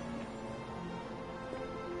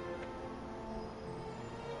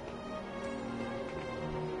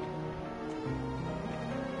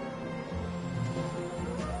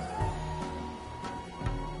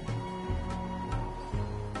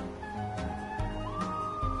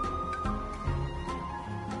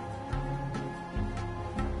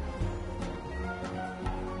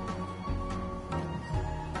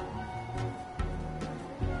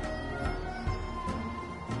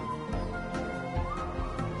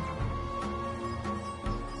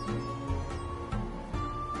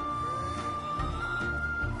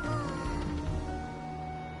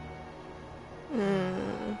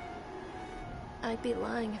 I'd be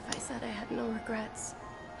lying if I said I had no regrets.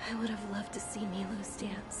 I would have loved to see Milu's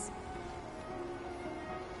dance.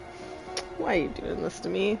 Why are you doing this to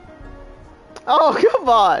me? Oh, come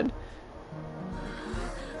on!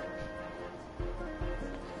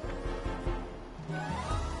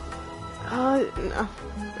 No.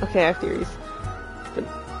 Okay, I have theories. But...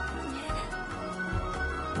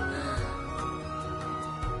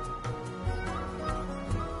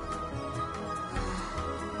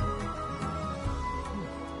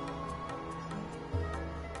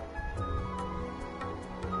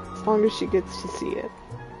 as long as she gets to see it.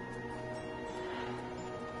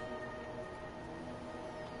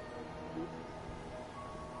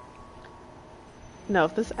 Now,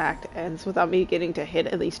 if this act ends without me getting to hit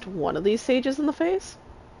at least one of these sages in the face,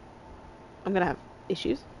 I'm gonna have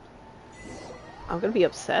issues. I'm gonna be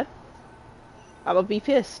upset. I'm gonna be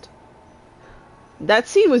pissed. That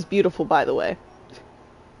scene was beautiful, by the way.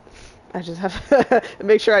 I just have to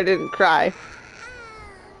make sure I didn't cry.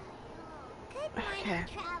 Good morning, Okay.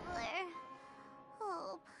 traveler.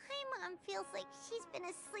 Oh, Paimon feels like she's been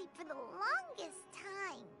asleep for the longest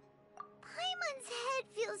time. Paimon's head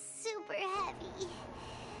feels super heavy.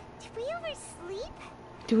 Did we oversleep?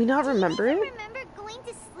 Do we not remember Do you it? even remember going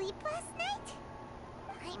to sleep last night?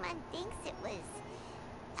 Paimon thinks it was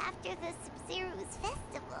after the Sub-Zero's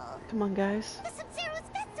festival. Come on, guys. The Sub-Zero's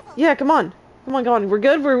festival! Yeah, come on. Come on. We're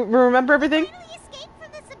good? We remember everything? Finally escaped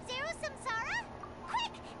from the Sub-Zero Samsara?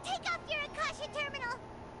 Quick, take off your Akasha terminal.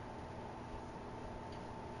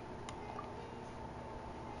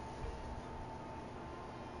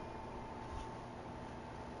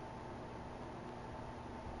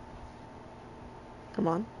 Come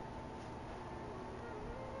on.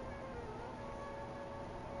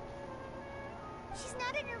 She's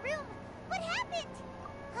not in her room. What happened?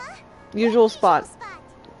 Huh? Usual spot.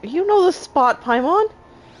 You know the spot, Paimon?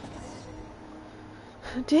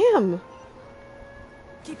 Damn.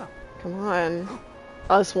 Keep up. Come on.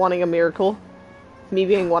 Us wanting a miracle. Me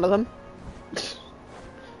being one of them.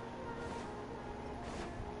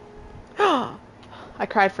 I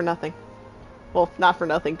cried for nothing. Well, not for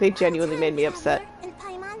nothing. They genuinely made me upset. And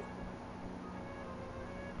Paimon.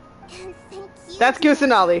 And thank you. That's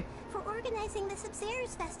Kusanali. For organizing the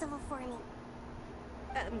Sub-Zero's festival for me.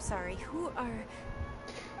 I'm sorry, who are...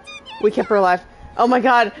 We kept her alive. Oh my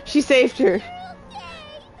god, she saved her. Okay.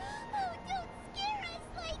 Oh, don't scare us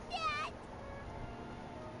like that.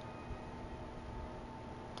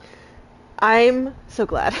 I'm so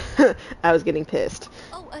glad. I was getting pissed.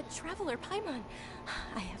 Oh, a traveler, Paimon.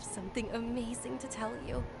 I have something amazing to tell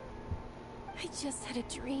you. I just had a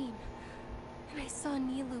dream, and I saw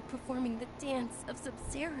Nilou performing the dance of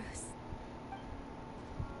Sub-Zeros.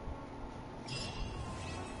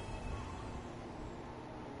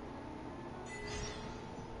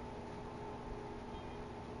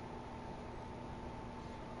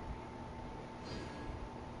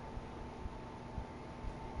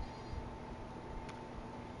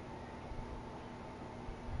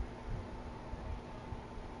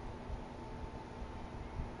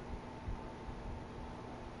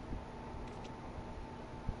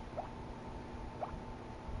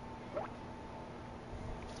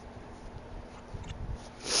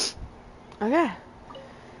 Okay.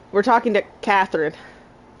 We're talking to Catherine.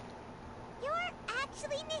 You're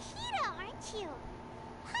actually Nahida, aren't you?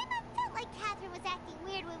 Paimon felt like Catherine was acting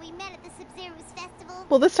weird when we met at the Sub-Zero's festival.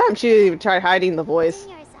 Well, this time she didn't even try hiding the voice.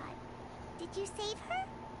 Did you save her?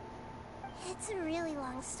 It's a really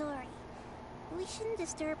long story. We shouldn't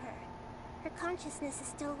disturb her. Her consciousness is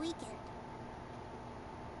still weakened.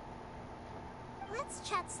 Let's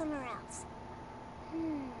chat somewhere else.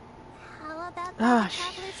 How about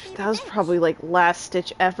That was probably like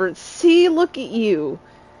last-ditch effort. See, look at you.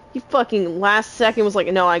 You fucking last second was like,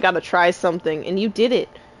 no, I gotta try something, and you did it.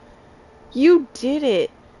 You did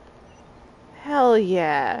it. Hell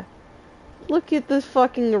yeah. Look at the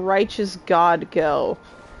fucking righteous god go.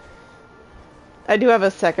 I do have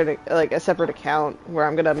a separate account where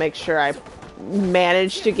I'm gonna make sure I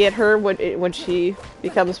manage to get her when she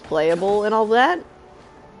becomes playable and all that.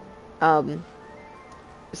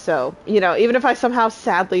 So, you know, even if I somehow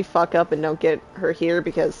sadly fuck up and don't get her here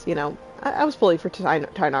because, you know, I was pulling for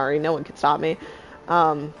Tainari, no one could stop me.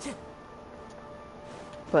 But,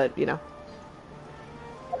 you know.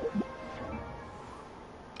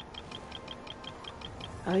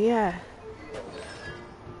 Oh, yeah.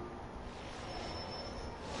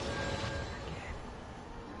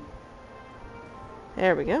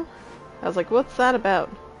 There we go. I was like, what's that about?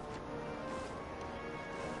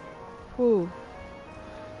 Whew.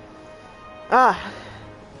 Ah.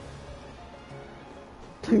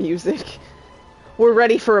 The music. We're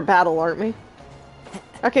ready for a battle, aren't we?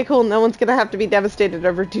 Okay, cool. No one's gonna have to be devastated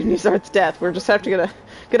over Dunyarzad's death. We're just gonna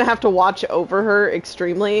have to watch over her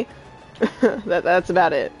extremely. That's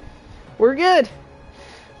about it. We're good.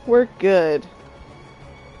 We're good.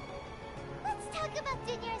 Let's talk about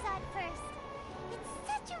Dunyarzad first. It's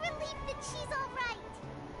such a relief that she's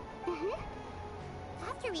alright.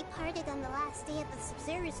 After we parted on the last day of the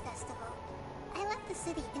Sub-Zero's festival, I left the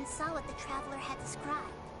city and saw what the traveler had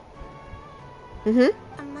described.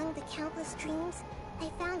 Among the countless dreams, I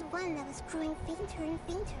found one that was growing fainter and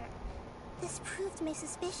fainter. This proved my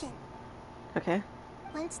suspicion. Okay.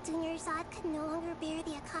 Once Dunyarzad could no longer bear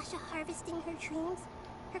the Akasha harvesting her dreams,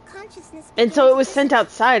 her consciousness And so it was sent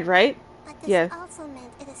outside, right? But this also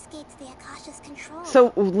meant it escaped the Akasha's control.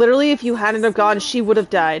 So literally, if you hadn't have gone, she would have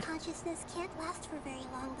died. Consciousness can't last for very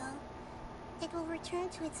long, though. It will return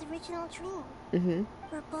to its original dream.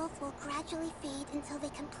 Where both will gradually fade until they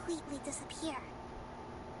completely disappear.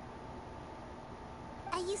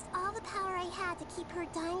 I used all the power I had to keep her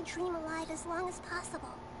dying dream alive as long as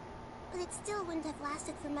possible. But it still wouldn't have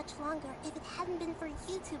lasted for much longer if it hadn't been for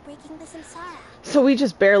you two breaking the samsara. So we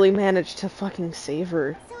just barely managed to fucking save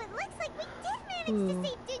her. So it looks like we did manage to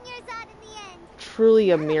save Dunyarzad in the end. Truly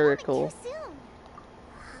a miracle. Too soon.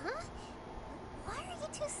 Huh? Why are you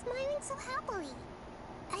two smiling so happily?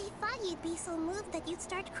 I thought you'd be so moved that you'd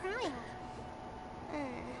start crying.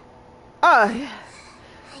 I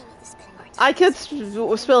could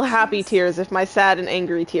spill happy tears if my sad and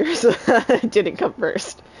angry tears didn't come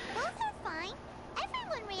first. Both are fine.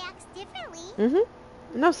 Everyone reacts differently.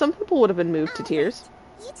 Mm-hmm. No, some people would have been moved to tears.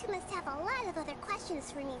 Right. You two must have a lot of other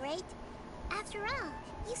questions for me, right? After all,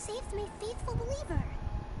 you saved my faithful believer.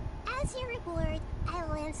 As your reward, I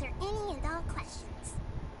will answer any and all questions.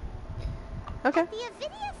 Okay. At the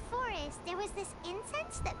Avidia Forest, there was this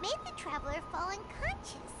incense that made the traveler fall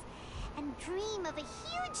unconscious and dream of a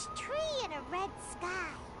huge tree and a red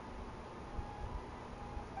sky.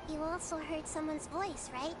 You also heard someone's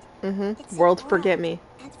voice, right? Mm-hmm. World forget me.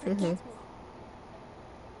 And forget me.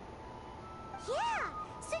 Yeah,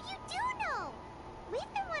 so you do know.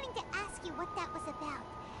 We've been wanting to ask you what that was about,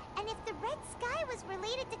 and if the red sky was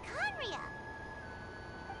related to Conria.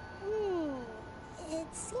 It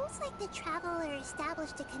seems like the traveler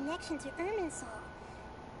established a connection to Irminsul.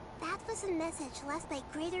 That was a message left by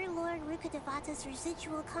Greater Lord Rukkhadevata's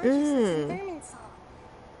residual consciousness in Irminsul.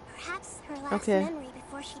 Perhaps her last memory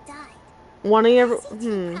before she died. One of you As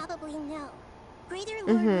you probably know, Greater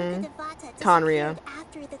Lord Rukkhadevata disappeared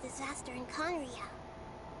after the disaster in Conria.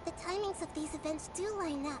 The timings of these events do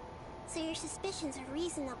line up, so your suspicions are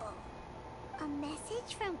reasonable. A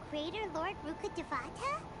message from Greater Lord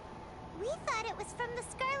Rukkhadevata? We thought it was from the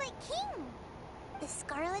Scarlet King. The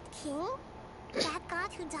Scarlet King? That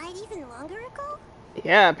god who died even longer ago?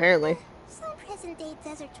 Yeah, apparently. Some present-day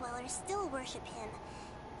desert dwellers still worship him.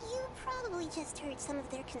 You probably just heard some of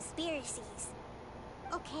their conspiracies.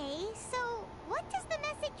 Okay, so what does the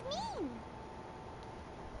message mean?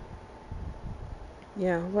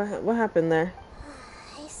 Yeah, what happened there?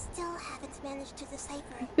 I still haven't managed to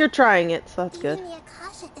decipher it. You're trying it, so that's good. Even the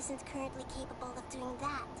Akasha isn't currently capable of doing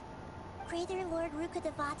that. Greater Lord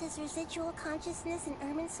Rukkhadevata's residual consciousness in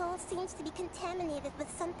Irminsul seems to be contaminated with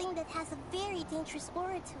something that has a very dangerous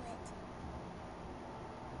aura to it.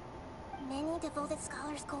 Many devoted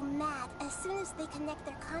scholars go mad as soon as they connect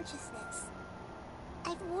their consciousness.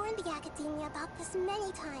 I've warned the Academia about this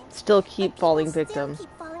many times. Still keep falling victim. Still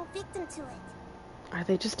keep falling victim to it. Are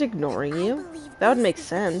they just ignoring you? That would make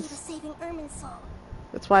sense.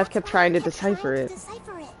 That's why I've kept trying to decipher it.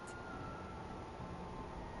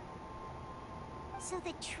 So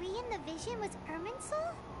the tree in the vision was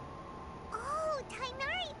Irminsul? Oh,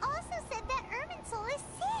 Tainari also said that Irminsul is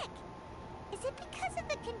sick. Is it because of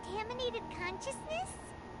the contaminated consciousness?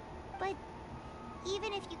 But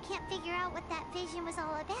even if you can't figure out what that vision was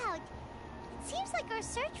all about, it seems like our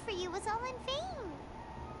search for you was all in vain.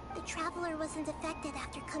 The traveler wasn't affected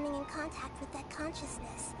after coming in contact with that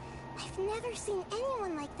consciousness. I've never seen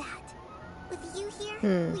anyone like that. With you here,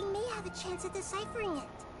 we may have a chance at deciphering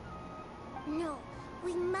it. No,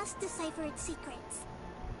 we must decipher its secrets.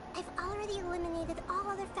 I've already eliminated all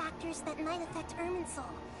other factors that might affect Irminsul.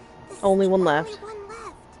 Only one left.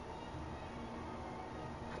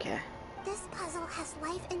 Okay. This puzzle has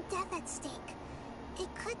life and death at stake. It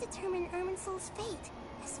could determine Irminsul's fate,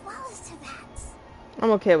 as well as Tevat's.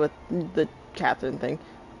 I'm okay with the Catherine thing.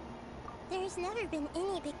 There's never been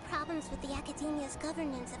any big problems with the Academia's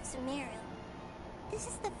governance of Sumeru. This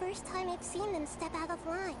is the first time I've seen them step out of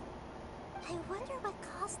line. I wonder what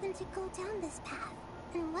caused them to go down this path,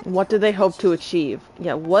 and what do they hope to achieve?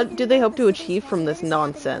 Yeah, what do they hope to achieve from this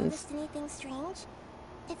nonsense? Anything strange?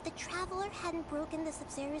 If the traveler hadn't broken the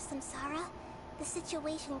Sub-Zero's samsara, the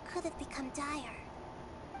situation could have become dire.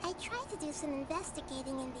 I tried to do some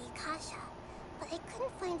investigating in the Akasha, but I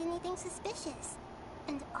couldn't find anything suspicious.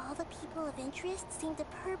 And all the people of interest seem to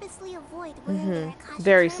purposely avoid wearing their Akasha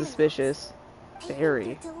Very terminals. suspicious. Very. I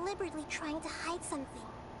think they're deliberately trying to hide something.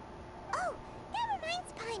 Oh, that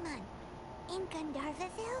reminds Paimon. In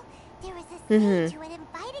Gandharvaville, there was a sage who had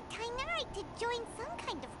invited Tainari to join some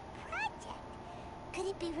kind of project. Could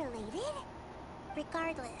it be related?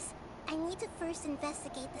 Regardless, I need to first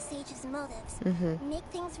investigate the sage's motives, make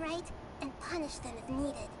things right, and punish them if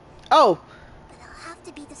needed. Oh! But I'll have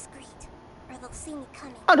to be discreet, or they'll see me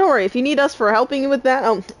coming. Oh, don't worry. If you need us for helping you with that,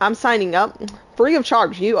 I'm signing up. Free of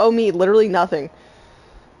charge. You owe me literally nothing.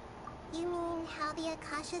 You mean how the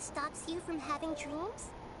Akasha stops you from having dreams?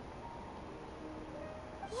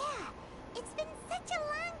 Yeah, it's been such a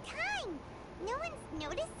long time. No one's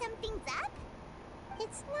noticed something's up?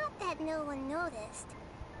 It's not that no one noticed.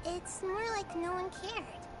 It's more like no one cared.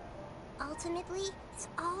 Ultimately, it's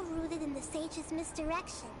all rooted in the sage's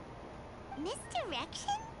misdirection.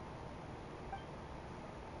 Misdirection?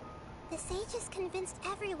 The sage has convinced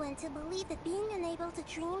everyone to believe that being unable to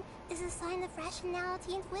dream is a sign of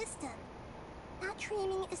rationality and wisdom. Not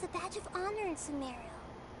dreaming is a badge of honor in Sumeru.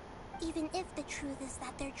 Even if the truth is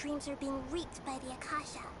that their dreams are being reaped by the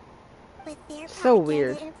Akasha. With their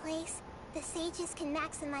propaganda in place, The sages can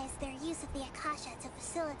maximize their use of the Akasha to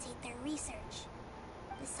facilitate their research.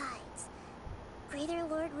 Besides, Greater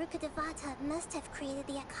Lord Rukkhadevata must have created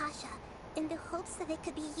the Akasha in the hopes that it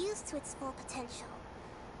could be used to its full potential.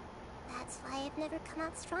 That's why I've never come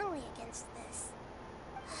out strongly against this.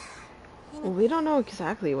 Well, we don't know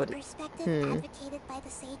exactly what the perspective advocated by the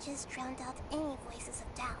sages drowned out any voices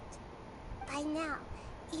of doubt. By now,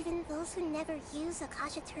 even those who never use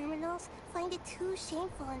Akasha terminals find it too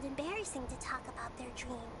shameful and embarrassing to talk about their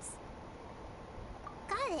dreams.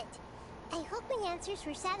 Got it. I hope my answers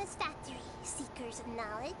were satisfactory, seekers of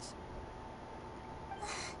knowledge.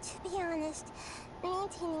 To be honest,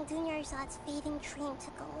 maintaining Dunyarzad's fading dream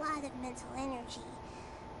took a lot of mental energy.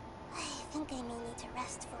 I think I may need to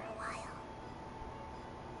rest for a while.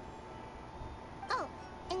 Oh,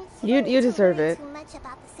 and you deserve it. Too much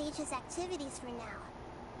about the sage's activities for now.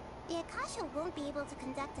 The Akasha won't be able to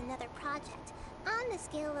conduct another project on the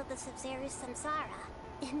scale of the Sub-Zero Samsara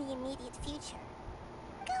in the immediate future.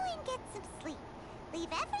 Go and get some sleep.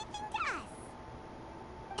 Leave everything to us.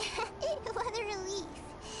 What a relief.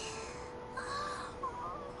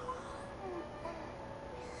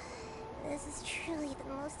 This is truly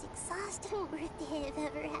the most exhausting birthday I've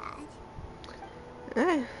ever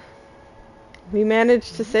had. We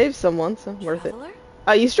managed to save someone, so worth it.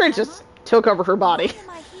 You straight just took over her body.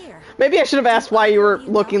 Maybe I should have asked why you were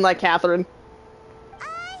looking like Catherine.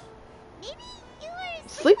 Maybe you were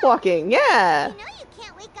sleepwalking. Yeah. You know you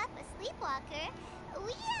can't wake up a sleepwalker.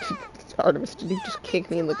 We, Artemis, did you just kick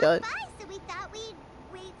me in the gut? So we thought we'd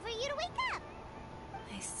wait for you to wake up.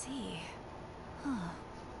 I see. Huh.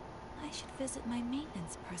 I should visit my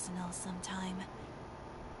maintenance personnel sometime.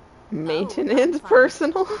 Maintenance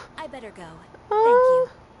personnel? I better go. Thank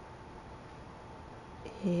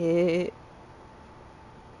you.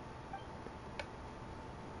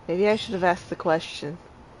 Maybe I should have asked the question.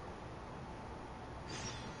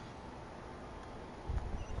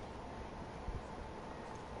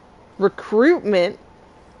 Recruitment?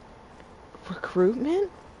 Recruitment?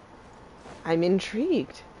 I'm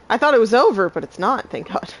intrigued. I thought it was over, but it's not, thank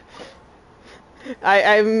God.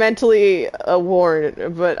 I'm mentally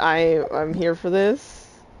warned, but I'm here for this.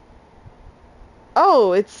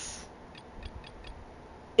 Oh, it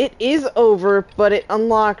is over, but it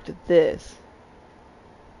unlocked this.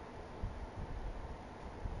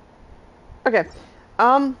 Okay.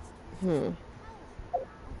 Hang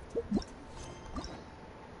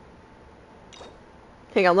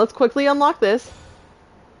on, let's quickly unlock this.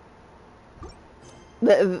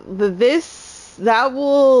 That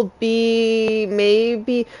will be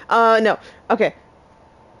maybe, no. Okay.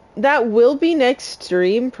 That will be next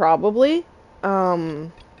stream, probably.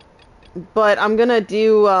 But I'm gonna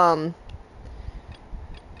do,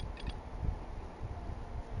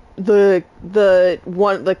 the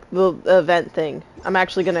event thing. I'm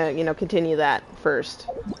actually gonna, continue that first.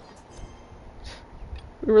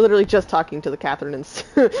 We were literally just talking to the Catherine and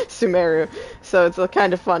Sumeru, so it's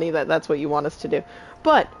kind of funny that that's what you want us to do.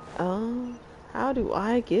 But, how do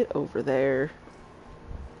I get over there?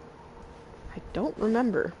 I don't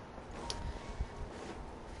remember.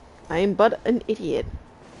 I am but an idiot.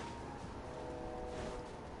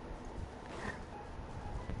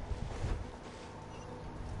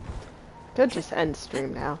 Could just end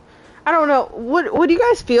stream now. I don't know. Would you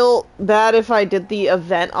guys feel bad if I did the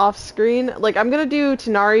event off screen? Like, I'm gonna do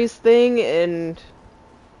Tanari's thing and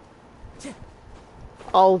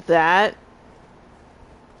all that.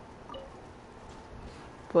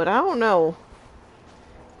 But I don't know.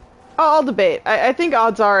 I'll debate. I think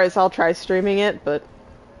odds are is I'll try streaming it, but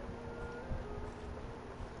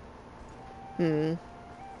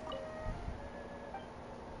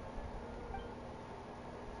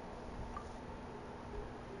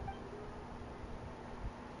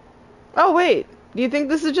Oh, wait. Do you think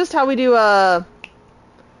this is just how we do,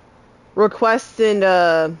 requests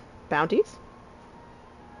and, bounties?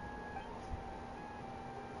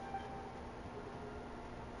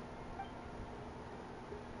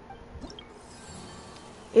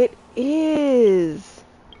 It is.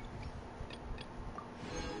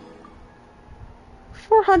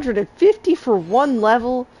 450 for one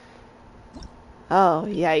level? Oh,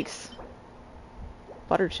 yikes.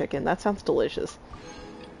 Butter chicken. That sounds delicious.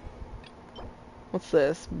 What's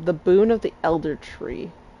this? The Boon of the Elder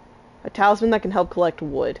Tree. A talisman that can help collect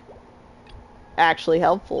wood. Actually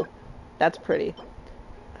helpful. That's pretty.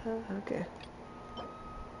 Okay.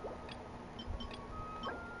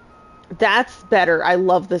 That's better. I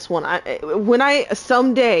love this one. When I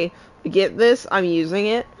someday get this, I'm using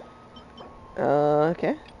it.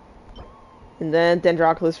 Okay. And then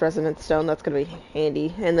Dendroculus Resonance Stone, that's gonna be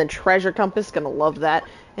handy. And then Treasure Compass, gonna love that.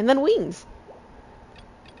 And then Wings.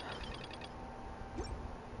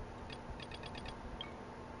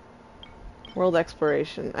 World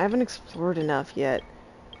Exploration. I haven't explored enough yet.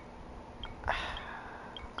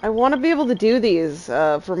 I want to be able to do these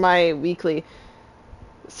for my weekly.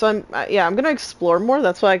 So I'm gonna explore more.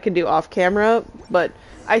 That's what I can do off camera. But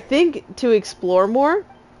I think to explore more,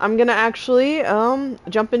 I'm gonna actually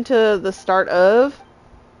jump into the start of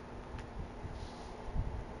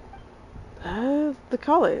the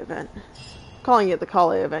Kale event. Calling it the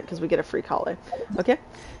Kale event because we get a free Kale. Okay.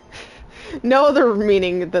 No other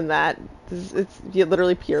meaning than that. It's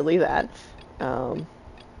literally purely that.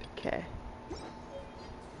 Okay.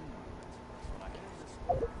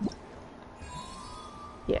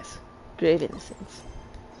 Yes. Grave Innocence.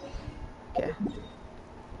 Okay.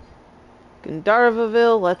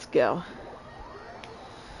 Gandharvaville, let's go.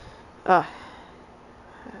 An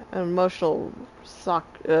emotional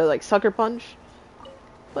like sucker punch.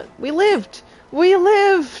 But we lived! We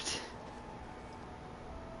lived!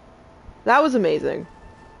 That was amazing.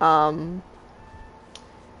 You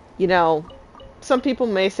know, some people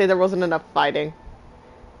may say there wasn't enough fighting.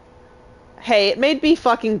 Hey, it made me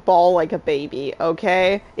fucking bawl like a baby,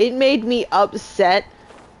 okay? It made me upset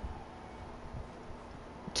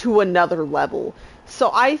to another level. So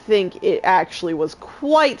I think it actually was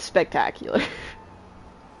quite spectacular.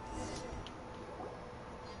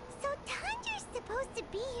 So Tandra's supposed to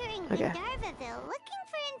be here in Gandharvaville looking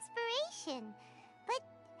for inspiration. But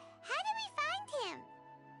how do we find him?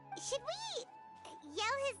 Should we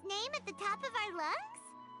yell his name at the top of our lungs?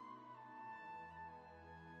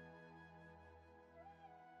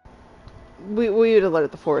 We would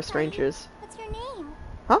alert the forest rangers. What's your name?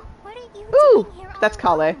 Huh? What are you Ooh! doing here That's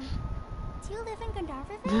all Kale. alone? Do you live in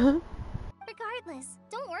Gandharvaville? Regardless,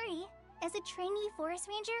 don't worry. As a trainee forest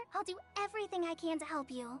ranger, I'll do everything I can to help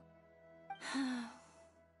you.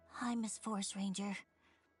 Hi, Miss Forest Ranger.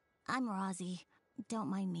 I'm Rosie. Don't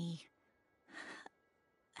mind me.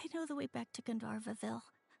 I know the way back to Gandharvaville.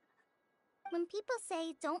 When people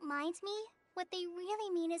say, don't mind me, what they really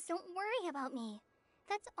mean is don't worry about me.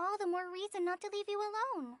 That's all the more reason not to leave you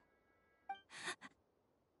alone.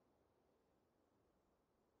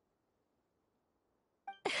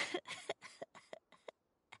 Hey,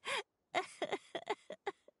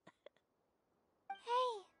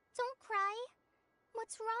 don't cry.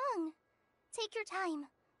 What's wrong? Take your time.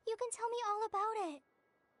 You can tell me all about it.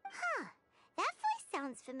 Huh. That voice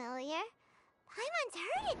sounds familiar. Paimon's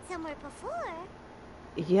heard it somewhere before.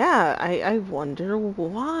 Yeah, I wonder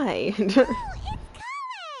why. Oh, it's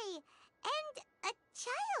Kale! And a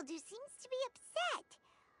child who seems to be upset.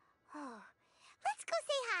 Oh, let's go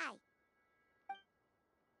say hi.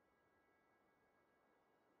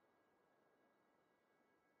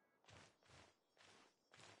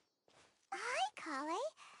 Hi, Kale.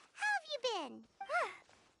 How have you been?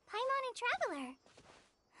 Paimon and Traveler.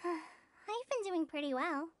 I've been doing pretty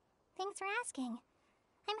well. Thanks for asking.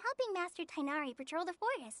 I'm helping Master Tighnari patrol the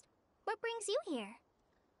forest. What brings you here?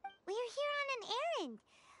 We're here on an errand.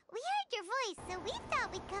 We heard your voice, so we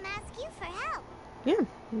thought we'd come ask you for help. Yeah,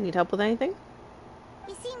 you need help with anything?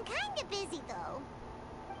 You seem kinda busy, though.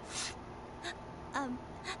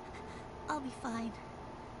 I'll be fine.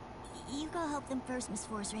 You go help them first, Miss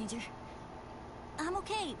Forest Ranger. I'm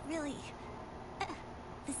okay, really.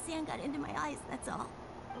 The sand got into my eyes, that's all.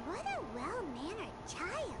 What a well-mannered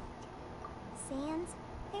child. Sand?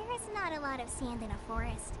 There is not a lot of sand in a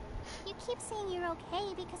forest. You keep saying you're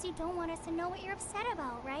okay because you don't want us to know what you're upset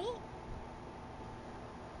about, right?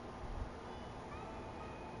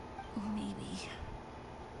 Maybe.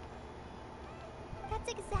 That's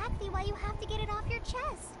exactly why you have to get it off your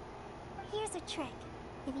chest. Here's a trick.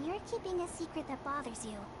 If you're keeping a secret that bothers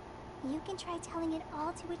you, you can try telling it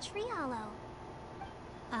all to a tree hollow.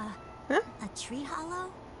 A tree hollow?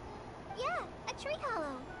 Yeah, a tree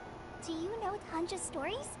hollow. Do you know Tanja's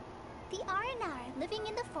stories? The Aranar living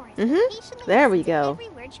in the forest patiently There we listen to go. every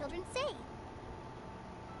word children say.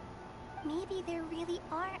 Maybe there really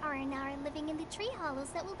are Aranar living in the tree hollows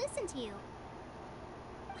that will listen to you.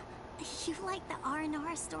 You like the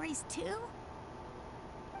R&R stories too?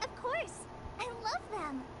 Of course. I love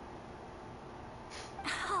them.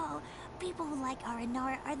 Oh, people who like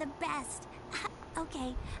R&R are the best.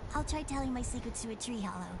 Okay, I'll try telling my secrets to a tree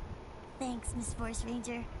hollow. Thanks, Miss Forest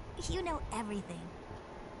Ranger. You know everything.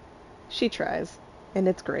 She tries, and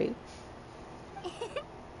it's great.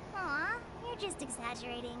 Aw, you're just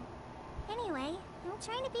exaggerating. Anyway, I'm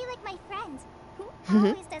trying to be like my friend, who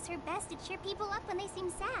always does her best to cheer people up when they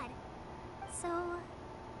seem sad. So,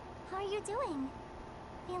 how are you doing?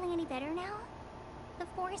 feeling any better now? The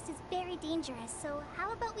forest is very dangerous, so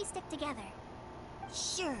how about we stick together?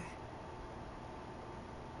 Sure.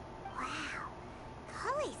 Wow,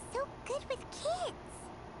 Kale's so good with kids.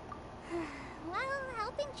 Well,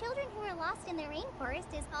 helping children who are lost in the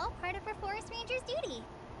rainforest is all part of a forest ranger's duty.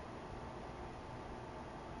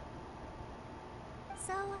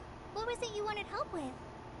 So, what was it you wanted help with?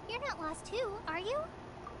 You're not lost too, are you?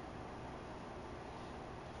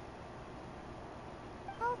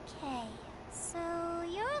 Okay, so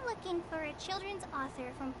you're looking for a children's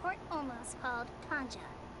author from Port Olmos called Tanja.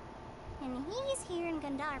 And he's here in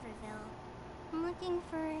Gandharville, looking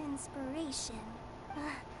for inspiration.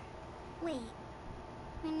 Wait,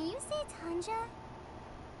 when you say Tanja,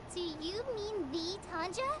 do you mean the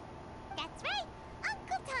Tanja? That's right,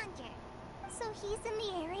 Uncle Tanja. So he's in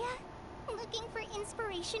the area, looking for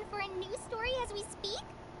inspiration for a new story as we speak?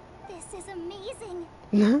 This is amazing.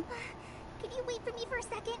 Could you wait for me for a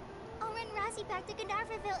second? I'll run Razi back to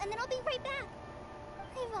Gandharville and then I'll be right back.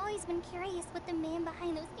 I've always been curious what the man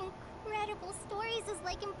behind those incredible stories is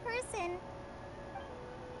like in person.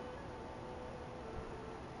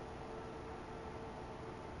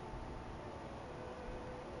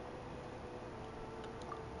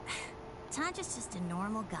 Tanja's just a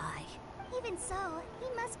normal guy. Even so, he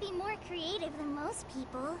must be more creative than most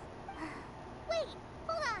people. Wait,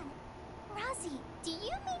 hold on. Razi, do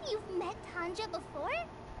you mean you've met Tanja before?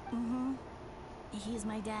 Mm-hmm. He's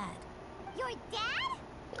my dad. Your dad?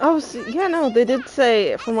 Oh, so, yeah, no, they did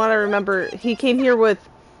say, from what I remember, he came here with...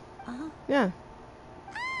 Yeah.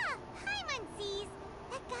 Ah, hi, Muncies.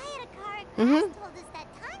 That guy at a car Mm-hmm. told us that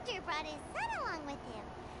Tanja brought his son along with him.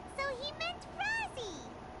 So he meant Razi.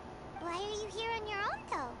 Why are you here on your own,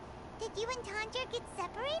 though? Did you and Tanja get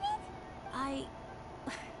separated?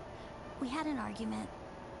 We had an argument.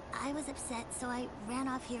 I was upset, so I ran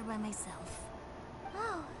off here by myself.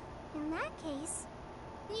 Oh, in that case,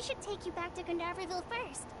 we should take you back to Gandharville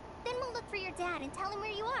first. Then we'll look for your dad and tell him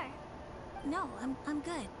where you are. No, I'm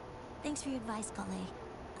good. Thanks for your advice, Kale.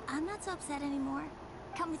 I'm not so upset anymore.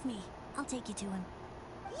 Come with me. I'll take you to him.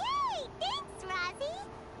 Yay! Thanks, Razi!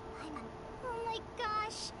 Oh my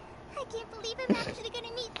gosh. I can't believe I'm actually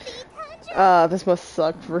gonna meet the Tanja. This must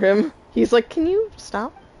suck for him. He's like, can you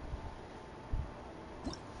stop?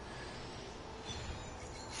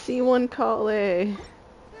 C1 Kale.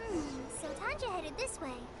 So Tanja headed this way.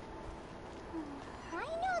 I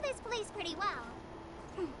know this place pretty well.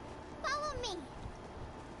 Follow me.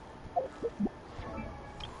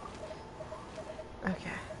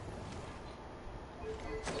 Okay.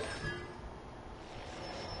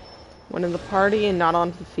 When in the party and not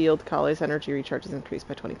onto the field, Kale's energy recharge is increased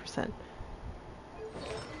by 20%.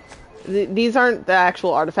 These aren't the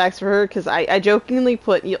actual artifacts for her, because I jokingly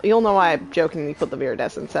put... You'll know why I jokingly put the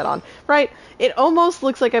Viridescent set on. Right? It almost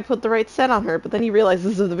looks like I put the right set on her, but then you realize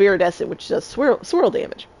this is the Viridescent, which does swirl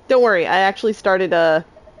damage. Don't worry, I actually started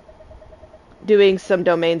doing some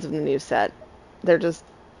domains of the new set. They're just...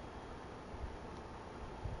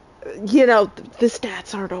 You know, the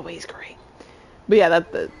stats aren't always great. But yeah,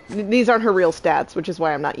 these aren't her real stats, which is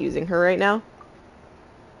why I'm not using her right now.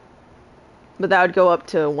 But that would go up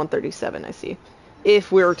to 137, I see.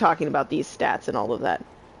 If we were talking about these stats and all of that.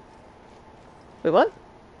 Wait, what?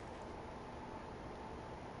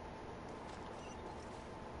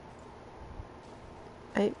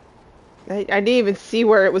 I didn't even see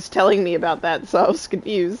where it was telling me about that, so I was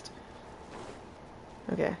confused.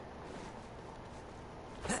 Okay.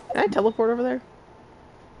 Can I teleport over there?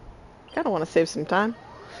 Kinda want to save some time.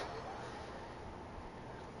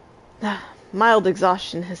 Mild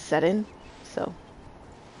exhaustion has set in, so.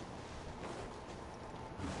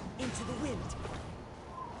 Into the wind.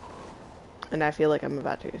 And I feel like I'm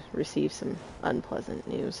about to receive some unpleasant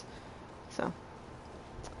news. So.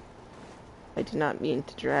 I do not mean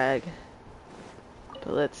to drag.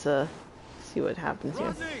 But let's see what happens here.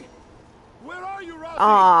 Razi! Where are you, Razi?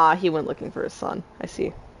 Ah, he went looking for his son. I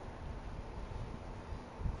see.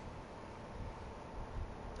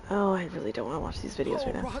 Oh, I really don't want to watch these videos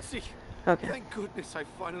right now. Razi! Okay. Thank goodness I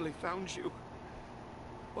finally found you.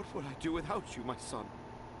 What would I do without you, my son?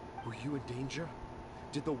 Were you in danger?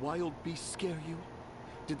 Did the wild beasts scare you?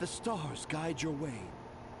 Did the stars guide your way?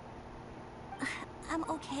 I'm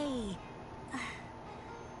okay.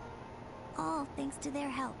 All thanks to their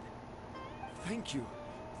help. Thank you.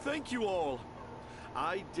 Thank you all.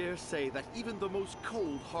 I dare say that even the most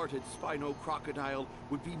cold-hearted Spino crocodile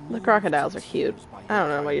would be moved. The crocodiles are cute. I don't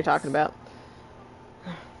know what you're talking about.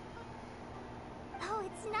 Oh,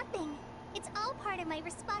 it's nothing. It's all part of my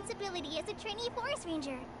responsibility as a trainee forest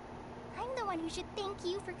ranger. I'm the one who should thank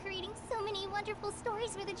you for creating so many wonderful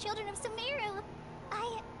stories for the children of Sumeru.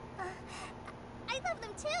 I love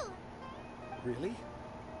them too. Really?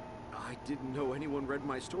 I didn't know anyone read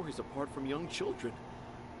my stories apart from young children.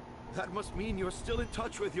 That must mean you're still in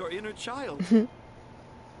touch with your inner child.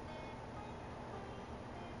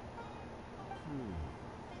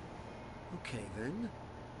 Okay then.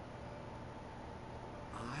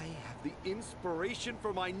 I have the inspiration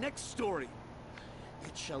for my next story.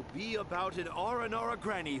 It shall be about an Aranara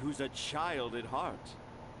granny who's a child at heart.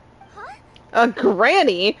 Huh? A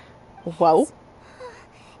granny? Whoa.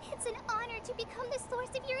 It's an honor to become the source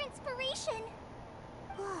of your inspiration.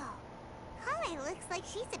 Whoa. Kale looks like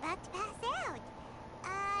she's about to pass out.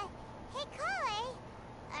 Hey Kale,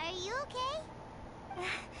 are you okay?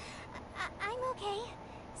 I'm okay.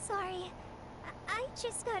 Sorry. I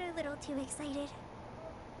just got a little too excited.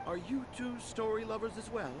 Are you two story lovers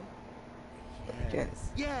as well?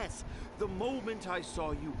 Yes. Yes! The moment I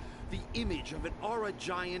saw you, the image of an aura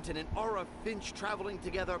giant and an aura finch traveling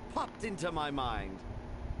together popped into my mind.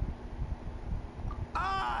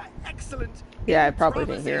 Ah, excellent! Yeah, I probably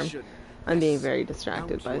didn't hear him. Improvisation. I'm being Yes. very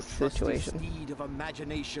distracted Mount by your the trusty situation. steed of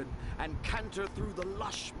imagination and canter through the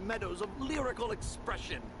lush meadows of lyrical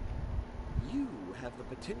expression. You have the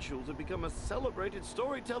potential to become a celebrated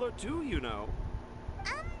storyteller too, you know.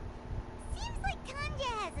 Seems like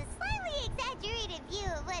Tanja has a slightly exaggerated view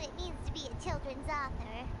of what it means to be a children's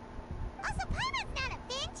author. Also, Paimon's not a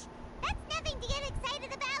finch. That's nothing to get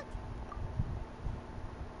excited about.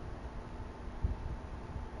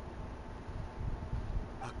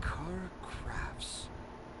 Akara Crafts.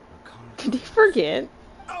 Did he forget?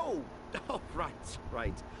 Oh,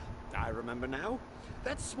 right. I remember now.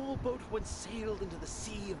 That small boat once sailed into the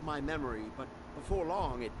sea of my memory, but before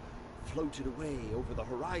long it floated away over the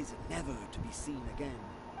horizon, never to be seen again.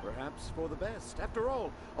 Perhaps for the best. After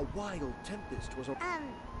all, a wild tempest was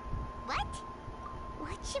What?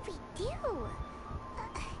 What should we do?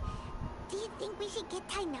 Do you think we should get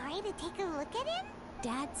Tainari to take a look at him?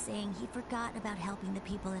 Dad's saying he forgot about helping the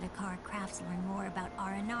people at Akara Crafts learn more about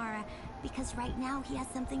Aranara because right now he has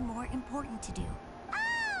something more important to do.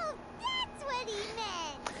 Oh, that's what he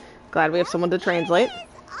meant! Glad we have someone to translate. There's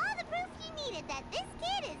all the proof you needed that this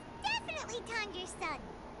kid is definitely Tanjir's son.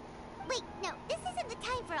 Wait, no, this isn't the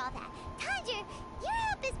time for all that. Tanjir, your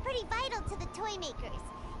help is pretty vital to the toy makers.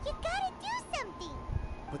 You gotta do something.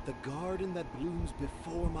 But the garden that blooms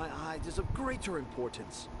before my eyes is of greater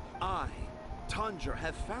importance. I, Tanjir,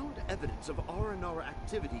 have found evidence of Aranara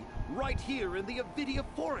activity right here in the Avidia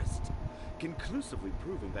Forest, conclusively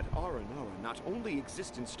proving that Aranara not only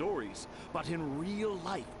exists in stories, but in real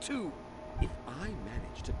life too. If I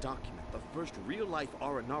manage to document the first real-life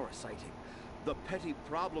Aranara sighting, the petty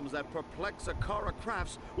problems that perplex Akara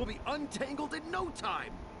Crafts will be untangled in no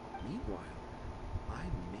time. Meanwhile, I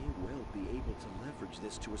may well be able to leverage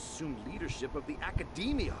this to assume leadership of the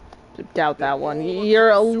academia. Doubt that one.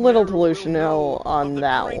 You're a little delusional on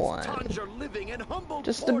that one.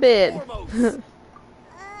 Just a bit. I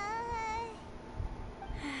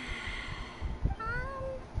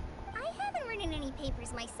haven't written any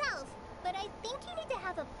papers myself, but I think you need to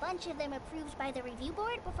have a bunch of them approved by the review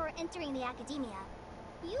board before entering the academia.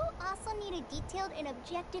 You also need a detailed and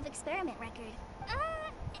objective experiment record.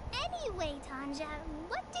 Anyway, Tanja,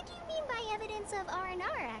 what did you mean by evidence of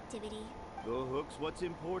Aranara activity? The hook's what's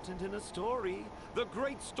important in a story. The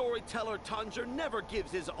great storyteller Tanjir never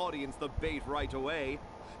gives his audience the bait right away.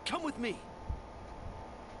 Come with me.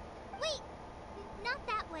 Wait, not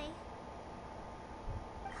that way.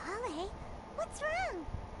 Kale, what's wrong?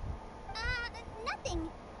 Nothing.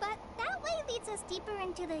 But that way leads us deeper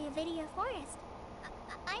into the Avidia Forest.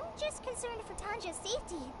 I'm just concerned for Tanja's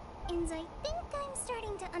safety. And I think I'm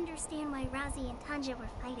starting to understand why Razi and Tanja were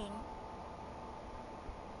fighting.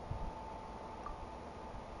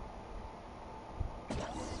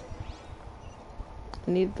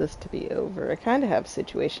 I need this to be over. I kind of have a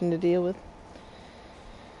situation to deal with.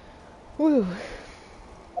 Woo.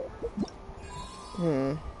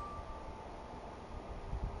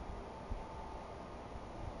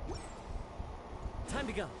 Time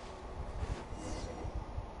to go.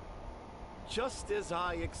 Just as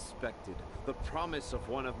I expected, the promise of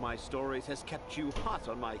one of my stories has kept you hot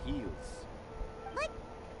on my heels. But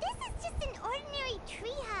this is just an ordinary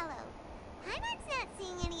tree hollow. Paimon's not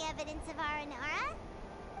seeing any evidence of Aranara.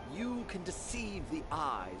 You can deceive the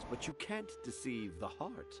eyes, but you can't deceive the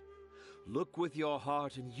heart. Look with your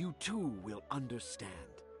heart and you too will understand.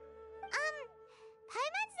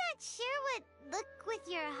 Paimon's not sure what look with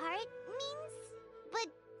your heart means. But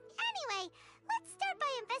anyway, let's start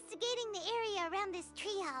by investigating the area around this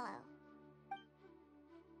tree hollow.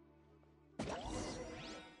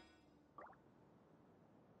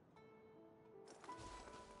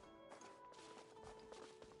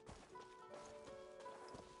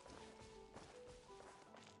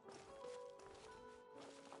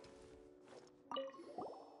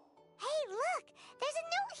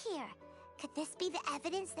 Could this be the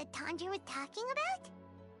evidence that Tanja was talking about?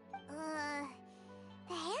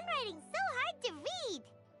 The handwriting's so hard to read.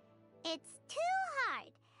 It's too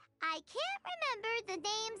hard. I can't remember the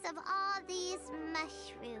names of all these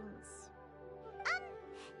mushrooms.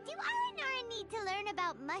 Do R&R need to learn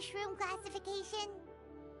about mushroom classification?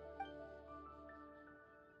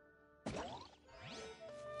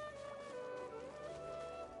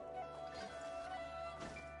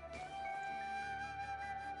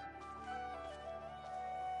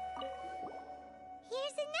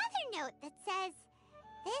 Here's another note that says,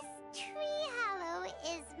 "This tree hollow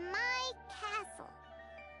is my castle."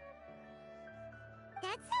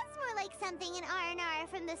 That sounds more like something an R&R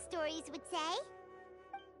from the stories would say.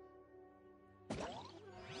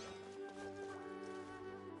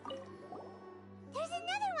 There's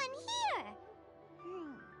another one here!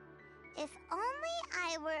 If only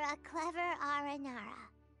I were a clever Aranara.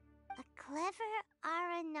 A clever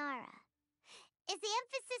Aranara. Is the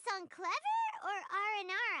emphasis on clever or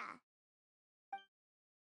Aranara?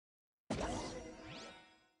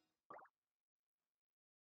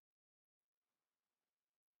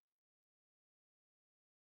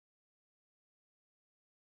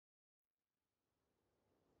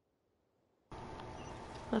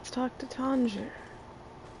 Let's talk to Tanja.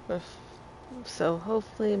 So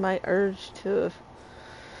hopefully my urge to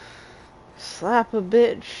slap a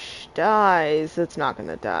bitch dies. It's not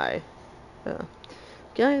gonna die.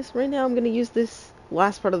 Guys, right now I'm gonna use this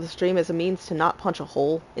last part of the stream as a means to not punch a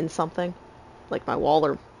hole in something. Like my wall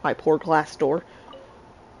or my poor glass door.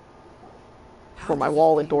 For my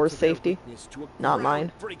wall and door's safety. Not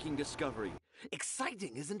mine. Breaking discovery.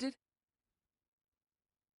 Exciting, isn't it?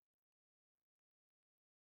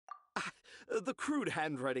 The crude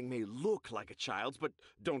handwriting may look like a child's, but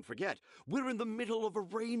don't forget, we're in the middle of a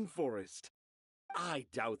rainforest. I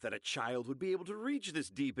doubt that a child would be able to reach this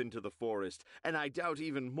deep into the forest, and I doubt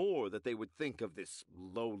even more that they would think of this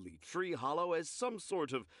lowly tree hollow as some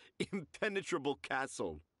sort of impenetrable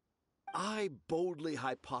castle. I boldly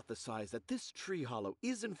hypothesize that this tree hollow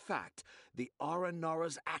is in fact the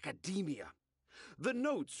Aranara's academia. The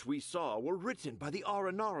notes we saw were written by the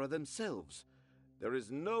Aranara themselves. There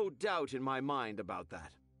is no doubt in my mind about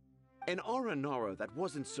that. An Aranara that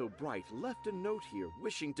wasn't so bright left a note here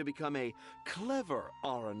wishing to become a clever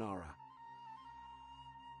Aranara.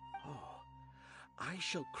 Oh, I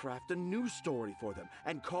shall craft a new story for them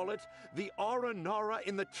and call it The Aranara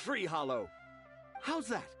in the Tree Hollow. How's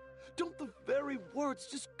that? Don't the very words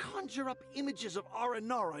just conjure up images of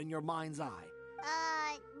Aranara in your mind's eye?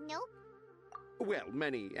 Nope. Well,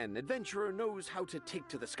 many an adventurer knows how to take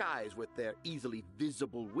to the skies with their easily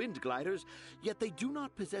visible wind gliders, yet they do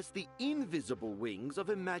not possess the invisible wings of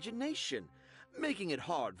imagination, making it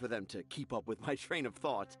hard for them to keep up with my train of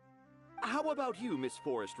thought. How about you, Miss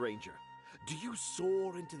Forest Ranger? Do you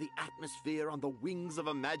soar into the atmosphere on the wings of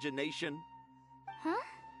imagination? Huh?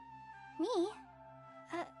 Me?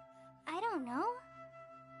 I don't know.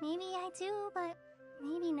 Maybe I do, but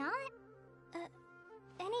maybe not.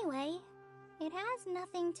 Anyway, it has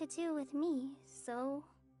nothing to do with me, so...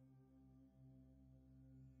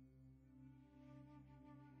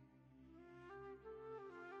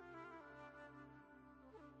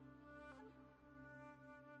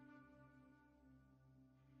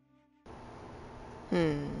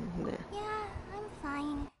 Yeah, I'm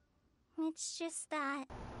fine. It's just that...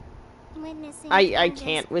 witnessing I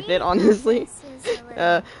can't with it, honestly.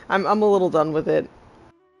 I'm a little done with it.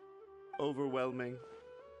 Overwhelming.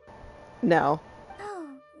 No.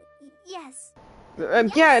 Oh, yes.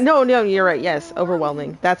 Yeah, no, you're right. Yes,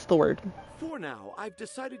 overwhelming. That's the word. For now, I've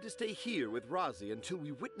decided to stay here with Razi until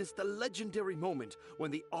we witness the legendary moment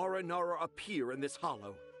when the Aranara appear in this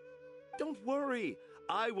hollow. Don't worry,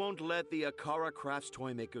 I won't let the Akara Crafts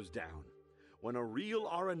toymakers down. When a real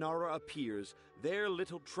Aranara appears, their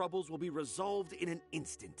little troubles will be resolved in an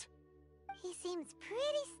instant. He seems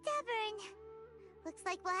pretty stubborn. Looks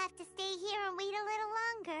like we'll have to stay here and wait a little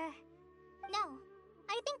longer. No,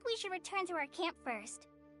 I think we should return to our camp first.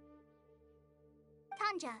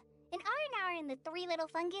 Tanja, in Aranara and the Three Little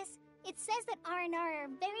Fungus, it says that Aranara are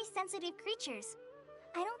very sensitive creatures.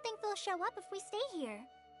 I don't think they'll show up if we stay here.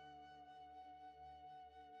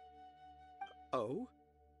 Oh?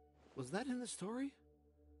 Was that in the story?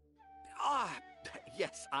 Ah,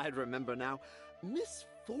 yes, I remember now. Miss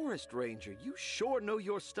Forest Ranger, you sure know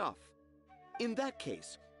your stuff. In that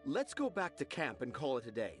case, let's go back to camp and call it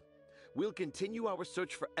a day. We'll continue our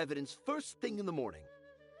search for evidence first thing in the morning.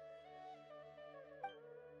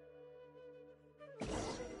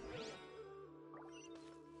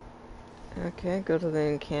 Okay, go to the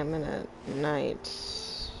encampment at night.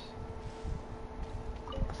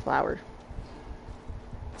 A flower.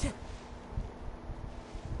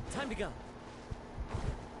 Time to go.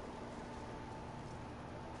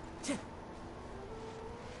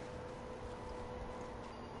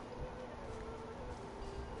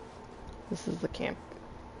 This is the camp.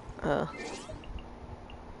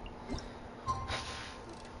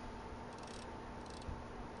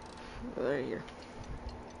 Right here.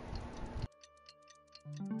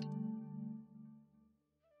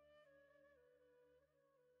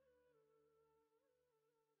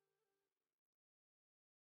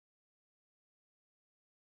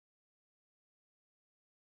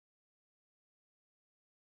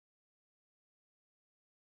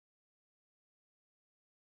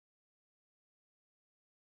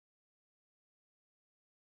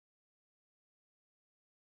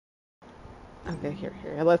 Okay, here.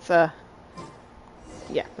 Let's,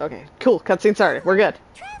 yeah, okay. Cool, cutscene started. We're good.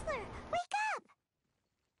 Traveler, wake up!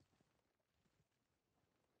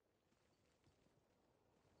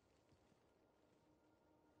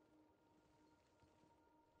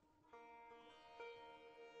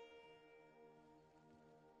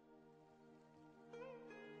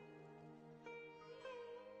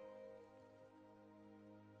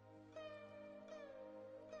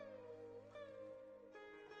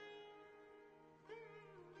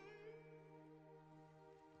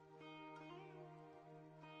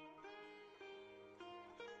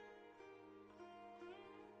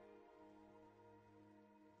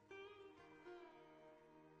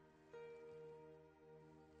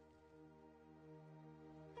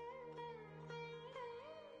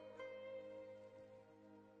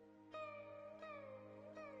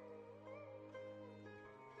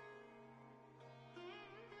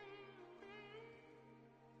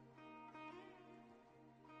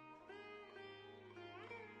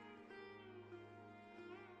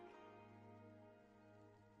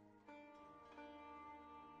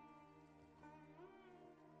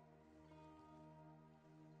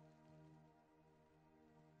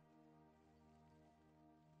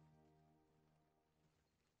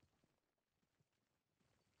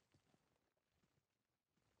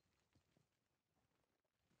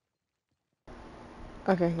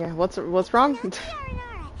 Okay, yeah, what's wrong?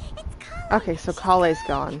 Okay, so Kale's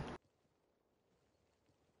gone.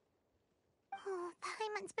 Oh,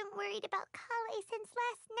 Paimon's been worried about Kale since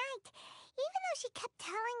last night. Even though she kept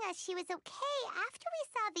telling us she was okay after we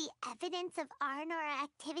saw the evidence of Arnora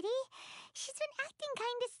activity, she's been acting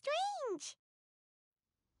kinda strange.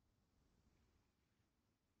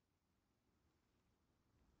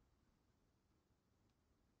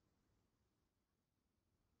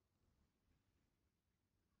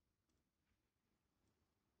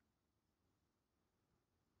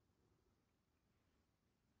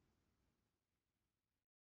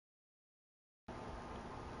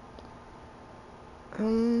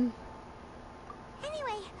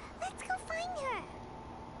 Anyway, let's go find her.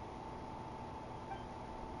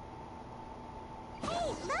 Hey,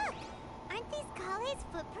 look! Aren't these Kale's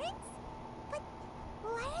footprints? But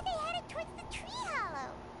why are they headed towards the tree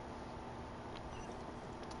hollow?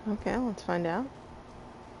 Okay, let's find out.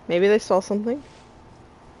 Maybe they saw something.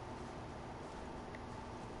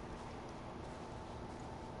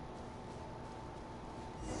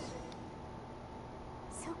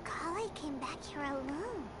 So Kale came back here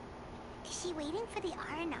alone. Is she waiting for the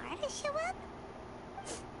R&R to show up?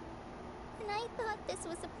 And I thought this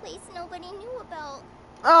was a place nobody knew about.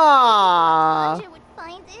 Ah. Tanja would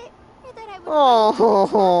find it, or that I would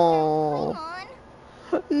Oh.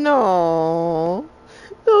 No.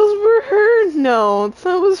 Those were her notes.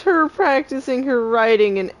 That was her practicing her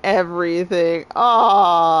writing and everything.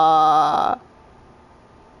 Ah.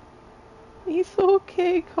 It's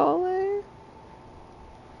okay, Kale.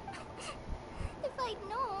 If I'd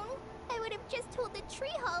known, I would have just told the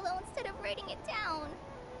tree hollow instead of writing it down.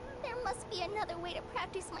 There must be another way to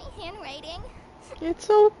practice my handwriting. It's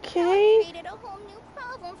okay. I created a whole new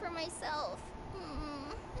problem for myself.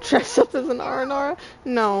 Dress up as an R&R?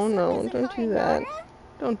 No, don't do that.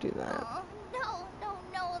 Don't do that. Oh,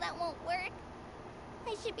 no, that won't work.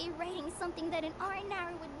 I should be writing something that an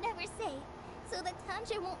R&R would never say, so that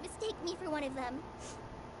Tanja won't mistake me for one of them.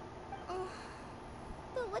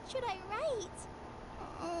 But what should I write?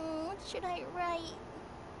 What should I write?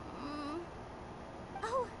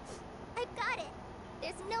 Oh, I've got it.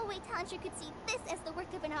 There's no way Tanja could see this as the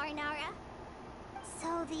work of an Aranara.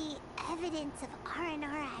 So the evidence of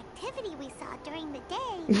Aranara activity we saw during the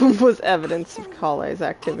day was evidence of Kale's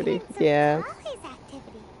activity. Yeah. Kale's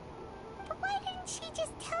activity. But why didn't she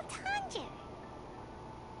just tell Tanja?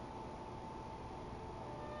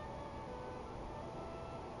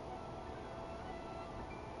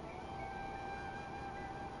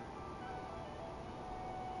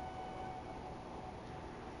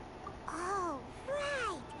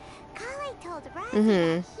 Razi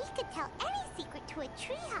that he could tell any secret to a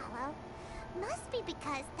tree hollow. Must be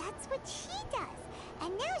because that's what she does.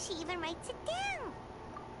 And now she even writes it down.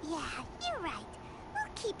 Yeah, you're right.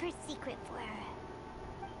 We'll keep her secret for her.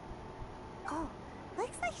 Oh,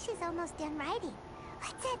 looks like she's almost done writing.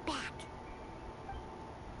 Let's head back.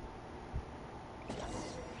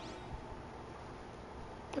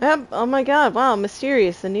 Yep. Oh my god, wow,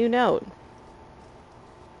 mysterious, a new note.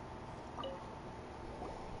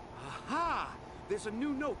 Aha! There's a new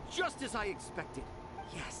note just as I expected.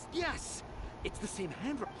 Yes, yes! It's the same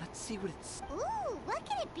handwriting. Let's see what it's... Ooh, what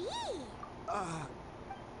could it be?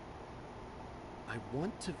 I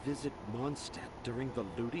want to visit Mondstadt during the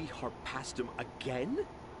Ludi Harpastum again?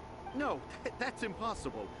 No, that's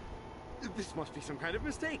impossible. This must be some kind of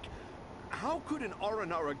mistake. How could an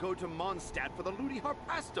Aranara go to Mondstadt for the Ludi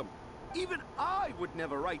Harpastum? Even I would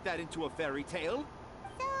never write that into a fairy tale.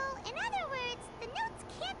 So, in other words, the notes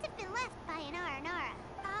can't have been left by an Aranara.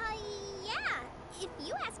 Yeah. If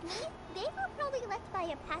you ask me, they were probably left by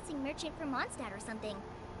a passing merchant from Mondstadt or something.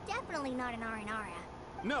 Definitely not an Aranara.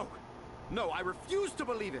 No, no, I refuse to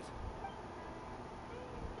believe it.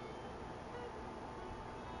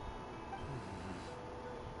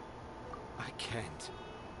 I can't.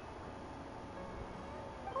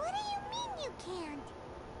 What do you mean you can't?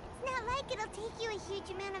 It's not like it'll take you a huge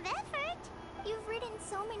amount of effort. You've written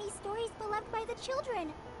so many stories beloved by the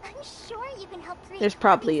children. I'm sure you can help create There's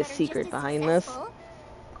probably a copies that are secret just as behind this. successful.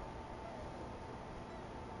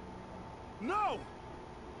 No!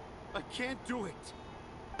 I can't do it.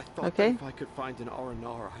 I thought Okay. that if I could find an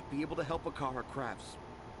Aranara, I'd be able to help Akara Crafts.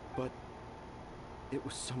 But it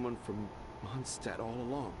was someone from Mondstadt all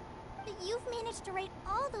along. You've managed to write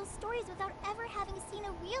all those stories without ever having seen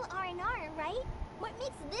a real R&R, right? What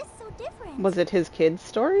makes this so different? Was it his kids'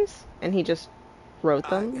 stories? And he just wrote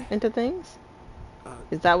them into things?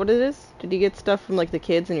 Is that what it is? Did you get stuff from, like, the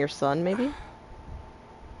kids and your son, maybe?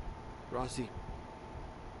 Razi,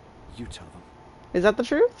 you tell them. Is that the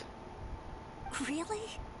truth?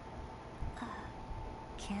 Really?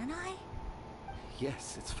 Can I?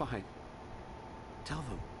 Yes, it's fine. Tell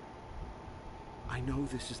them. I know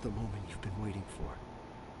this is the moment you've been waiting for.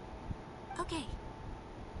 Okay.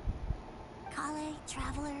 Kale,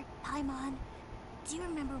 Traveler, Paimon, do you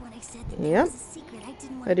remember when I said that there Yep. was a secret I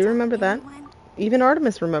didn't want I to do tell remember that. anyone? Even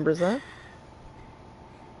Artemis remembers that.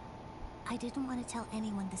 I didn't want to tell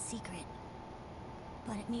anyone the secret,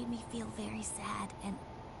 but it made me feel very sad and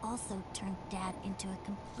also turned Dad into a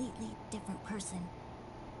completely different person.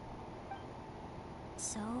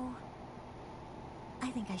 So, I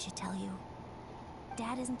think I should tell you.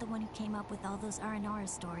 Dad isn't the one who came up with all those Aranara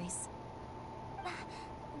stories.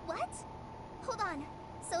 What? Hold on.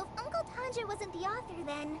 So if Uncle Tanja wasn't the author,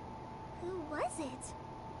 then who was it?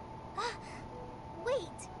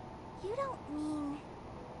 Wait. You don't mean...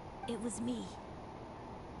 It was me.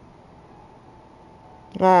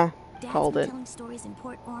 Ah, Dad's called been it. telling stories in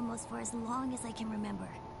Port Ormos for as long as I can remember.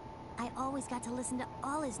 I always got to listen to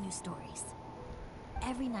all his new stories.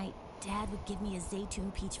 Every night, Dad would give me a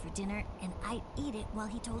Zaytun peach for dinner, and I'd eat it while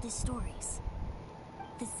he told his stories.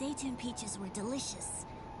 The Zaytun peaches were delicious,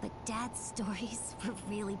 but Dad's stories were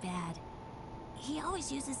really bad. He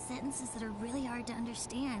always uses sentences that are really hard to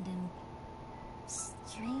understand, and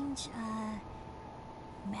strange,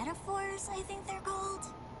 metaphors, I think they're called.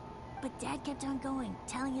 But Dad kept on going,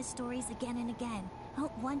 telling his stories again and again.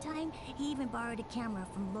 Oh, one time, he even borrowed a camera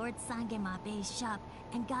from Lord Sangemabe's shop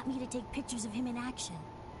and got me to take pictures of him in action.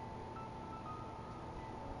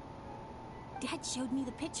 Dad showed me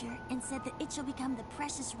the picture and said that it shall become the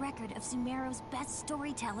precious record of Sumeru's best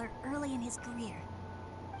storyteller early in his career.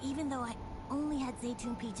 Even though I only had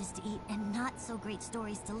Zaytun peaches to eat and not so great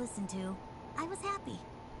stories to listen to, I was happy.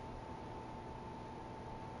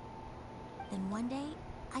 Then one day,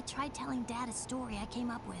 I tried telling Dad a story I came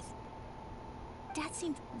up with. Dad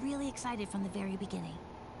seemed really excited from the very beginning.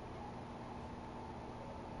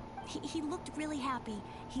 He looked really happy.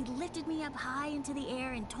 He lifted me up high into the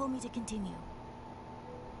air and told me to continue.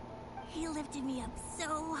 He lifted me up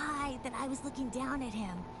so high that I was looking down at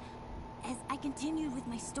him. As I continued with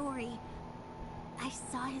my story, I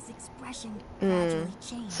saw his expression gradually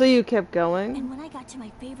change. So you kept going? And when I got to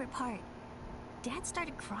my favorite part, Dad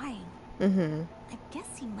started crying. Mm-hmm. I guess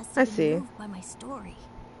he must I have been see. moved by my story.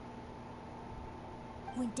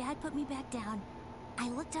 When Dad put me back down, I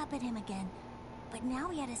looked up at him again, but now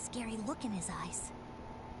he had a scary look in his eyes.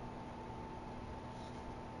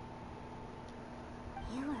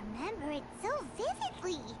 You remember it so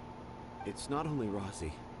vividly. It's not only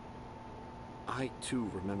Razi. I, too,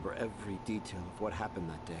 remember every detail of what happened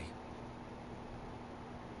that day.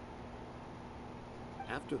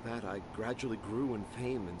 After that, I gradually grew in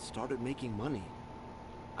fame and started making money.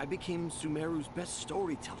 I became Sumeru's best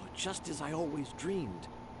storyteller, just as I always dreamed.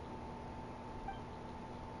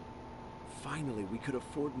 Finally, we could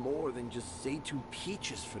afford more than just Zaytun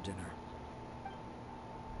peaches for dinner.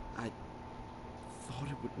 I thought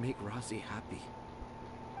it would make Razi happy.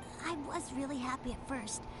 I was really happy at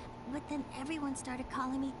first, but then everyone started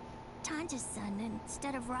calling me Tanja's son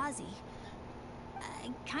instead of Razi.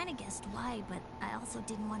 I kinda guessed why, but I also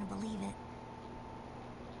didn't want to believe it.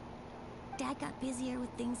 Dad got busier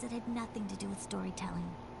with things that had nothing to do with storytelling,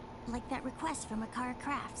 like that request from Akara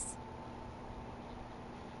Crafts.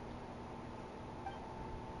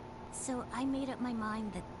 So I made up my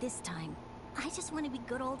mind that this time, I just want to be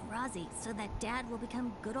good old Razi so that Dad will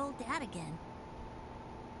become good old Dad again.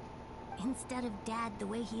 Instead of Dad the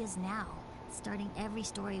way he is now, starting every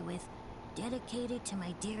story with, "Dedicated to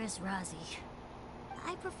my dearest Razi."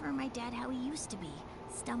 I prefer my dad how he used to be,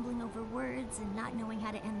 stumbling over words and not knowing how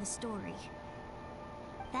to end the story.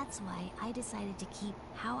 That's why I decided to keep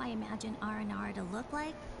how I imagine Aranara to look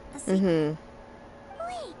like a secret.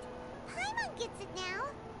 Wait, Paimon gets it now.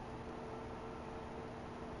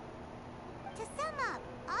 To sum up,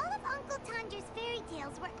 all of Uncle Tanja's fairy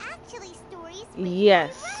tales were actually stories written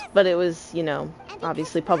Yes, by Razi. but it was, you know, And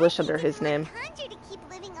obviously because published Razi under his didn't name. want Tanja to keep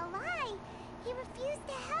living a lie, he refused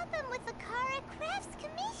to help him with the Akara Crafts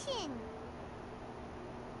commission.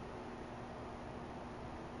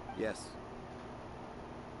 Yes.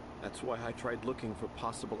 That's why I tried looking for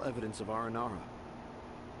possible evidence of Aranara.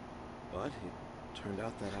 But it turned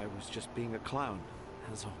out that I was just being a clown,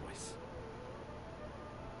 as always.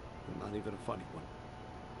 And not even a funny one.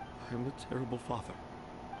 I'm a terrible father.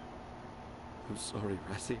 I'm sorry,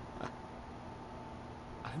 Razi.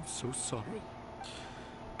 I'm so sorry.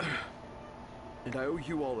 And I owe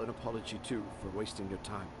you all an apology, too, for wasting your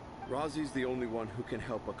time. Razi's the only one who can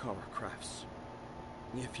help Akara Crafts.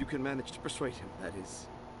 If you can manage to persuade him, that is.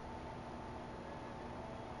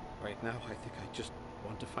 Right now, I think I just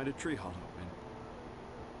want to find a tree hollow and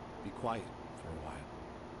be quiet for a while.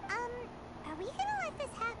 Are we gonna let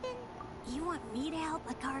this happen? You want me to help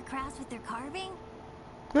Akara Crafts with their carving?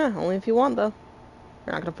 Only if you want, though.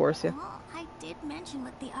 We're not gonna force you. Well, I did mention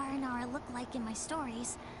what the Aranara look like in my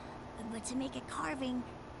stories, but to make a carving,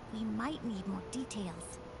 we might need more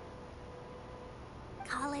details.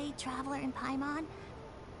 Kale, Traveler, and Paimon,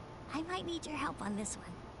 I might need your help on this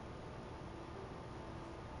one.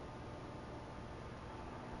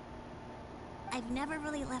 I've never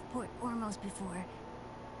really left Port Ormos before.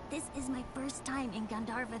 This is my first time in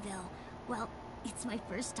Gandharvaville. Well, it's my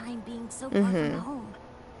first time being so far from home.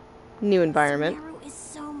 New environment. Sumeru is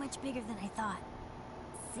so much bigger than I thought.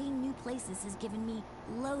 Seeing new places has given me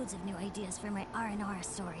loads of new ideas for my Aranara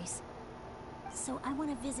stories. So I want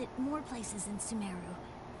to visit more places in Sumeru.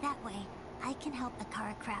 That way, I can help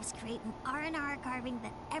Akara Crafts create an Aranara carving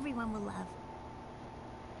that everyone will love.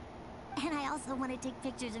 And I also want to take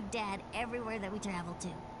pictures of Dad everywhere that we travel to.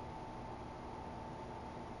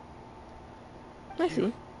 I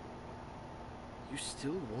see. You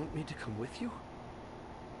still want me to come with you?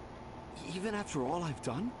 Even after all I've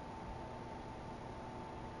done?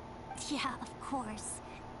 Yeah, of course.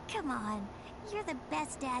 Come on, you're the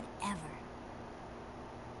best dad ever.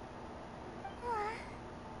 Aw,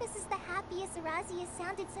 this is the happiest Razi has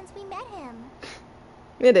sounded since we met him.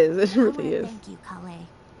 It is. It I really is. Thank you, Kale.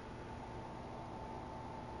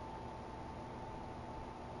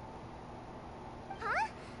 Huh?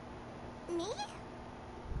 Me?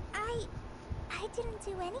 I didn't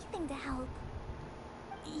do anything to help.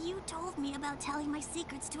 You told me about telling my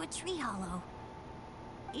secrets to a tree hollow.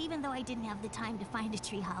 Even though I didn't have the time to find a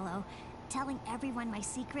tree hollow, telling everyone my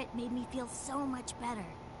secret made me feel so much better.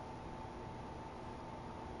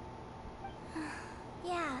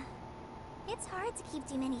 Yeah, it's hard to keep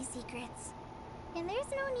too many secrets. And there's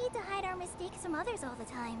no need to hide our mistakes from others all the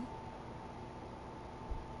time.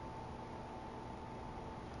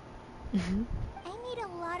 I made a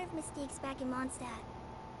lot of mistakes back in Mondstadt,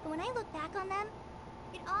 but when I look back on them,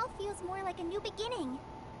 it all feels more like a new beginning.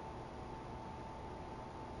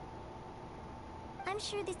 I'm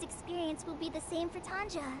sure this experience will be the same for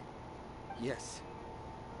Tanja. Yes.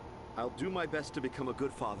 I'll do my best to become a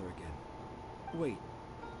good father again. Wait.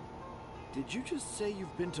 Did you just say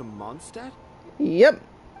you've been to Mondstadt? Yep.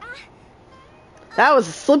 That was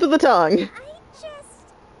a slip of the tongue. I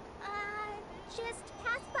just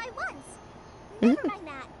passed by once. Never mind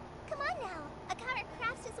that. Come on now. Akara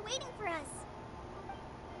Crafts is waiting for us.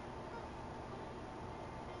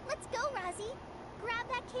 Let's go, Razi. Grab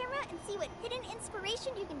that camera and see what hidden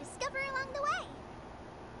inspiration you can discover along the way.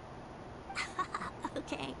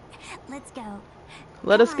 Okay, let's go.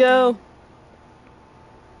 Let us go.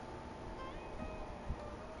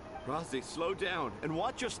 Rossi, slow down and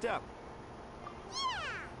watch your step.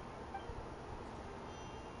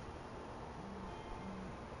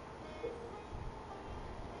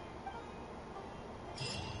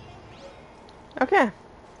 Okay.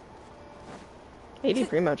 80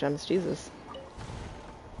 primo gems, Jesus.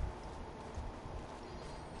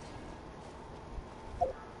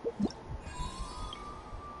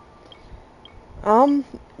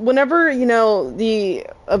 Whenever, you know, the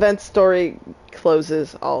event story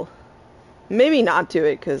closes, I'll maybe not do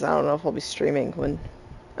it, because I don't know if I'll be streaming when...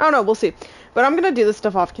 I don't know, we'll see. But I'm gonna do this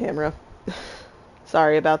stuff off camera.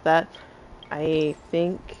 Sorry about that. I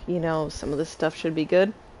think, you know, some of this stuff should be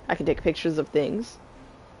good. I can take pictures of things.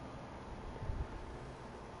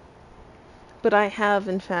 But I have,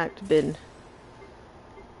 in fact, been...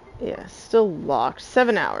 yeah, still locked.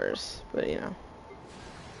 7 hours, but, you know.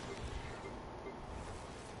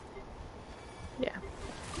 Yeah.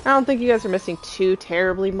 I don't think you guys are missing too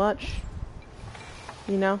terribly much.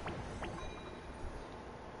 You know?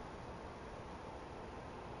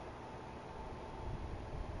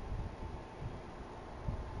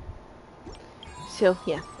 So,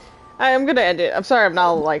 yeah. I'm gonna end it. I'm sorry I'm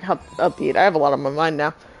not, like, upbeat. I have a lot on my mind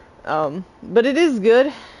now. But it is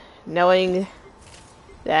good knowing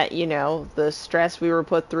that, you know, the stress we were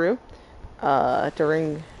put through,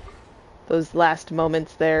 during those last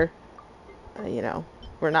moments there, you know,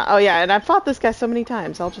 we're not... oh, yeah, and I've fought this guy so many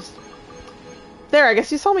times. I'll just... there, I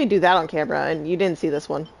guess you saw me do that on camera, and you didn't see this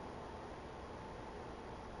one.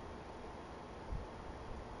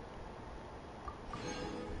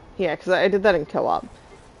 Yeah, because I did that in co-op.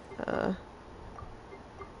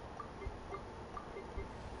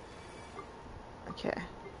 Okay.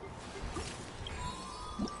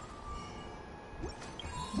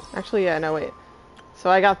 Actually, yeah, no, wait.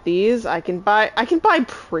 So I got these. I can buy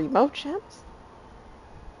primo gems?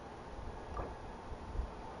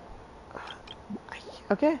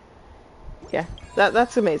 Okay. Yeah,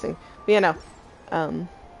 that's amazing. But, yeah, no.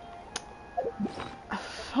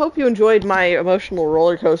 Hope you enjoyed my emotional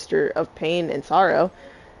roller coaster of pain and sorrow.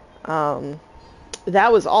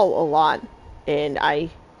 That was all a lot, and I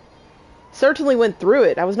certainly went through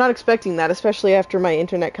it. I was not expecting that, especially after my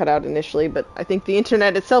internet cut out initially, but I think the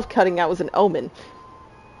internet itself cutting out was an omen.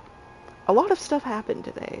 A lot of stuff happened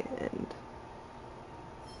today, and...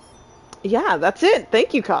 yeah, that's it.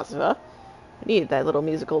 Thank you, Kazuha. I needed that little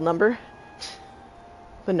musical number.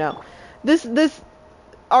 But no. This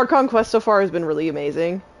Archon quest so far has been really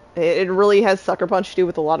amazing. It really has Sucker Punch to do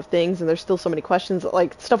with a lot of things, and there's still so many questions,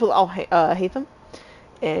 like stuff with Hatham,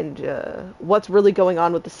 and what's really going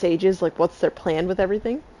on with the sages, like what's their plan with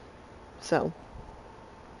everything. So,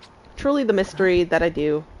 truly the mystery that I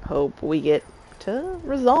do hope we get to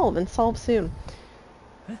resolve and solve soon.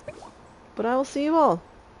 But I will see you all.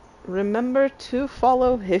 Remember to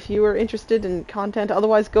follow if you are interested in content.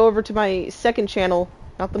 Otherwise, go over to my second channel.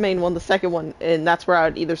 Not the main one, the second one, and that's where I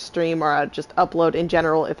would either stream or I'd just upload in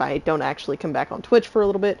general if I don't actually come back on Twitch for a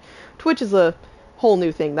little bit. Twitch is a whole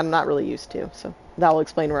new thing that I'm not really used to, so that will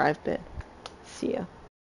explain where I've been. See ya.